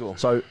 Right. Go on.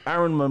 So,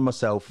 Aaron and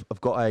myself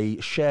have got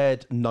a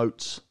shared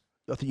notes.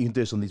 I think you can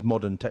do this on these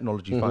modern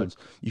technology phones.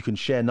 You can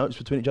share notes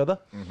between each other.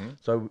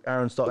 So,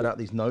 Aaron started out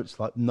these notes,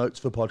 like notes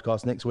for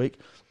podcast next week.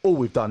 All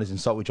we've done is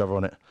insult each other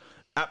on it.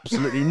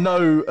 Absolutely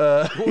no.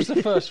 What was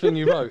the first thing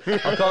you wrote?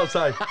 I can't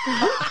say.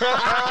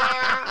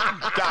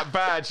 That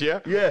bad, yeah?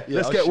 Yeah,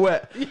 let's get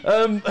wet.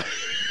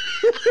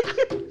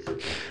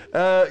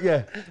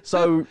 Yeah.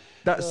 So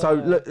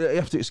look, you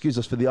have to excuse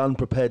us for the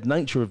unprepared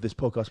nature of this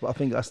podcast, but I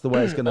think that's the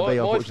way it's going to be.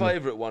 My Unfortunately,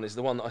 favourite one is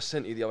the one that I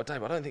sent you the other day,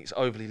 but I don't think it's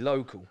overly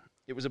local.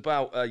 It was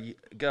about a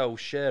girl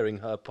sharing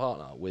her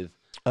partner with.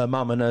 her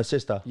mum and her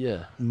sister.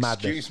 Yeah.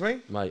 Madness. Excuse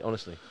me? Mate,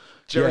 honestly.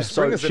 Jerry So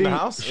Springer's in the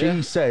house.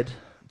 She said.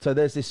 So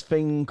there's this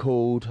thing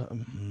called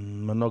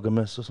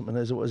monogamous or something.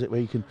 What is it where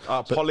you can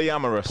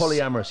Polyamorous.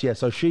 polyamorous? Yeah.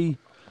 So she.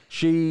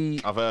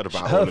 I've heard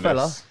about her all of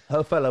fella. this.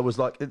 Her fella was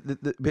like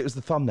it was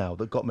the thumbnail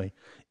that got me.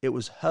 It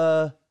was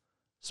her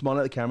smiling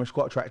at the camera. She's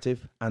quite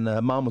attractive, and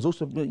her mum was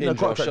also quite I'll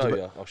show attractive.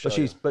 you, I'll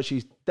show But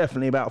she's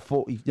definitely about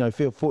 40,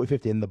 40,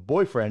 50, and the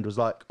boyfriend was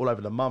like all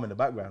over the mum in the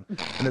background.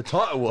 And the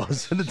title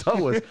was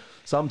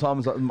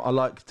sometimes I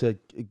like to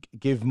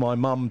give my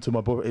mum to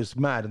my boyfriend. It's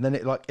mad, and then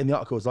it like in the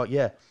article it was like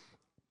yeah,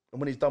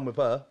 and when he's done with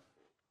her,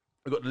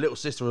 we've got the little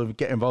sister who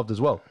get involved as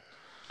well.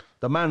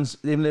 The man's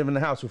even living in the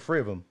house with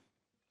 3 of them.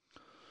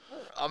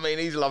 I mean,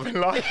 he's loving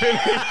life, isn't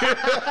he?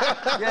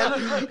 Yeah,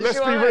 look, Let's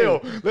be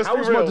real. Let's How be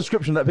was real. my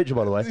description of that picture,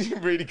 by the way?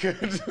 Really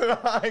good.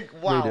 Like,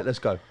 wow. Read it. Let's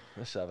go.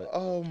 Let's have it.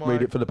 Oh my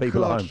Read it for the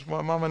people at God, home.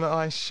 My mum and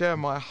I share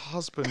my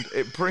husband.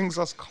 It brings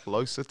us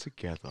closer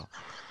together.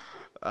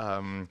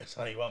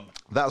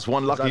 That's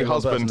one lucky only one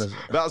husband. person, isn't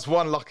it? That's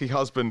one lucky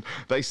husband.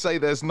 They say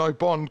there's no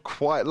bond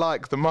quite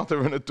like the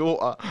mother and a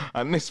daughter,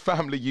 and this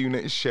family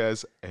unit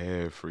shares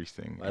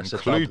everything, That's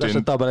including a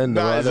double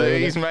ender right there,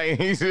 He's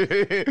mate. He's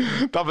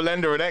double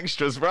ender and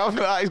extras, bro.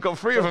 He's got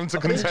 3 of them to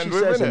I think contend she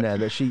with, says isn't in it?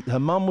 there that her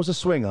mum was a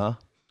swinger,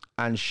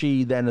 and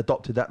she then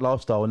adopted that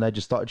lifestyle, and they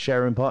just started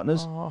sharing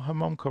partners. Oh, her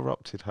mum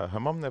corrupted her. Her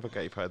mum never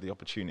gave her the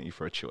opportunity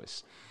for a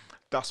choice.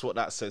 That's what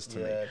that says to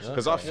me. Yeah,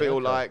 Because I feel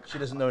like She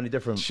doesn't know any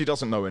different. she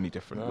doesn't know any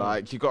different.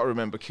 Like, you got to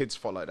remember, kids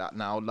follow that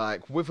now.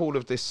 Like, with all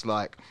of this,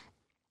 like,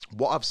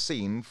 what I've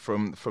seen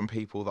from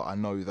people that I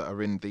know that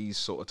are in these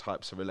sort of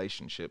types of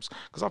relationships,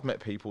 because I've met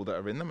people that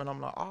are in them, and I'm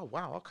like, oh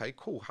wow, okay,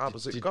 cool. How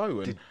does it go?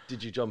 And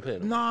Did you jump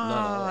in?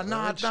 nah,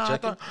 just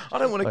checking. I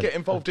don't want to get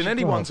involved in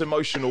anyone's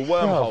emotional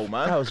wormhole,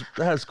 man.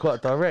 That was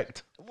quite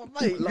direct.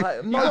 Mate,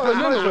 like,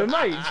 no,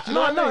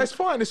 no, it's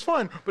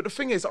fine. But the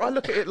thing is, I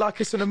look at it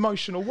like it's an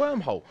emotional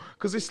wormhole,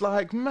 because it's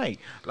like, mate,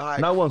 like,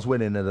 No one's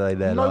winning today.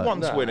 There, no like.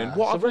 one's winning.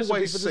 What It's a I've recipe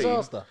always for seen,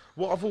 disaster.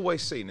 what I've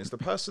always seen is the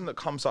person that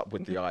comes up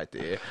with the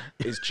idea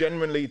is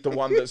generally the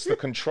one that's the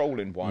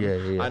controlling one,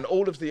 Yeah. and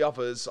all of the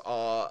others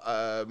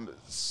are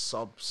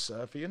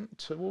subservient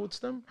towards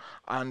them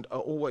and are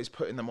always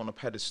putting them on a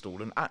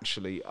pedestal. And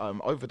actually,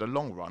 over the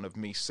long run of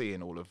me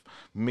seeing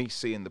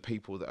the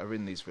people that are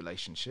in these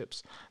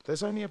relationships,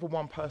 there's only ever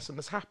one person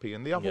that's happy,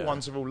 and the other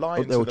ones are all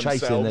lying they're to all chasing,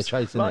 themselves.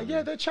 they're chasing like, it.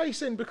 yeah, they're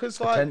chasing because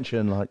like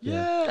Attention, like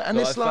and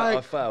No, it's I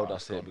like, failed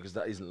us here because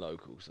that isn't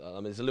local. So, I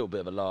mean, it's a little bit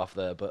of a laugh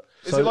there, but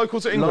is it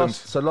local to England?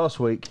 Last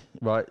week,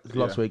 right?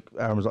 Last Yeah. week,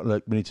 Aaron was like,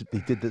 "Look, we need to." He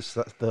did this,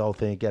 the whole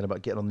thing again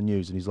about getting on the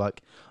news, and he's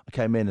like, "I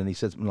came in and he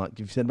says, like, have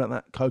you said about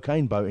that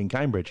cocaine boat in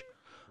Cambridge?"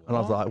 And I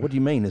was like, "What do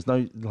you mean? There's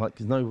no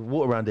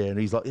water around here." And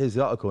he's like, "Here's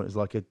the article. And it's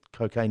like a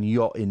cocaine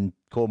yacht in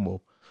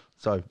Cornwall."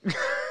 So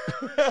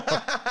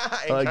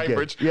in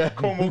Cambridge, yeah.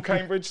 Cornwall,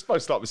 Cambridge. Supposed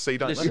to start with C,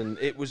 don't they? listen,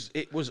 it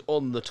was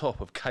on the top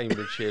of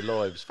Cambridgeshire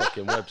Live's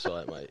fucking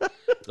website, mate. Like,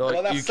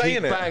 Well, that's you saying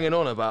keep it. banging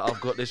on about I've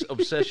got this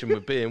obsession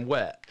with being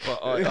wet, but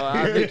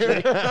I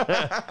literally.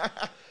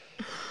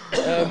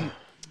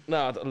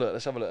 No, look,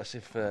 let's have a look. See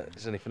if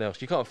there's anything else.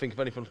 You can't think of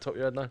anything on the top of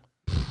your head now.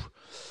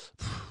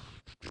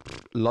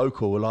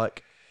 local,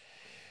 like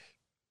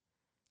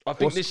I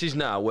think this is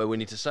now where we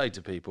need to say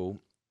to people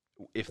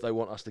if they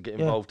want us to get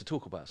involved to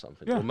talk about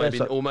something,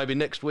 Yeah. or maybe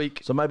next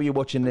week. so. Maybe you're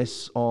watching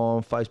this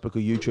on Facebook or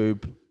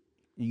YouTube.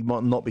 You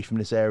might not be from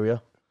this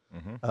area.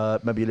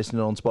 Maybe you're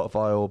listening on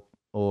Spotify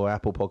or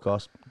Apple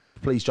Podcast.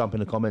 Please jump in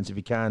the comments if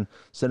you can.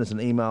 Send us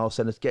an email.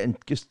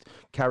 Just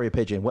carry a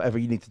pigeon. Whatever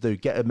you need to do,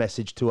 get a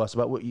message to us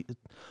about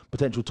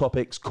potential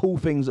topics, cool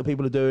things that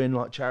people are doing,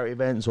 like charity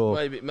events or.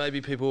 Maybe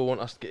people will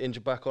want us to get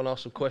Injured back on,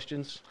 ask some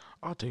questions.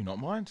 I do not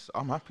mind.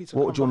 I'm happy to.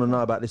 What would you want to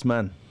know about this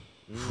man?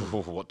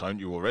 What don't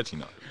you already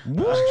know?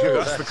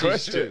 That's the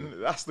question.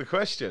 That's the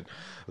question.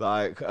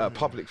 Like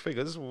public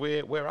figures,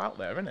 we're out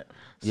there, innit?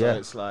 So Yeah.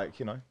 it's like,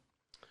 you know.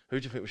 Who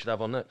do you think we should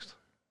have on next?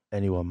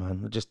 Anyone,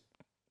 man. Just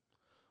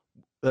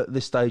at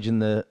this stage in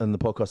the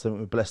podcast, I think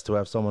we're blessed to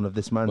have someone of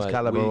this man's Mate,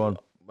 caliber on.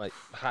 Mate,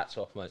 hats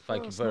off, mate.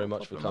 Thank you It's very not a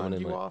much for problem, coming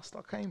man. in, You mate. asked,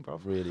 I came,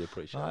 bro. Really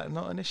appreciate it.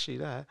 Not an issue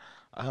there.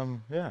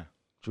 Yeah.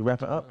 Should we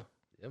wrap it up?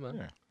 Yeah, man.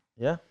 Yeah.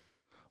 Yeah.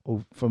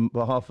 Well, from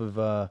behalf of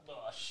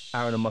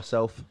Aaron and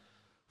myself,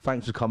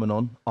 thanks for coming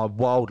on. I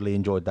wildly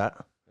enjoyed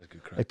that. That's a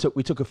good crack.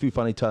 We took a few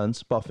funny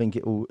turns, but I think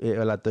it'll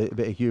add a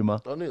bit of humour.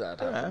 I knew that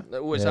would happen. It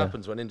always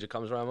happens when Ninja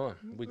comes around mine.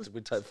 We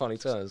take funny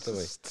turns, don't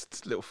we?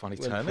 Just a little funny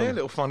Went turn from- there,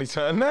 little funny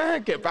turn there.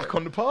 Get back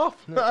on the path.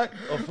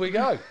 Off we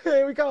go.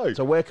 Here we go.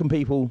 So where can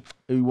people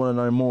who want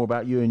to know more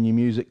about you and your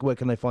music, where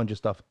can they find your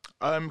stuff?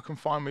 Can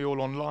find me all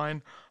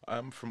online,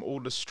 from all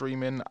the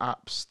streaming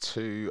apps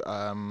to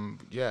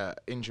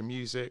Inja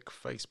Music,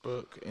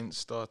 Facebook,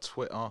 Insta,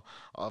 Twitter.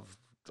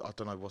 I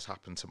don't know what's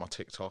happened to my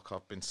TikTok.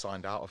 I've been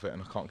signed out of it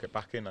and I can't get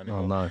back in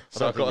anymore. Oh, no.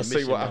 So I've got to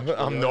see what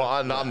I'm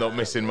not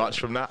missing much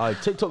from that. Oh,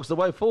 TikTok's the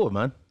way forward,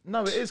 man.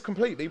 No, it is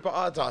completely, but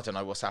I don't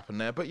know what's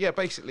happened there. But yeah,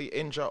 basically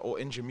Inja or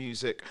Inja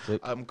Music.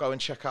 Sick. Go and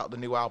check out the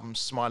new album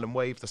Smile and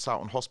Wave that's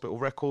out on Hospital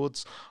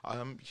Records.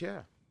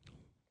 Yeah.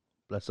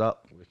 Bless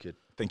up. Wicked.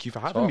 Thank you for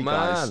having Oh, me,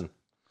 guys. man.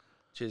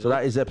 Cheers. So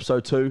that is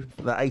episode 2.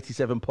 That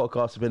 87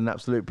 podcast has been an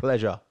absolute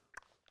pleasure.